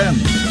FM?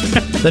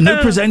 The new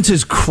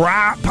presenter's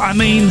crap. I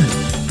mean.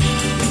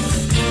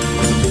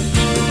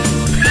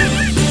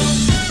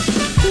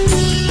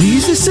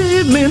 Easy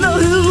see me in the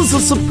hills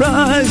of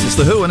surprise. It's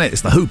the Who, and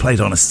it's the Who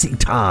played on a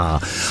sitar.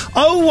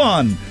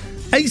 01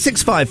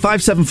 865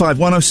 575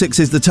 106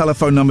 is the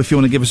telephone number if you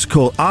want to give us a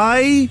call.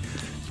 I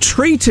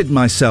treated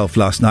myself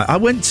last night. I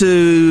went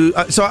to...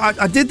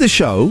 I did the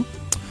show,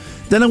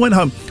 then I went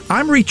home.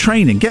 I'm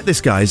retraining. Get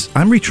this, guys.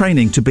 I'm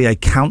retraining to be a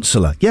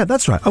counsellor. Yeah,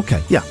 that's right.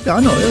 Okay. Yeah, I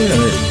know.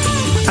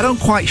 I don't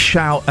quite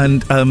shout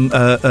and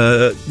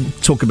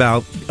talk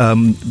about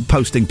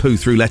posting poo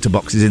through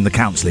letterboxes in the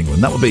counselling room.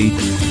 That would be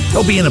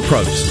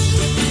inappropriate.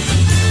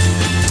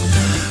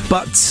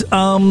 But,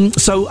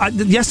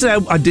 yesterday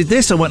I did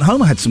this. I went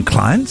home, I had some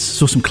clients,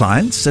 saw some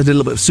clients. I did a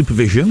little bit of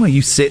supervision where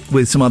you sit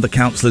with some other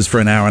counsellors for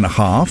an hour and a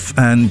half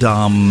and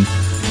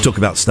talk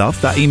about stuff.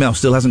 That email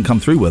still hasn't come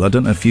through, Will. I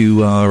don't know if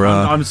you are...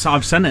 I've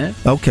sent it.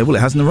 Okay, well, it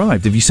hasn't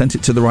arrived. Have you sent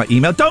it to the right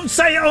email? Don't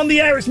say it on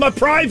the air. It's my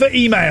private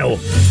email.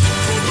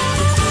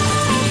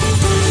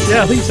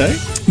 Yeah, I think so.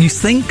 You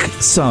think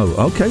so?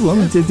 Okay, well,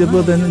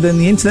 then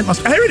the internet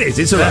must... Here it is.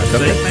 It's arrived.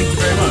 Okay. Thank you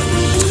very much.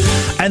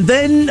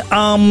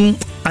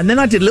 And then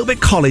I did a little bit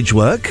of college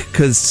work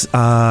because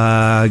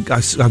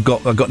I've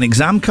got an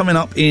exam coming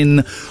up in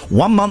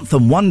 1 month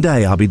and 1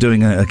 day. I'll be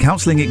doing a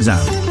counselling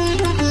exam,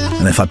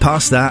 and if I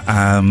pass that,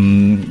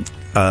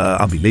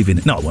 I'll be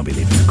leaving. No, I won't be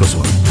leaving. Of course I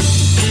won't.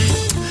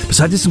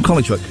 So I did some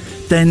college work.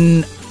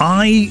 Then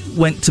I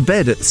went to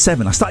bed at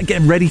 7. I started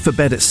getting ready for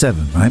bed at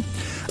 7, right?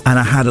 And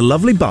I had a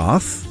lovely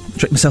bath.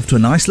 Treated myself to a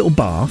nice little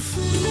bath.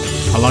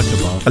 I like a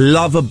bath. I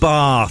love a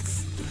bath.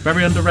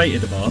 Very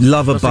underrated, a bath.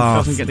 Love a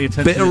bath. Doesn't get the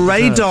attention bit of it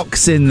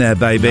Radox in there,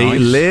 baby. Nice,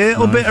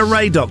 Little nice. bit of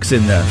Radox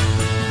in there.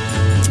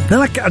 Then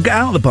I get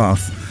out of the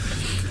bath.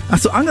 I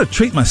thought, I'm going to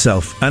treat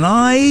myself. And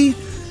I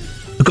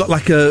I've got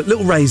like a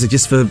little razor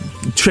just for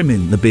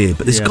trimming the beard,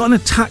 but it's got an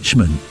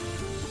attachment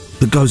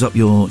that goes up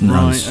your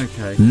nose. Right,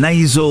 okay.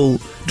 Nasal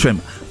trim.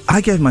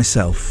 I gave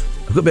myself...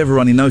 I've got a bit of a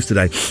runny nose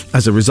today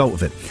as a result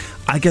of it.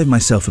 I gave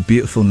myself a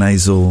beautiful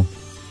nasal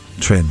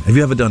trim. Have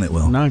you ever done it,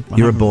 Will? No.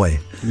 You're a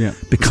boy. Yeah.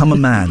 Become a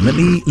man.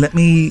 Let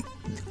me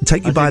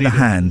take you by the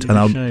hand, and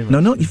I'll... shave, No,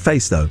 not your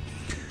face, though.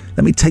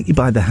 Let me take you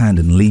by the hand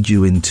and lead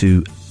you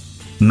into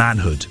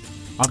manhood.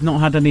 I've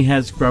not had any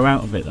hairs grow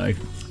out of it, though.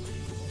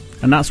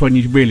 And that's when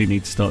you really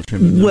need to start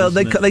trimming them, Well,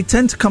 isn't it? they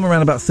tend to come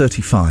around about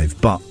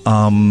 35, but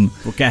Well,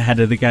 get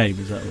ahead of the game,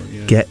 is that what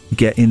you...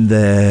 get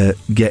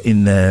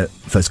in there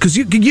first. Because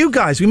you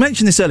guys, we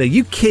mentioned this earlier,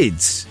 you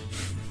kids,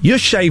 you're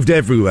shaved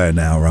everywhere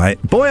now,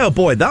 right? Boy, oh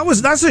boy,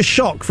 that's a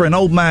shock for an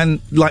old man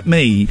like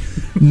me.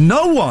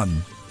 No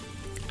one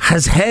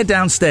has hair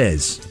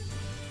downstairs,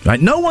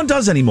 right? No one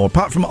does anymore,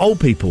 apart from old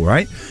people,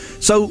 right?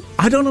 So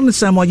I don't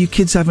understand why you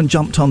kids haven't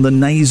jumped on the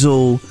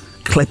nasal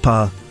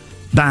clipper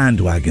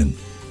bandwagon.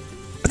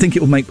 I think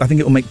it will make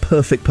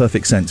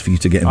perfect sense for you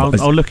to get involved.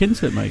 I'll look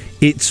into it, mate.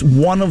 It's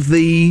one of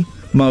the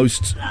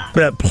most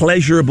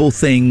pleasurable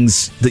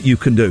things that you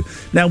can do.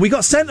 Now, we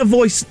got sent a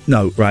voice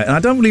note, right? And I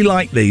don't really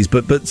like these,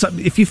 but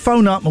if you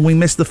phone up and we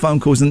miss the phone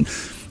calls, and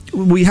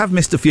we have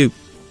missed a few,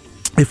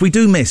 if we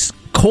do miss,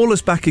 call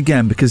us back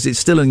again, because it's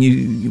still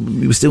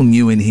we're still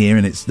new in here,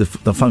 and it's the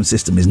phone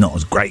system is not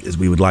as great as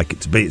we would like it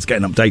to be. It's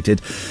getting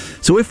updated.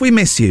 So if we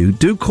miss you,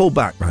 do call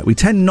back, right? We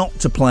tend not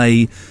to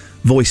play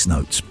voice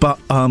notes, but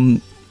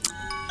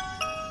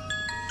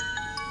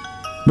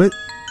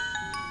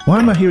why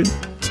am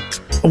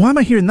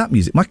I hearing that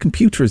music? My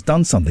computer has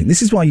done something.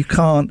 This is why you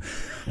can't...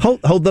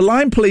 Hold the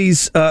line,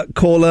 please,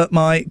 caller.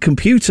 My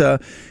computer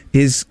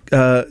is...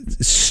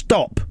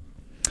 Stop.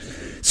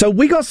 So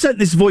we got sent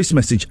this voice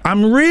message.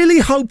 I'm really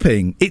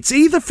hoping it's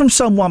either from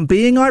someone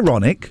being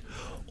ironic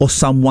or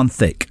someone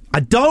thick. I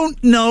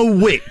don't know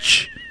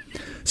which.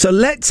 So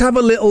let's have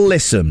a little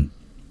listen.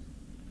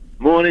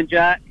 Morning,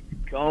 Jack.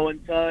 Cole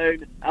and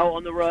Tone, out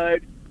on the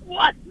road.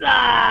 What's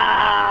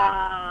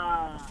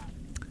up?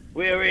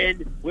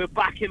 We're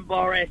back in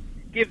Boris.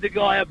 Give the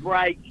guy a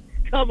break.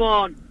 Come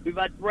on. We've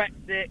had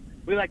Brexit,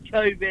 we've had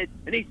COVID,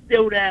 and he's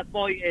still there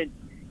fighting.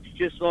 It's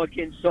just like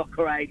in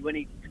Soccer Aid when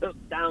he took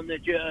down the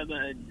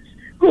Germans.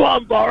 Go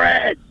on,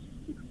 Boris!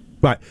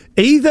 Right.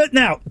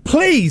 Now,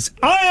 please,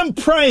 I am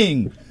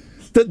praying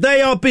that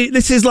they are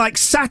this is like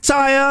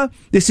satire.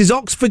 This is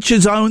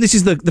Oxfordshire's own. This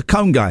is the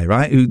cone guy,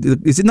 right?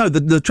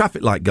 The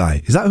traffic light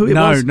guy? Is that who it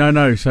was?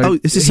 No. So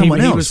is this someone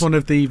else? He was one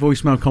of the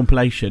voicemail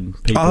compilation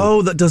people.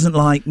 Oh, that doesn't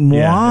like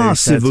moi,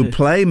 s'il vous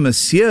plaît,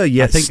 monsieur,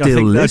 yet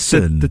still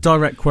listen. The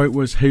direct quote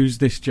was, "Who's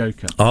this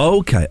joker?"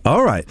 Okay,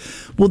 all right.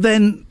 Well,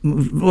 then,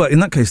 in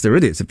that case, they're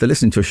idiots if they're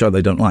listening to a show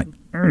they don't like.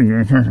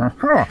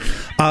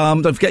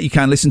 Don't forget, you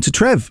can listen to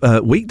Trev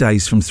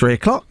weekdays from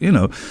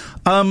 3:00.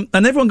 And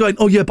everyone going,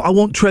 "Oh yeah, but I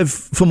want Trev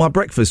for my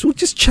breakfast." Well,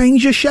 just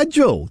change your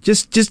schedule.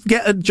 Just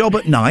get a job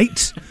at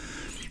night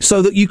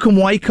so that you can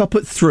wake up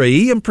at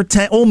 3 and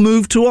pretend, or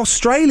move to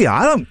Australia.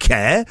 I don't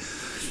care.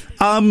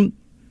 Or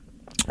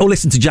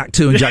listen to Jack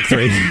 2 and Jack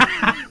 3.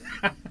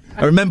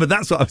 I remember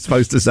that's what I was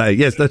supposed to say.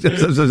 Yes,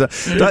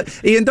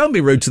 Ian, don't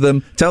be rude to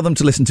them. Tell them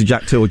to listen to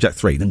Jack 2 or Jack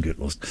 3. Then get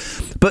lost.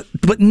 But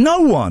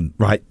no one,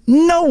 right?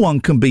 No one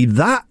can be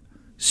that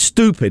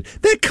stupid.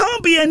 There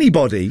can't be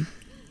anybody,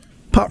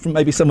 apart from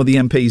maybe some of the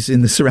MPs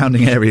in the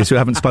surrounding areas who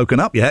haven't spoken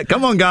up yet.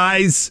 Come on,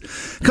 guys.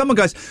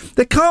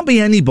 There can't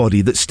be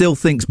anybody that still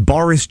thinks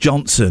Boris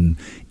Johnson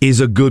is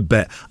a good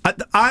bet.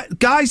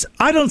 Guys,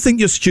 I don't think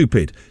you're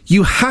stupid.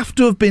 You have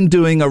to have been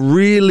doing a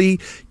really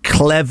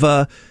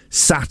clever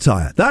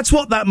satire. That's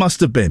what that must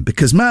have been,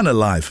 because, man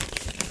alive,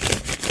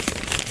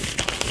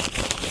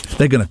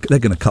 they're gonna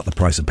cut the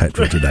price of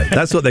petrol today.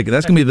 That's what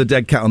that's gonna be the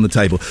dead cat on the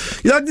table.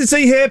 You like to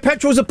see here,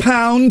 petrol's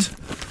 £1.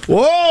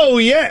 Whoa,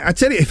 yeah! I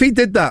tell you, if he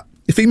did that,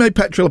 if he made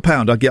petrol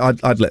 £1,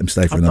 I'd let him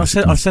stay for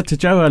another. I said to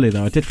Joe earlier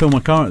though, I did fill my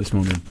car out this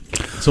morning,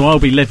 so I'll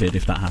be livid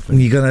if that happens.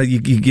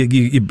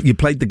 You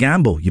played the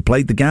gamble. You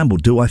played the gamble.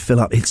 Do I fill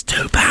up? It's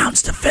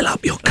 £2 to fill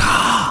up your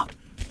car.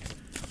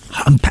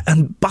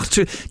 And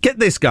butter. Get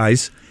this,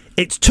 guys.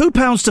 It's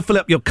 £2 to fill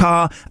up your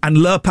car, and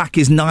Lurpak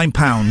is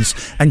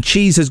 £9, and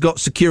cheese has got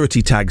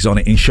security tags on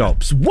it in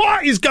shops.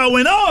 What is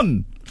going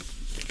on?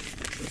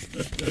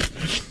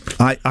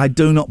 I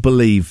do not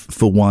believe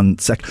for 1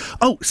 second.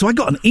 Oh, so I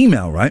got an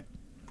email, right?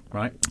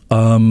 Right.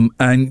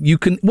 And you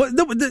can...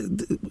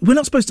 we're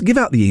not supposed to give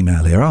out the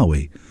email here, are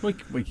we?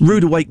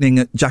 Rude Awakening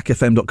at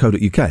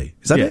jackfm.co.uk.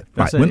 Is that it?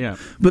 That's right. It, yeah.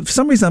 But for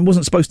some reason I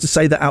wasn't supposed to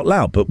say that out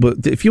loud. But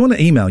if you want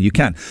to email, you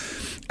can.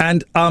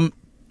 And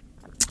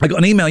I got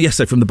an email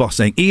yesterday from the boss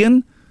saying,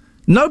 "Ian,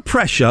 no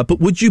pressure, but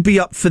would you be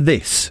up for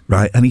this?"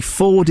 Right? And he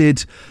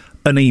forwarded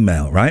an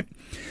email, right?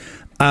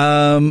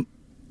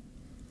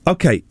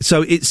 Okay,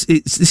 so this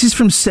is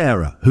from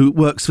Sarah, who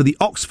works for the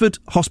Oxford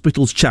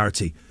Hospitals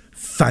Charity.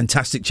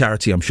 Fantastic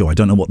charity, I'm sure. I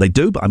don't know what they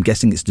do, but I'm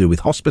guessing it's to do with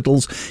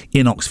hospitals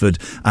in Oxford,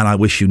 and I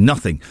wish you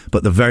nothing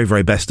but the very,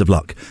 very best of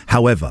luck.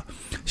 However,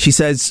 she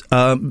says,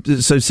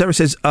 so Sarah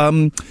says,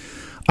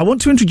 I want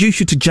to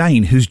introduce you to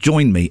Jane, who's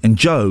joined me, and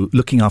Joe,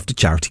 looking after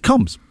Charity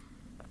Comms.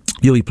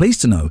 You'll be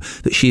pleased to know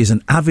that she is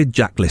an avid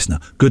Jack listener.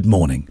 Good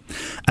morning.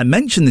 I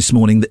mentioned this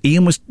morning that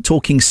Ian was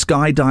talking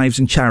skydives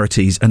and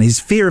charities and his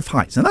fear of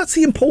heights. And that's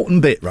the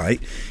important bit, right?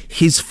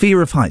 His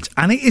fear of heights.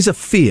 And it is a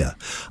fear.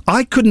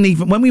 I couldn't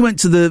even... When we went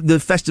to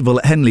the festival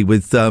at Henley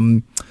with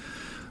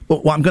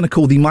what I'm going to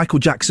call the Michael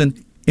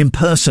Jackson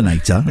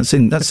impersonator,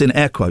 that's in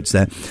air quotes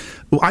there,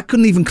 I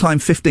couldn't even climb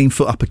 15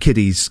 foot up a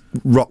kiddie's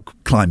rock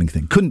climbing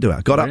thing. Couldn't do it.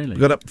 I got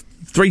up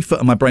 3 foot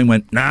and my brain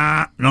went,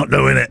 nah, not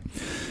doing it.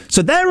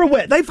 So they're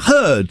aware. They've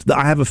heard that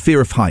I have a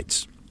fear of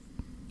heights.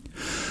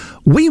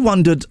 We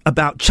wondered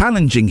about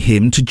challenging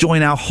him to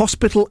join our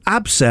hospital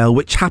abseil,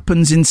 which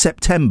happens in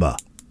September.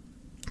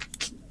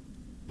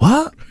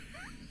 What?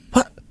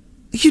 Are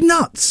you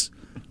nuts?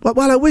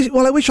 Well, I wish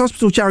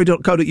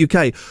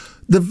hospitalcharity.co.uk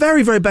the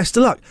very, very best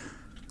of luck.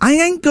 I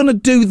ain't going to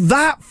do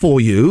that for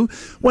you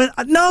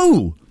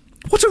no.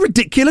 What a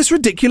ridiculous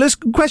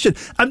question.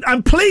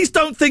 And please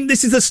don't think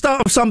this is the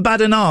start of some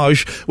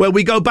badinage where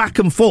we go back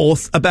and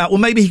forth about, well,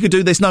 maybe he could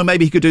do this, no,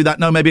 maybe he could do that,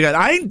 no, maybe...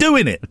 I ain't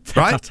doing it,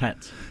 right?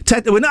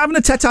 We're not having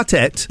a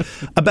tete-a-tete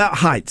about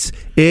heights.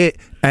 It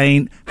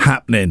ain't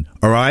happening,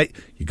 all right?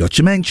 You got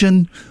your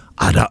mention.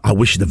 I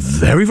wish you the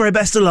very, very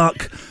best of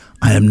luck.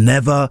 I am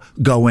never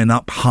going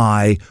up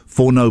high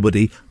for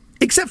nobody,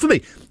 except for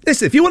me.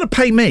 Listen, if you want to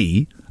pay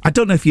me, I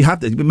don't know if you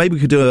have this, but maybe we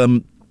could do a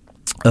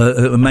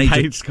major...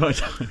 Paid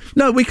skydive.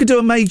 No, we could do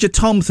a Major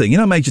Tom thing. You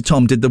know, Major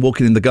Tom did the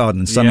walking in the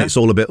garden, and suddenly it's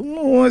all a bit,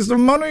 where's the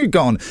money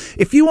gone?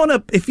 If you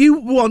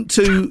want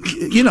to,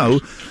 you know,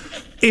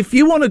 if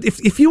you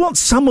want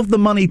some of the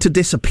money to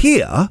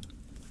disappear,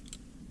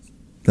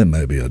 then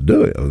maybe I'd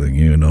do it. I think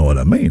you know what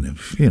I mean.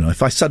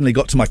 If I suddenly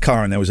got to my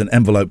car and there was an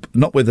envelope,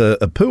 not with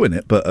a poo in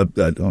it, but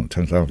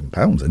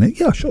 £10,000 in it,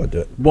 yeah, sure, I'd do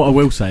it. What I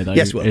will say, though,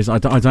 is I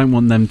don't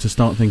want them to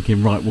start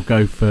thinking, right, we'll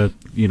go for,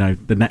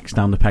 the next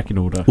down the pecking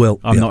order.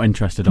 Well, I'm not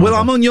interested. Well,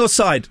 I'm on your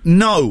side.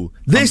 No,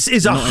 this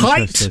is a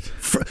height.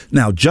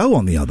 Now, Joe,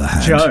 on the other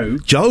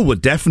hand, Joe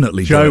would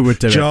definitely do it.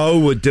 Joe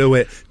would do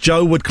it.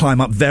 Joe would climb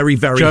up very,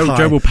 very high.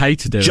 Joe will pay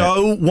to do it.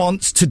 Joe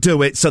wants to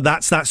do it, so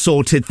that's that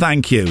sorted.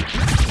 Thank you.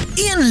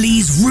 Ian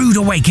Lee's Rude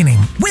Awakening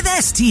with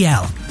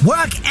STL.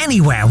 Work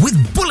anywhere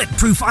with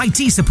bulletproof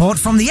IT support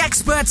from the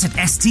experts at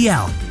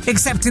STL.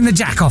 Except in the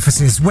Jack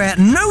offices, where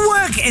no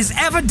work is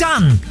ever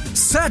done.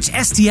 Search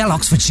STL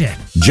Oxfordshire.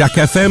 Jack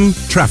FM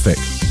Traffic.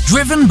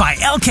 Driven by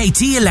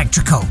LKT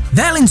Electrical.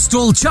 They'll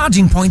install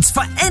charging points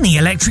for any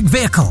electric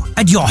vehicle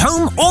at your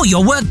home or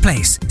your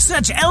workplace.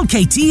 Search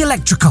LKT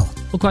Electrical.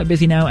 Well, quite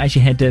busy now as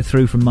you head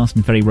through from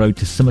Marston Ferry Road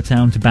to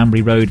Summertown to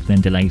Banbury Road,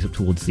 then delays up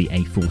towards the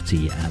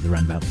A40 at the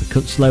roundabout for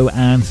Cutslow,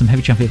 and some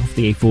heavy traffic off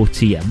the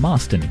A40 at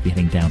Marston if you're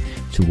heading down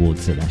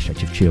towards that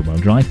stretch of Chilwell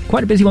Drive.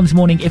 Quite a busy one this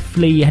morning if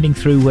you're heading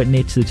through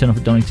near to the turn off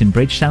at Donington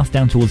Bridge, south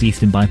down towards the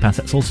Eastern Bypass.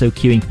 That's also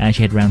queuing as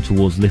you head round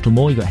towards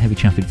Littlemore. You've got heavy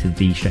traffic to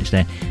the stretch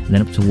there, and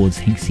then up towards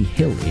Hinksey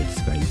Hill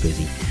it's very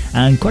busy.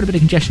 And quite a bit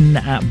of congestion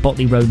at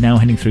Botley Road now,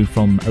 heading through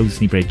from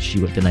Oversley Bridge.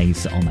 You've got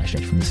delays on that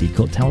stretch from the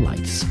Seacourt Tower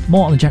Lights.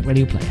 More on the Jack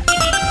Radio Player.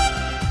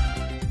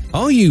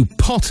 Are you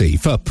potty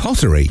for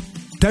pottery?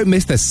 Don't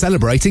miss the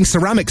Celebrating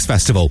Ceramics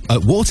Festival at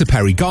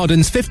Waterperry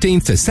Gardens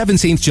 15th to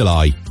 17th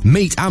July.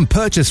 Meet and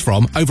purchase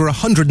from over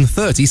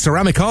 130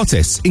 ceramic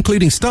artists,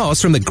 including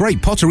stars from the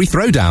Great Pottery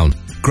Throwdown.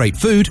 Great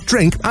food,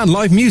 drink and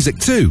live music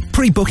too.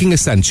 Pre-booking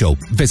essential.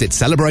 Visit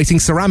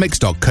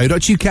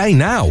celebratingceramics.co.uk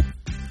now.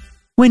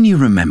 When you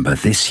remember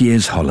this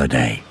year's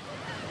holiday,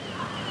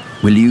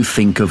 will you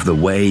think of the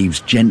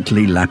waves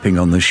gently lapping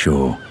on the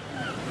shore?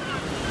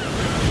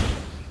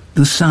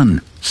 The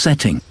sun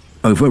setting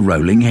over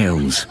rolling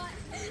hills?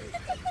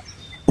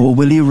 Or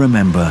will you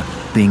remember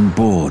being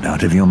bored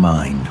out of your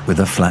mind with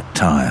a flat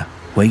tyre,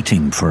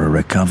 waiting for a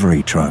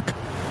recovery truck?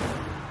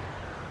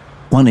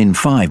 1 in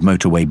 5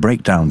 motorway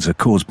breakdowns are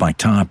caused by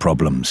tyre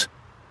problems.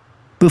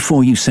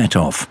 Before you set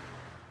off,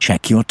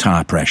 check your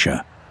tyre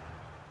pressure.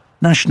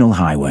 National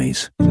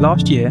Highways.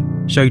 Last year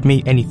showed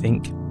me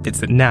anything. It's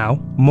that now,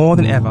 more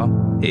than ever,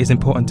 it is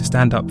important to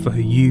stand up for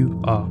who you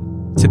are,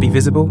 to be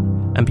visible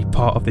and be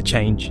part of the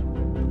change.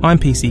 I'm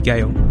PC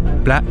Gale,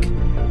 black,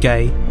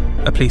 gay,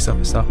 a police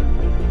officer.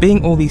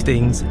 Being all these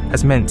things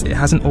has meant it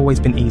hasn't always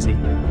been easy,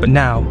 but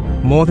now,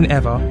 more than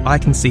ever, I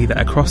can see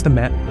that across the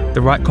Met,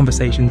 the right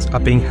conversations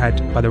are being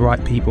had by the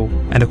right people,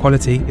 and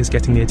equality is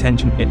getting the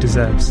attention it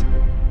deserves.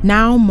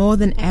 Now more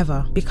than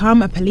ever,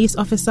 become a police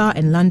officer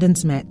in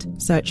London's Met.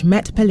 Search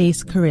Met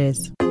Police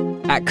Careers.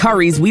 At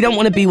Currys, we don't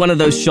want to be one of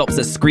those shops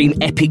that scream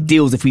epic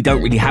deals if we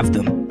don't really have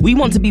them. We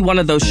want to be one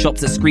of those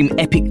shops that scream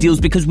epic deals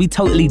because we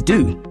totally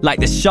do. Like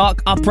the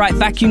Shark Upright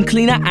Vacuum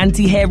Cleaner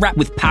Anti-Hair Wrap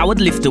with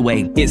Powered Lift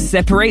Away. It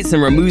separates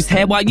and removes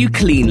hair while you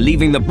clean,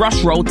 leaving the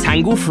brush roll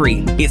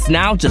tangle-free. It's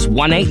now just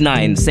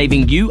 $189,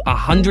 saving you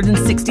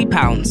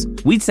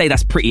 £160. We'd say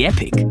that's pretty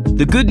epic.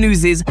 The good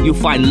news is you'll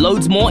find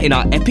loads more in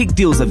our Epic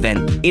Deals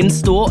event,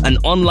 in-store and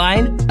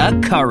online at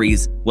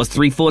Currys. Was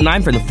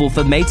 $349 from the 4th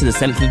of May to the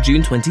 7th of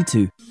June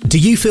 22. Do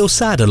you feel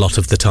sad a lot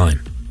of the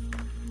time?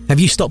 Have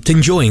you stopped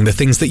enjoying the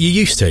things that you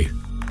used to?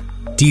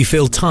 Do you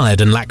feel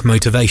tired and lack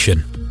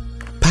motivation?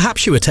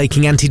 Perhaps you are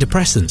taking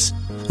antidepressants,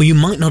 or you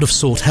might not have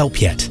sought help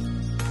yet.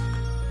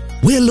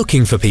 We're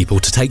looking for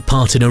people to take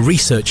part in a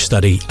research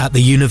study at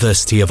the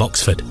University of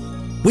Oxford.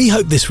 We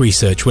hope this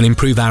research will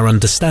improve our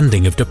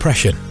understanding of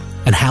depression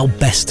and how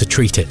best to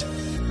treat it.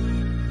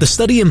 The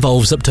study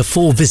involves up to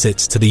 4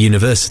 visits to the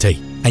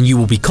university, and you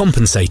will be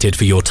compensated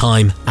for your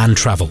time and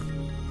travel.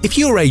 If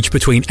you're aged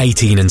between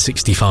 18 and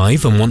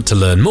 65 and want to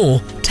learn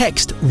more,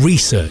 text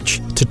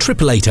RESEARCH to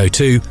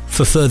 88802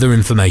 for further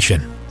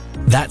information.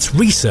 That's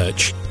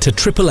RESEARCH to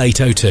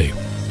 88802.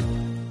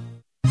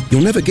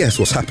 You'll never guess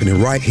what's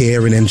happening right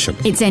here in Ensham.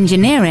 It's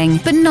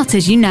engineering, but not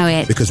as you know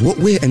it. Because what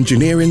we're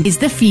engineering is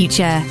the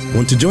future.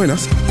 Want to join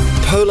us?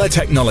 Polar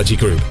Technology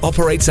Group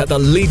operates at the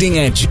leading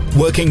edge,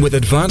 working with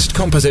advanced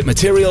composite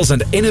materials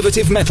and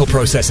innovative metal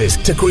processes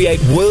to create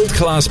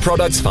world-class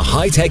products for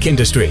high-tech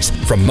industries,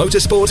 from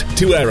motorsport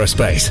to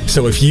aerospace.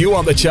 So if you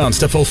want the chance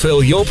to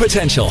fulfill your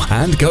potential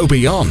and go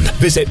beyond,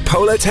 visit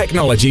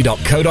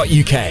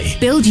polartechnology.co.uk.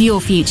 Build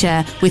your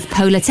future with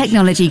Polar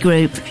Technology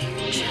Group.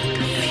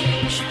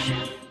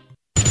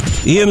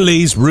 Ian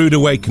Lee's Rude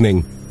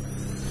Awakening.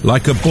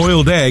 Like a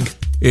boiled egg,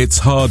 it's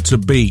hard to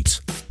beat.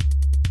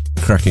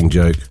 Cracking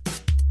joke.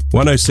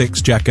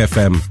 106 Jack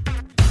FM.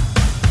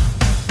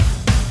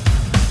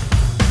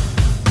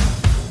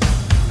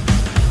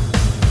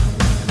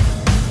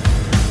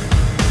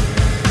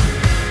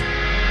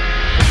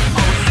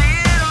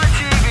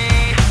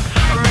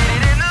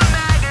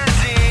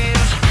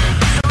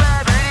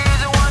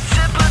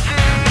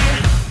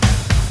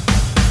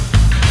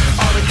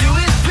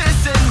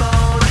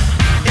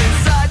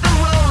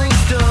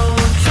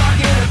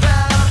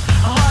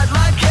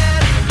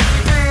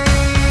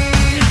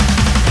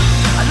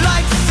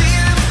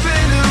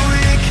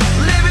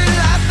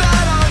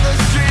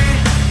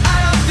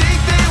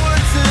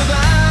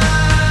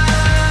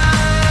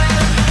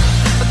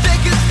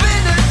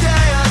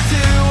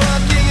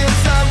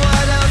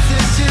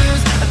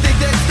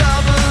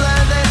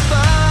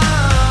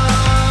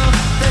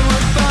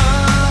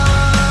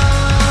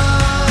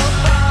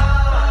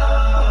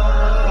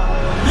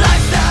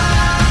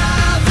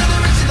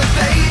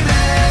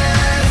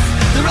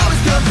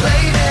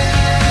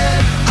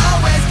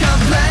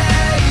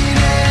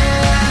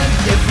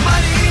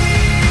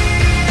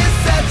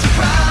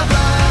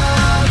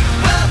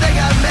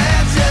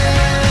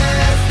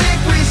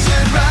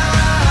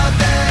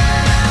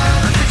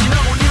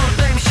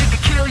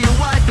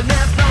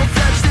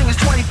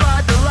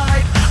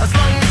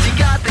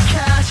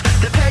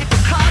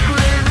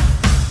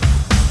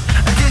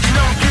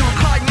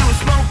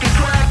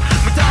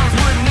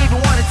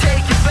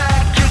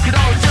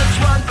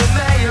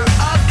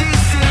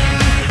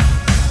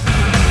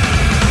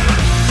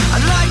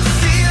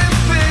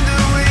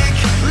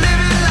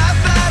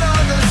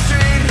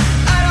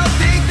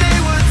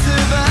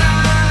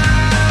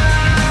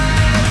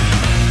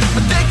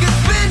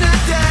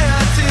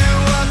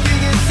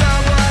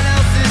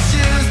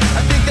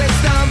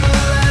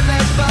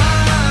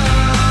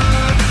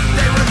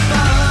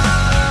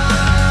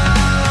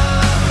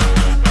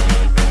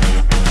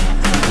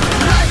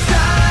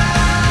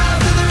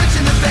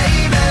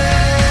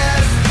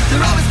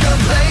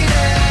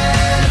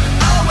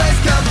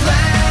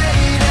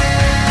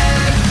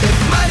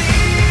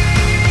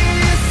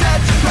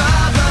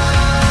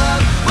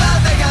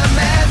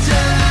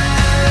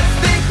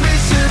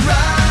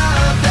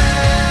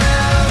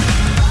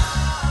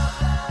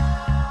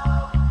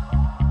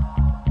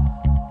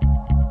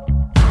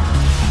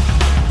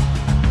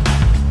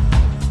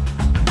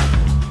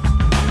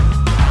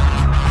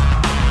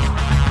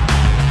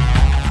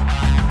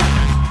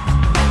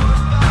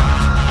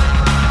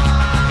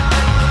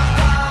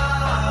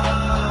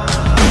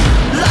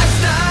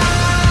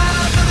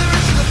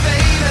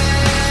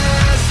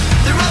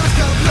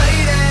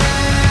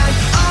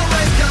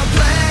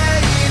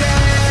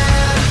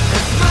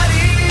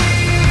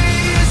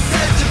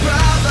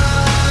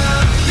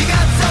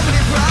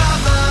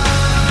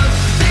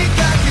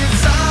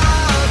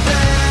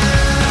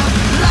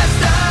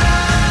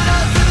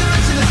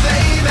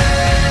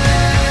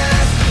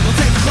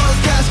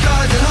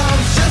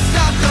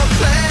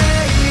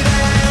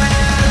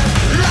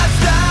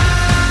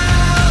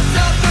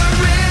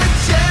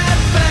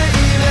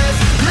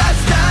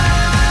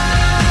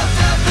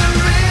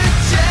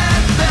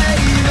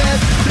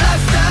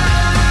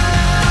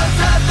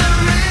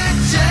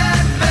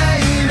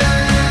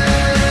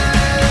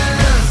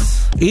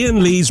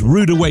 Ian Lee's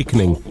Rude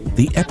Awakening,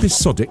 the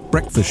episodic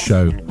breakfast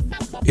show.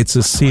 It's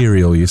a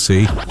serial, you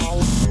see.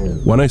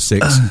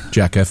 106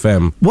 Jack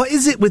FM. What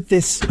is it with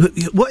this?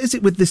 What is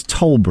it with this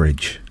toll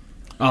bridge?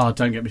 Oh,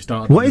 don't get me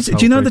started. What is it?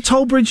 Do you know the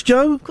toll bridge,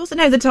 Joe? Of course I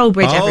know the toll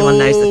bridge. Everyone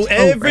knows the toll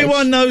bridge.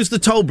 Everyone knows the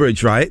toll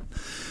bridge, right?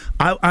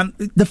 The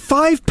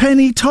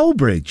 5-penny toll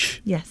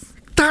bridge. Yes.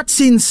 That's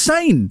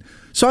insane.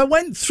 So I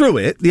went through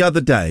it the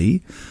other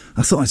day.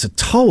 I thought, it's a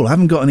toll. I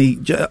haven't got any...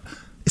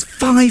 It's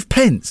 5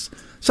 pence.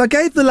 So I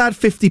gave the lad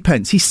 50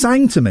 pence. He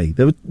sang to me.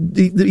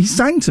 He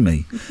sang to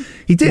me.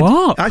 He did.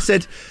 What? I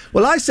said,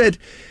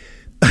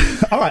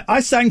 All right, I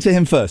sang to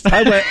him first.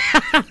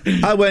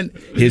 I went,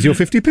 here's your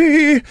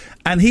 50p.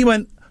 And he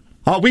went,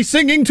 are we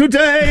singing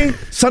today?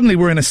 Suddenly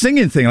we're in a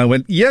singing thing. I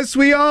went, yes,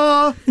 we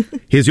are.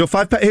 Here's your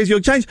here's your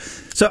change.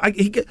 So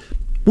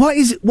what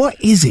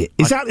is it?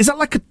 Is that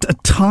like a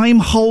time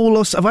hole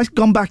or so? Have I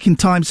gone back in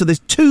time? So there's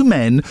two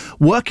men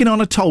working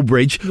on a toll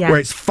bridge where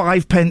it's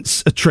 5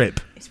 pence a trip.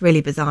 It's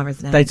really bizarre,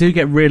 isn't it? They do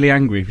get really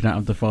angry if you don't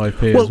have the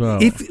 5p as well.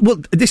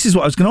 This is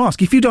what I was going to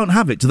ask. If you don't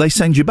have it, do they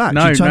send you back?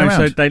 No, turn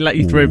around? So they let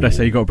you through, but they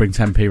say you've got to bring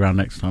 10p round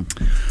next time.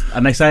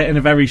 And they say it in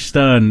a very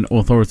stern,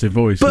 authoritative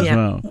voice as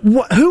well.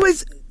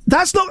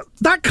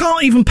 That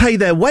can't even pay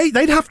their wage.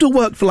 They'd have to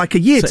work for like a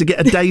year to get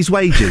a day's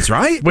wages,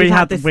 right? We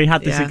had this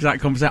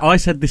exact conversation. I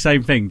said the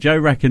same thing. Joe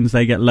reckons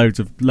they get loads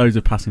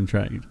of passing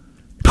trade.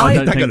 Hang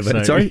on a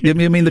minute, sorry. You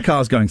mean the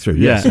car's going through?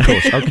 Yes, of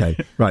course. Okay,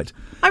 right.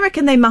 I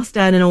reckon they must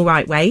earn an all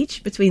right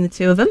wage between the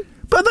two of them.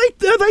 But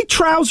are they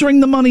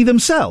trousering the money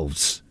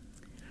themselves?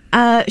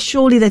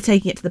 Surely they're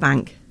taking it to the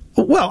bank.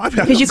 Well,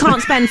 because you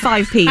can't spend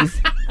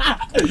 5p's.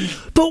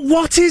 But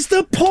what is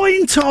the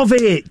point of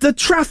it? The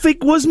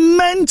traffic was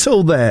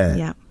mental there.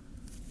 Yeah.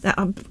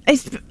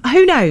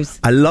 Who knows?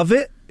 I love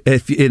it.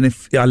 If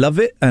I love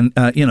it, and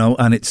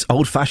and it's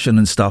old fashioned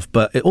and stuff.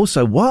 But it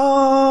also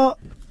what?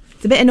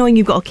 It's a bit annoying.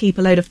 You've got to keep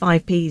a load of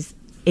 5p's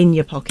in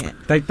your pocket.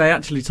 They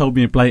actually told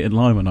me a blatant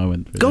lie when I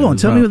went through. Go on,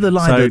 tell me what the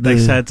lie. So they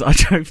said I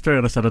drove through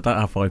and I said I don't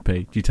have 5p.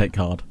 Do you take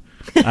card?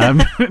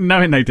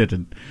 Knowing they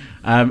didn't.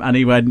 And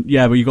he went,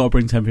 yeah, well, you got to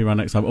bring 10p around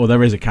next time, or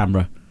there is a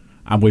camera,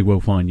 and we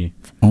will fine you.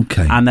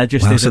 Okay. And there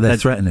just so they're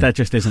threatening. There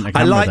just isn't a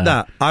camera. I like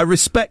that. I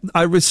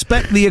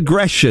respect the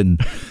aggression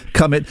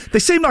coming. They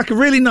seem like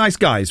really nice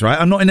guys, right?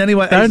 I'm not in any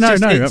way.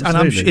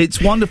 Absolutely.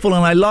 It's wonderful,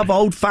 and I love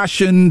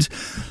old-fashioned.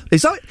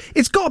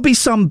 It's got to be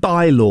some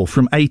bylaw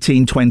from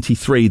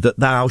 1823 that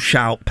thou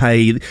shalt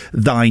pay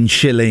thine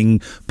shilling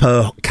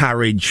per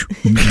carriage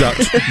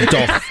that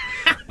doth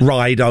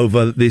ride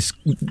over this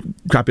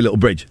crappy little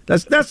bridge.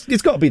 It's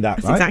got to be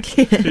that, right?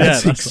 Exactly.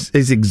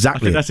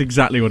 That's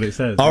exactly what it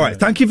says. All right,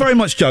 thank you very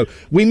much, Joe.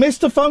 We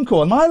missed a phone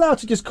call. Am I allowed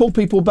to just call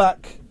people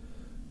back?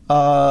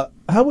 How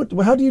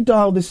do you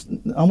dial this?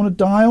 I want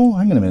to dial.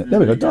 Hang on a minute. There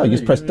we go. Dial. You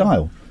just press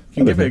dial. You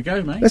can give it a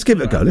go, mate. Let's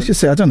give it a go. Let's just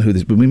say I don't know who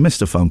this is, but we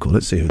missed a phone call.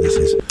 Let's see who this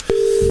is.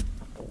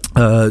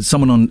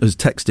 Someone has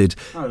texted.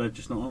 Oh, they've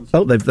just not answered.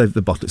 Oh, they've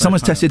bottled it.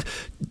 Someone's texted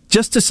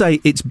just to say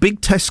it's Big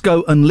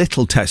Tesco and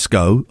Little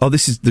Tesco. Oh,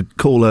 this is the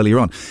call earlier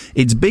on.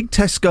 It's Big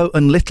Tesco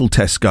and Little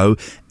Tesco.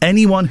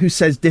 Anyone who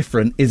says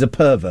different is a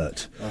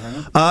pervert.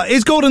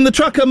 Is Gordon the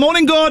trucker?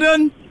 Morning,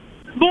 Gordon.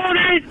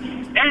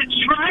 Morning.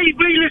 It's Ray.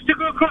 We used to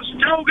go across the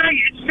toll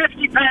gate. It's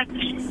 50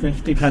 pence.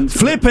 50 pence.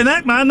 Flipping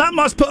heck, man. That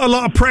must put a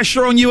lot of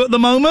pressure on you at the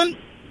moment.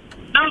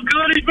 No,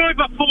 God, he's right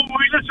by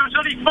four-wheeler, so it's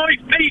only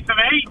 5p for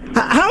me.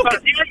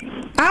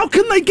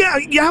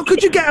 How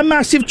could you get a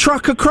massive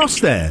truck across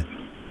there?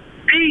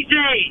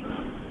 Easy.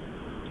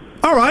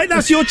 All right,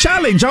 that's your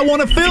challenge. I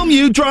want to film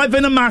you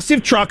driving a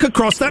massive truck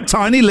across that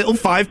tiny little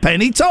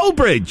 5p toll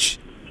bridge.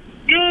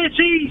 Yeah, it's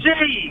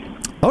easy.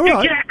 All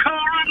right. You get a car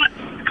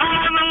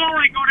and a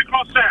lorry going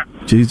across there.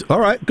 Jeez. All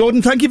right,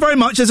 Gordon, thank you very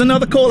much. There's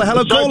another caller.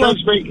 Hello, caller.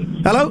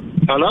 Hello?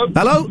 Hello?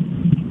 Hello?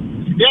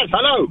 Yes,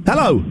 hello.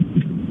 Hello?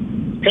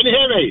 Can you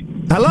hear me?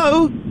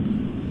 Hello?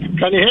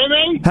 Can you hear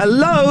me?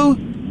 Hello?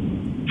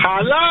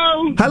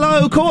 Hello?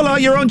 Hello, caller,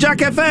 you're on Jack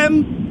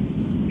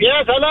FM.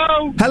 Yes,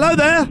 hello? Hello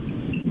there?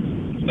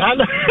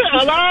 Hello?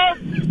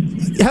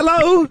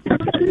 Hello?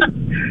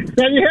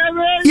 Can you hear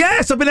me?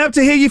 Yes, I've been able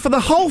to hear you for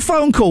the whole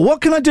phone call. What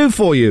can I do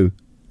for you?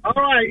 All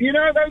right, you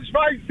know those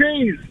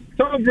 5p's,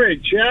 toll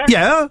bridge, yeah?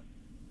 Yeah?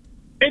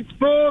 It's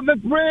for the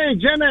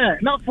bridge, isn't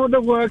it? Not for the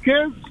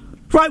workers.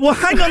 Right, well,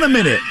 hang on a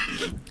minute.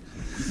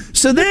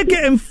 So they're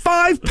getting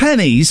 5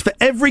 pennies for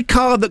every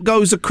car that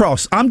goes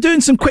across. I'm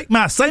doing some quick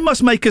maths. They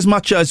must make as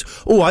much as,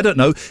 I don't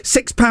know,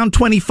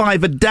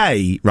 £6.25 a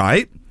day,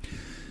 right?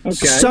 Okay.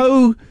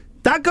 So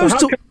that goes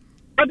to...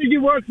 How did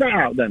you work that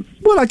out, then?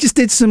 Well, I just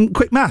did some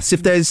quick maths.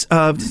 If there's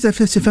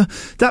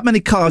that many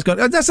cars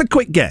going... that's a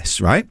quick guess,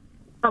 right?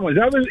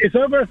 It's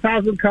over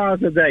 1,000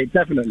 cars a day,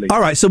 definitely.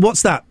 All right, so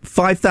what's that?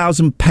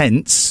 5,000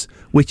 pence,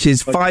 which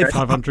is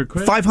 500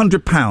 quid?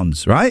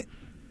 £500, right?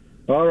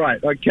 All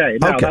right, okay.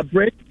 Now,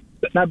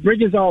 that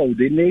bridge is old.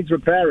 It needs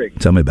repairing.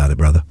 Tell me about it,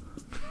 brother.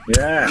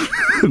 Yeah.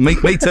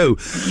 me too.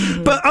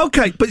 But,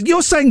 okay, but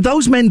you're saying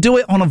those men do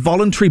it on a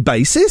voluntary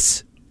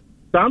basis?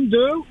 Some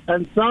do,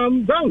 and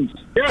some don't.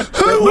 Yes.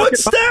 Who would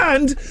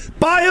stand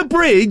by a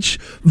bridge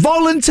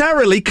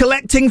voluntarily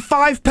collecting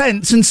 5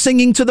 pence and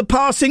singing to the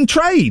passing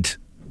trade?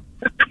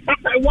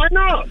 Why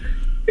not?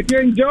 If you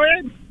enjoy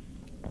it.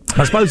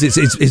 I suppose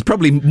it's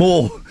probably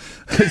more...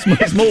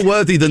 It's more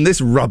worthy than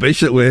this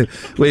rubbish that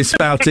we're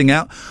spouting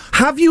out.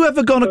 Have you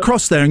ever gone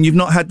across there and you've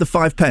not had the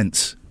 5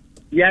 pence?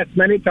 Yes,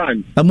 many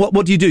times. And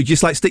what do you do?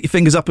 Just like stick your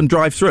fingers up and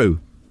drive through?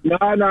 No.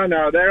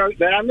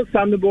 They're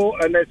understandable,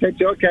 and they say to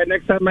you, okay,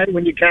 next time, mate,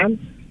 when you can.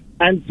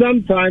 And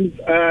sometimes,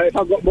 if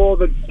I've got more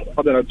than,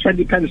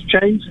 20 pence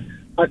change,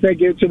 I say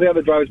give it to the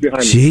other drivers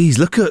behind me. Jeez,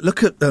 look at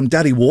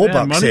Daddy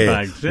Warbucks here.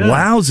 Moneybags, yeah.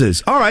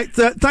 Wowzers! All right,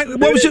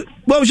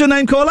 what was your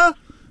name, caller?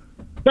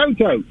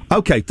 Toto.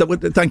 Okay,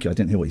 thank you. I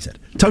didn't hear what you said.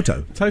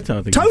 Toto. Toto,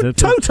 I think. Toto.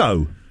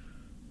 Toto,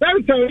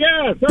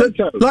 yeah,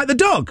 Toto. Like the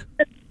dog?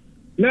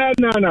 No.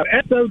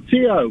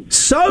 S-O-T-O.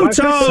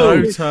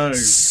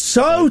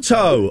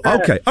 Soto.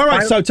 Okay. All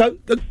right, Soto.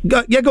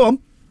 Go on.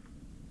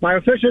 My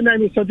official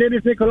name is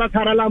Sodiris Nicolas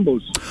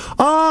Haralambous.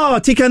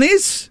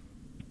 Tikanis?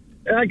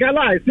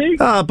 Galai, see?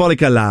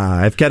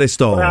 Bolikala,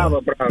 Evkaristo.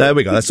 Bravo. There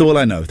we go. That's all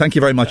I know. Thank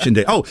you very much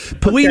indeed. Oh,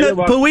 Puina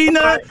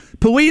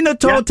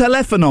to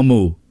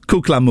telefonomu,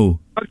 kuklamu.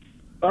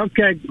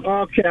 Okay.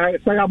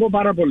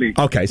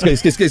 Okay,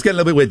 it's getting a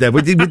little bit weird there.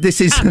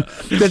 This is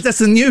that's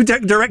the new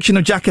direction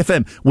of Jack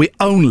FM. We're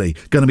only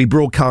going to be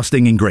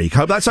broadcasting in Greek.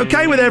 Hope that's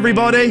okay with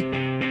everybody.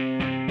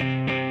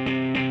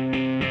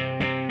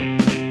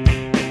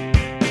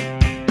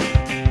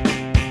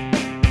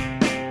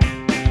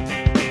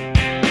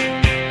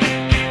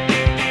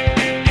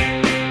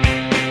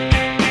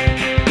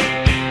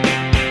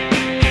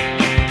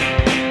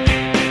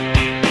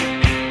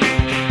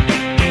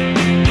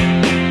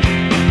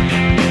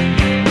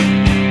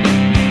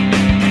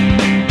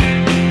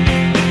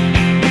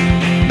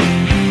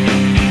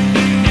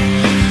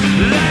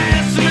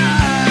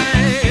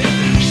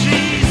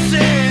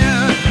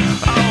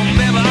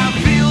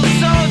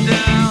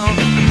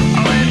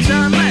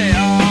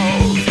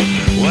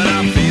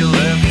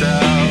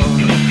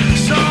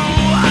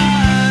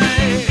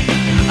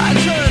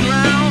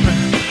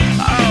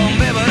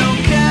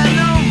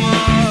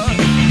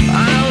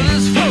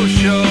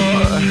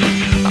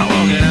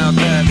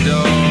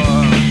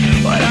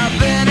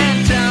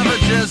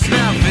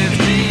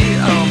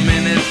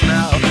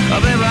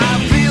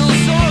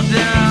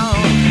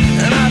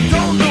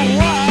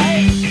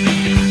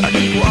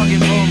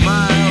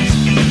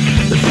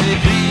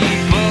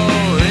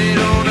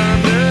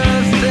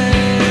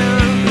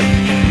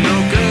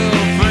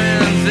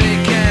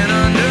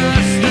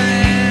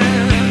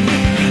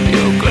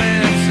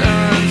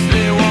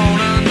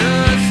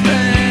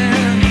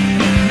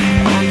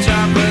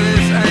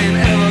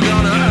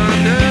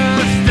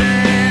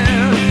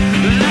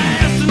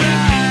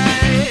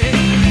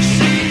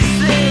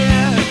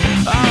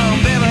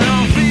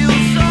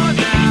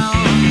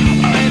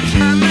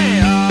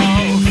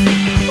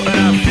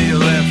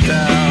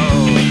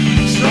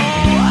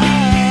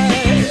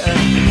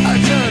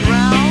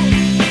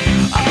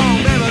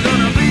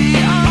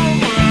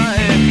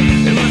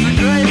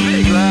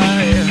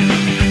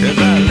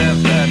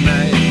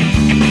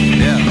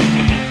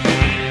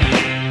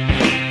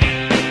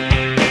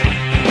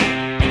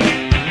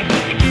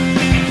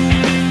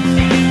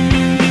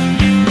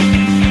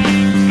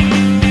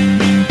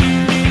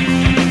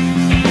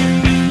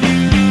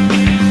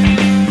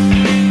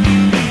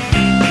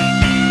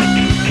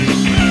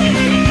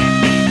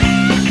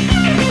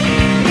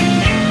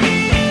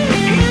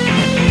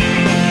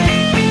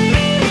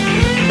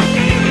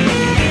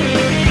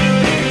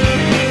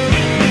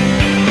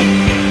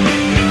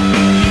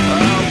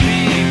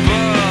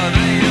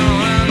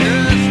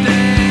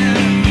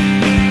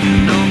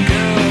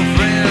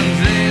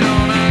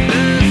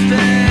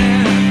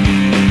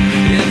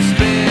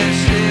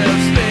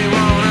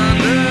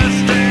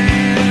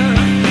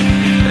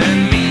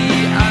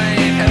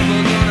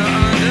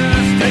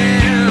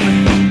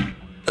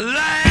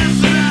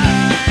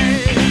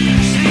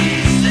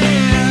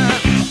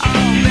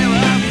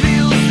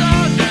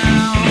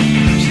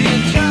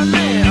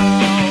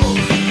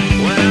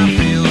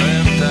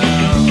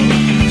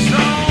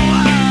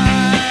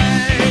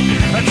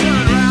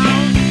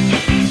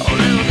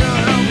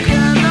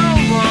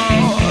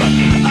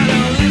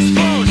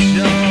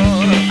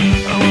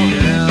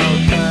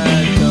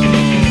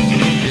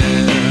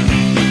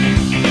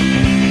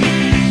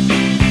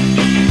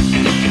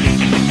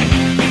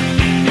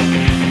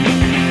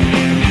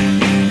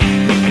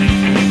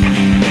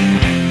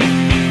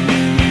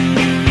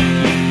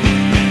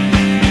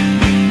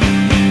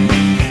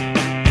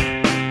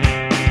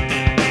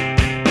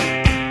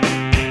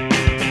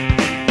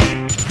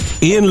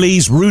 Ian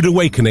Lee's Rude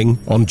Awakening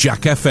on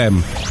Jack FM.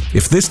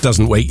 If this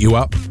doesn't wake you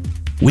up,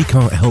 we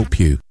can't help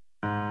you.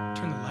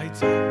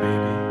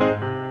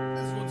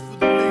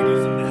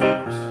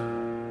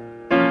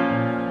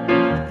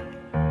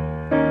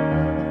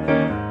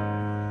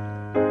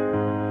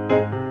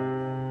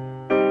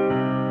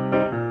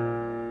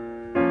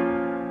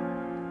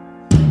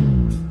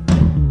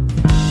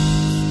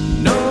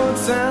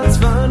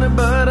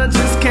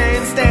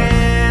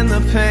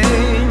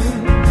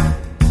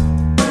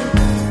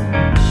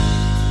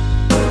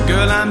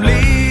 I'm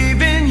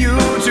leaving you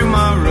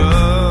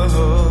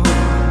tomorrow.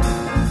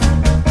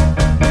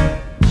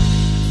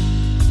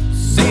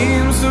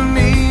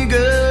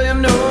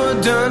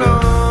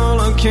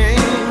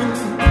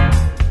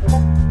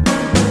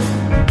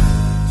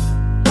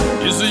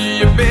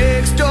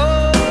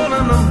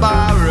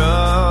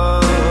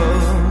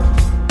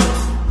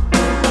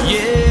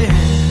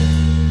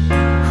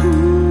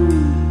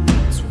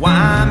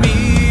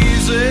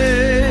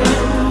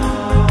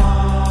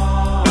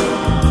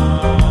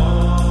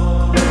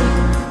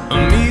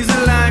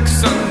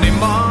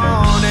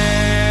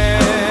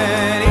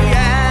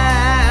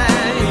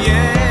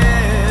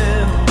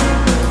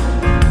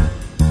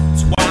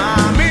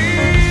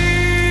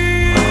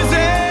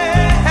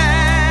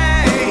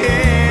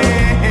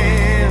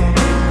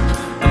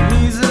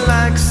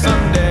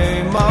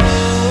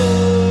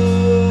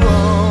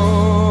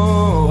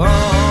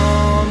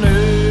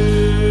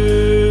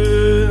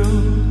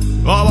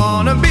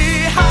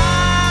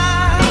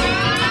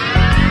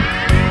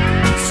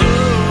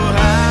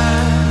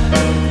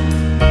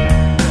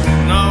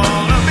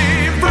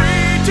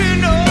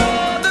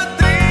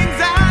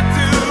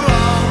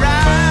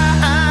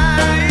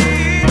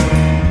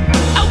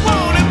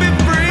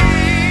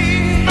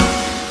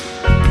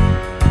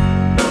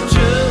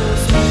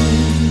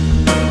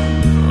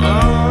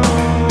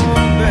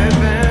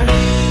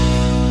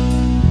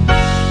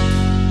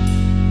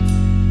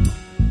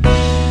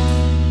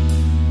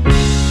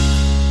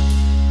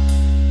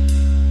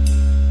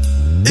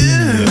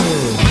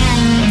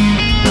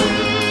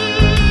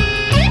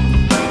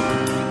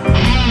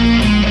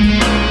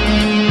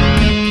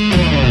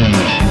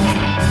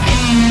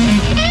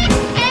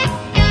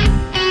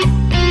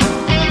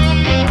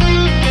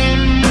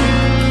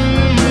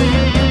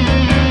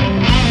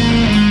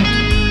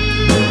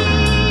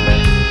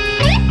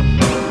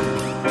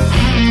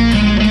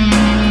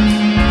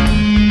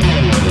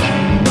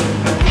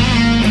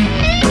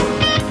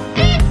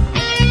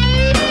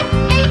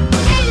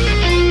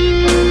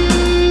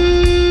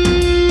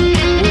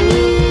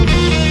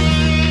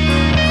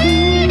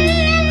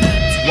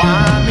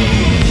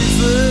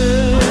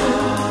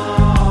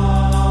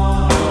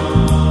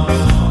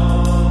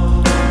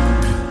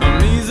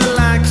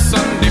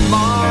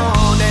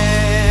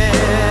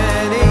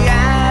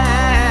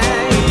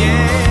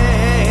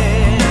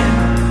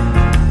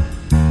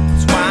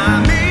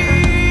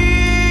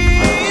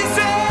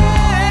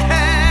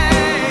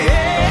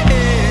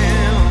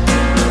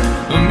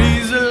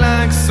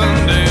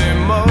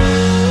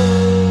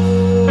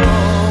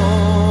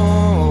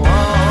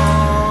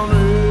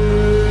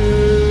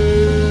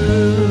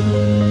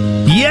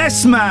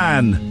 Yes,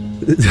 man.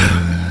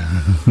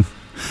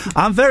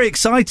 I'm very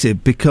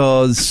excited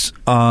because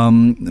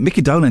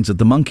Mickey Dolenz of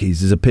the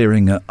Monkees is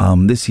appearing at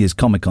this year's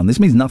Comic-Con. This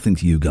means nothing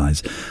to you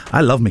guys.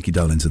 I love Mickey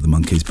Dolenz of the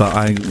Monkees, but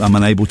I'm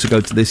unable to go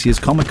to this year's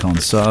Comic-Con.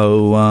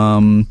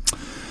 So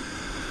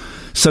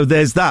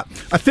there's that.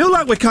 I feel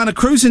like we're kind of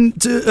cruising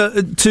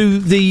to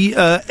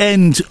the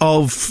end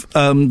of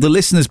the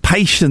listeners'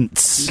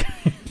 patience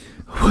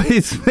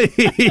with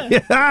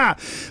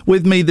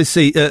me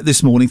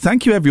this morning.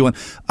 Thank you, everyone.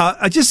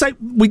 I just say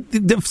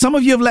some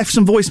of you have left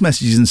some voice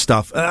messages and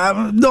stuff.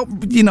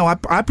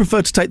 I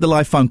prefer to take the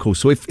live phone call.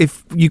 So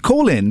if you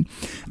call in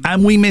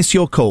and we miss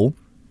your call,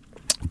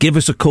 give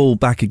us a call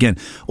back again.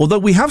 Although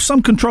we have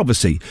some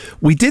controversy.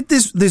 We did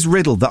this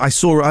riddle that I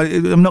saw.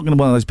 I'm not going to be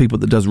one of those people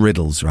that does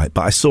riddles, right?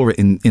 But I saw it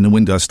in a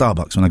window of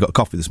Starbucks when I got a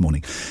coffee this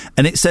morning.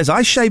 And it says,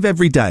 I shave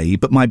every day,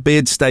 but my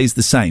beard stays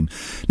the same.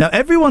 Now,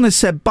 everyone has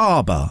said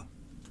barber.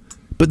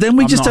 But then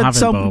we just had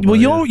some... Well,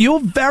 you're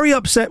very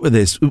upset with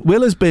this.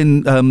 Will has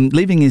been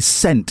leaving his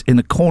scent in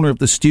a corner of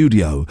the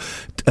studio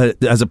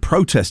as a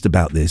protest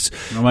about this.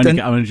 I'm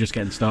only just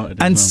getting started.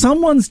 And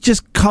someone's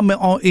just come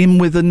in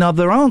with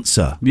another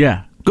answer.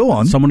 Yeah. Go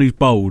on. Someone who's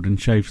bald and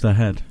shaves their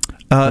head.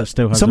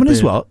 Still has someone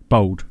who's what?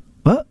 Bald.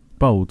 What?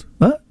 Bald.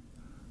 What?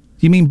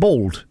 You mean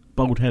bald?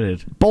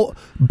 Bald-headed.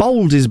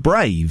 Bold is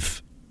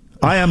brave.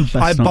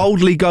 I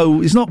boldly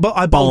go... It's not... But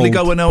I boldly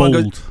go when no one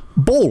goes...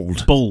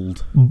 Bald.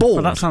 Bald.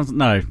 Bald. That sounds...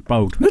 No,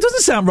 bold. It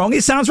doesn't sound wrong.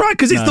 It sounds right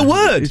because it's the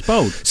word. It's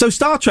bold. So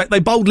Star Trek, they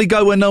boldly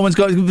go when no one's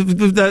got...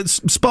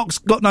 Spock's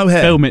got no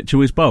hair. Phil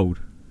Mitchell is bold.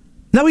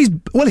 No, he's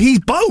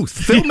both.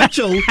 Phil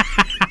Mitchell...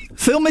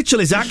 Phil Mitchell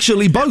is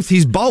actually both.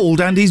 He's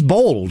bold and he's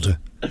bald.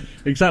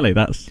 Exactly,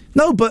 that's...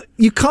 No, but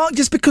you can't...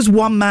 Just because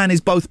one man is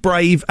both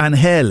brave and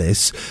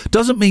hairless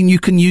doesn't mean you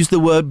can use the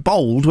word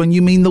bold when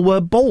you mean the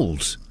word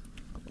bald.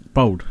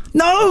 Bold.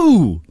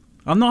 No!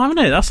 I'm not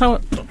having it. That's how...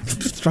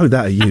 Throw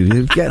that at you.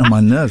 You're getting on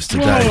my nerves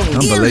today.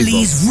 Unbelievable. Ian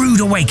Lee's Rude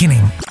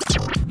Awakening.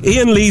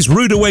 Ian Lee's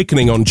Rude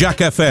Awakening on Jack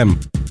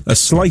FM. A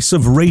slice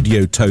of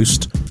radio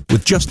toast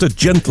with just a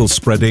gentle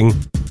spreading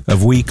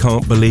of We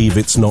Can't Believe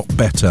It's Not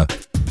Better.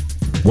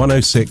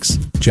 106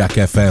 Jack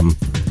FM.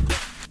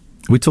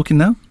 Are we talking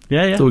now?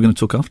 Yeah, yeah. I thought we were going to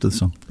talk after the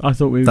song. I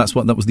thought we...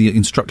 That was the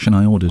instruction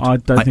I ordered. I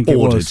don't think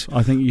ordered. It was.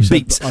 I think you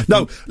said...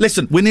 No,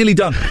 listen, we're nearly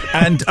done.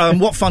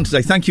 And what fun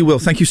today. Thank you, Will.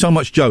 Thank you so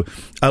much, Joe.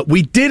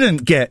 We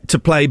didn't get to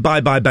play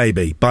Bye Bye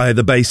Baby by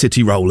the Bay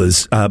City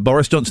Rollers.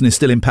 Boris Johnson is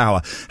still in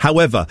power.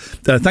 However,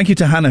 thank you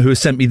to Hannah who has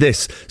sent me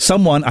this.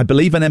 Someone, I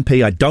believe an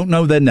MP, I don't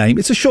know their name.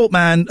 It's a short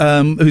man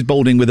who's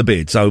balding with a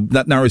beard, so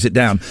that narrows it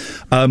down.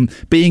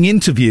 Being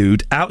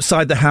interviewed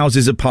outside the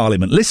Houses of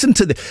Parliament. Listen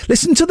to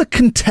the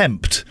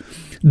contempt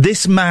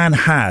this man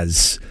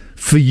has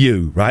for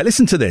you, right?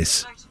 Listen to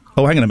this.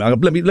 Oh, hang on a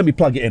minute. Let me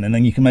plug it in, and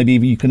then you can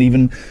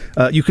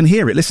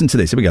hear it. Listen to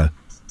this. Here we go.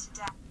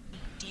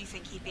 Do you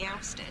think he'd be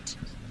ousted?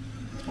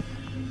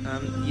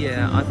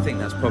 Yeah, I think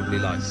that's probably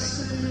likely.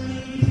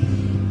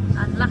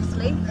 And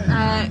lastly,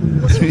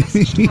 what's your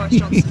message to Boris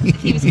Johnson?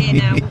 If he was here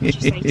now, what would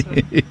you say to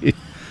him?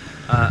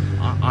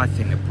 I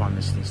think the Prime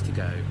Minister needs to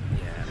go.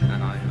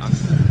 And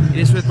it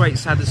is with great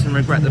sadness and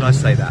regret that I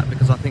say that,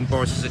 because I think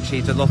Boris has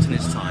achieved a lot in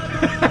his time.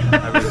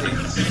 I really do.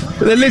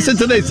 But then listen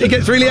to this, he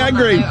gets really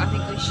angry. I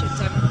think we should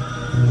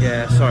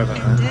yeah, sorry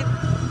about end that. it.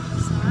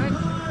 It's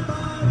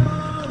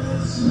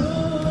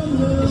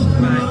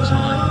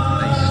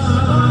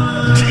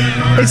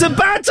alright. It's a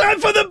bad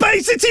time for the Bay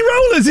City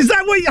Rollers. Is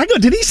that what... Hang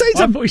on, did he say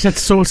something? I thought he said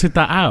sorted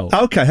that out.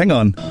 Okay, hang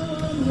on.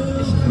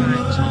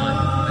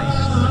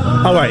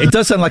 All right, it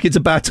does sound like it's a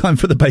bad time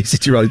for the Bay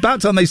City Rollers. About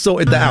time they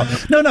sorted that out.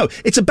 No,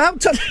 it's about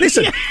time.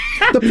 Listen,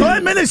 the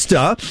Prime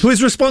Minister, who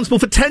is responsible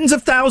for tens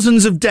of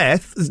thousands of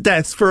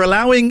deaths for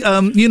allowing,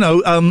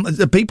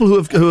 people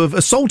who have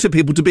assaulted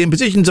people to be in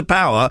positions of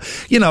power,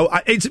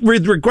 it's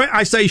with regret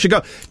I say you should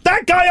go,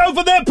 that guy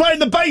over there playing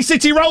the Bay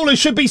City Rollers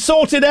should be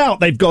sorted out.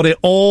 They've got it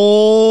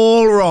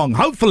all wrong.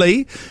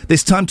 Hopefully,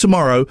 this time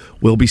tomorrow,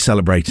 we'll be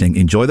celebrating.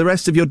 Enjoy the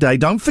rest of your day.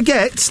 Don't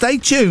forget, stay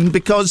tuned,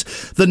 because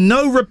the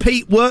no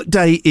repeat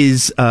workday is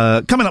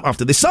coming up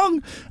after this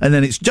song, and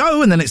then it's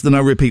Joe, and then it's the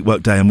no repeat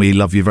workday, and we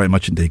love you very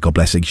much indeed. God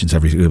bless each and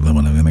every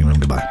one.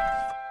 Goodbye.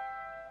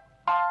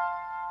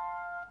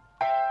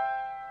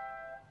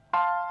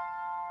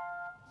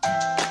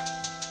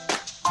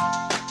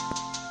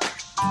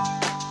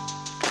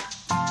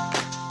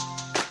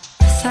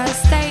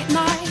 Thursday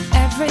night,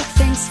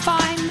 everything's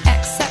fine,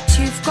 except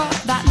you've got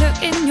that look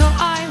in your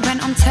eye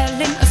when I'm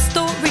telling a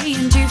story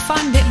and you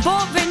find it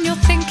boring. You're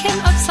thinking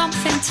of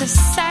something to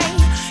say,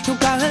 you'll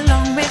go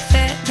along with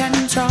it, then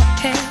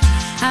drop it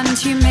and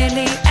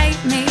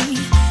humiliate me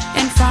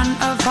in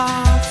front of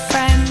our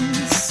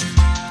friends.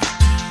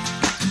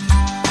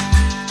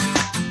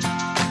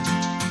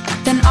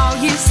 Then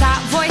I'll use that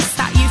voice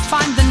that you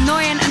find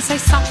annoying and say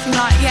something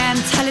like, yeah,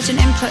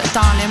 intelligent input,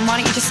 darling, why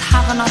don't you just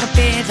have another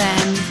beer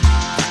then?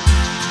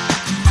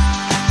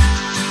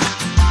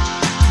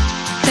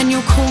 Then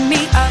you'll call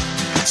me up,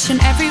 and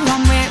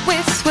everyone we're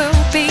with will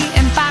be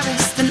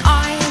embarrassed, and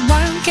I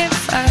won't give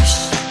a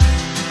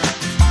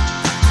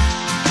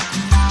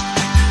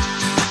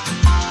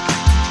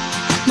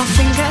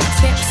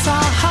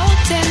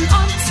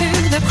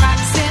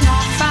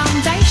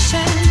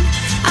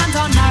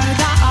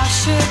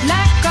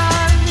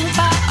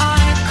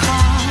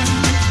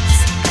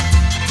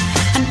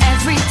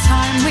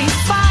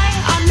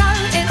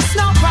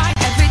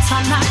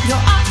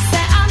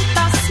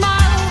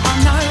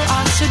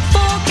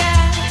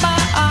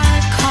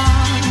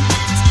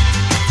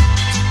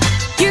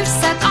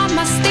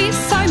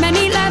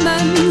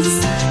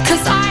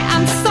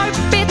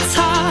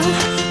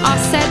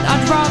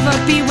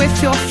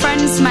your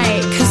friends,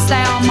 mate, 'cause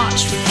they are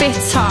much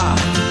fitter.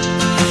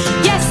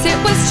 Yes, it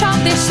was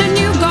childish and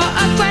you got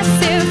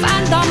aggressive,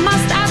 and I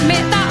must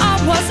admit that I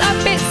was a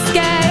bit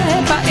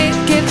scared, but it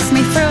gives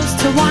me thrills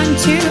to wind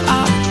you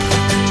up.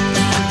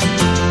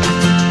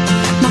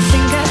 My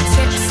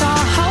fingertips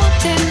are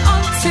holding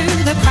onto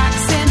the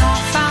cracks in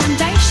our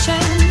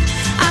foundation,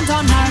 and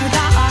I know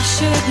that I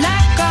should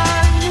let go,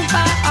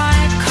 but I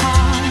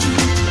can't.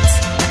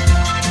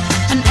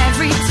 And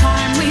every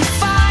time we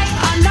fight,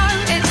 I know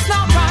it's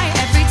not right.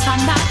 Every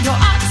time that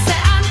you're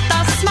upset and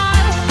I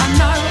smile, I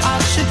know I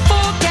should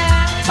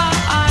forget, but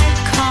I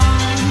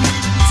can't.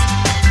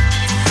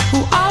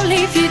 Well, I'll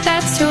leave you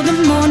there till the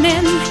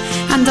morning,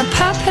 and I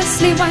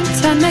purposely won't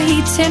turn the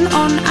heating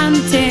on. And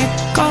dear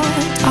God,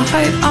 I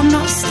hope I'm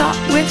not stuck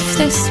with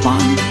this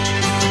one.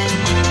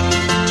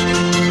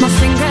 My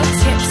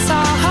fingertips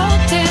are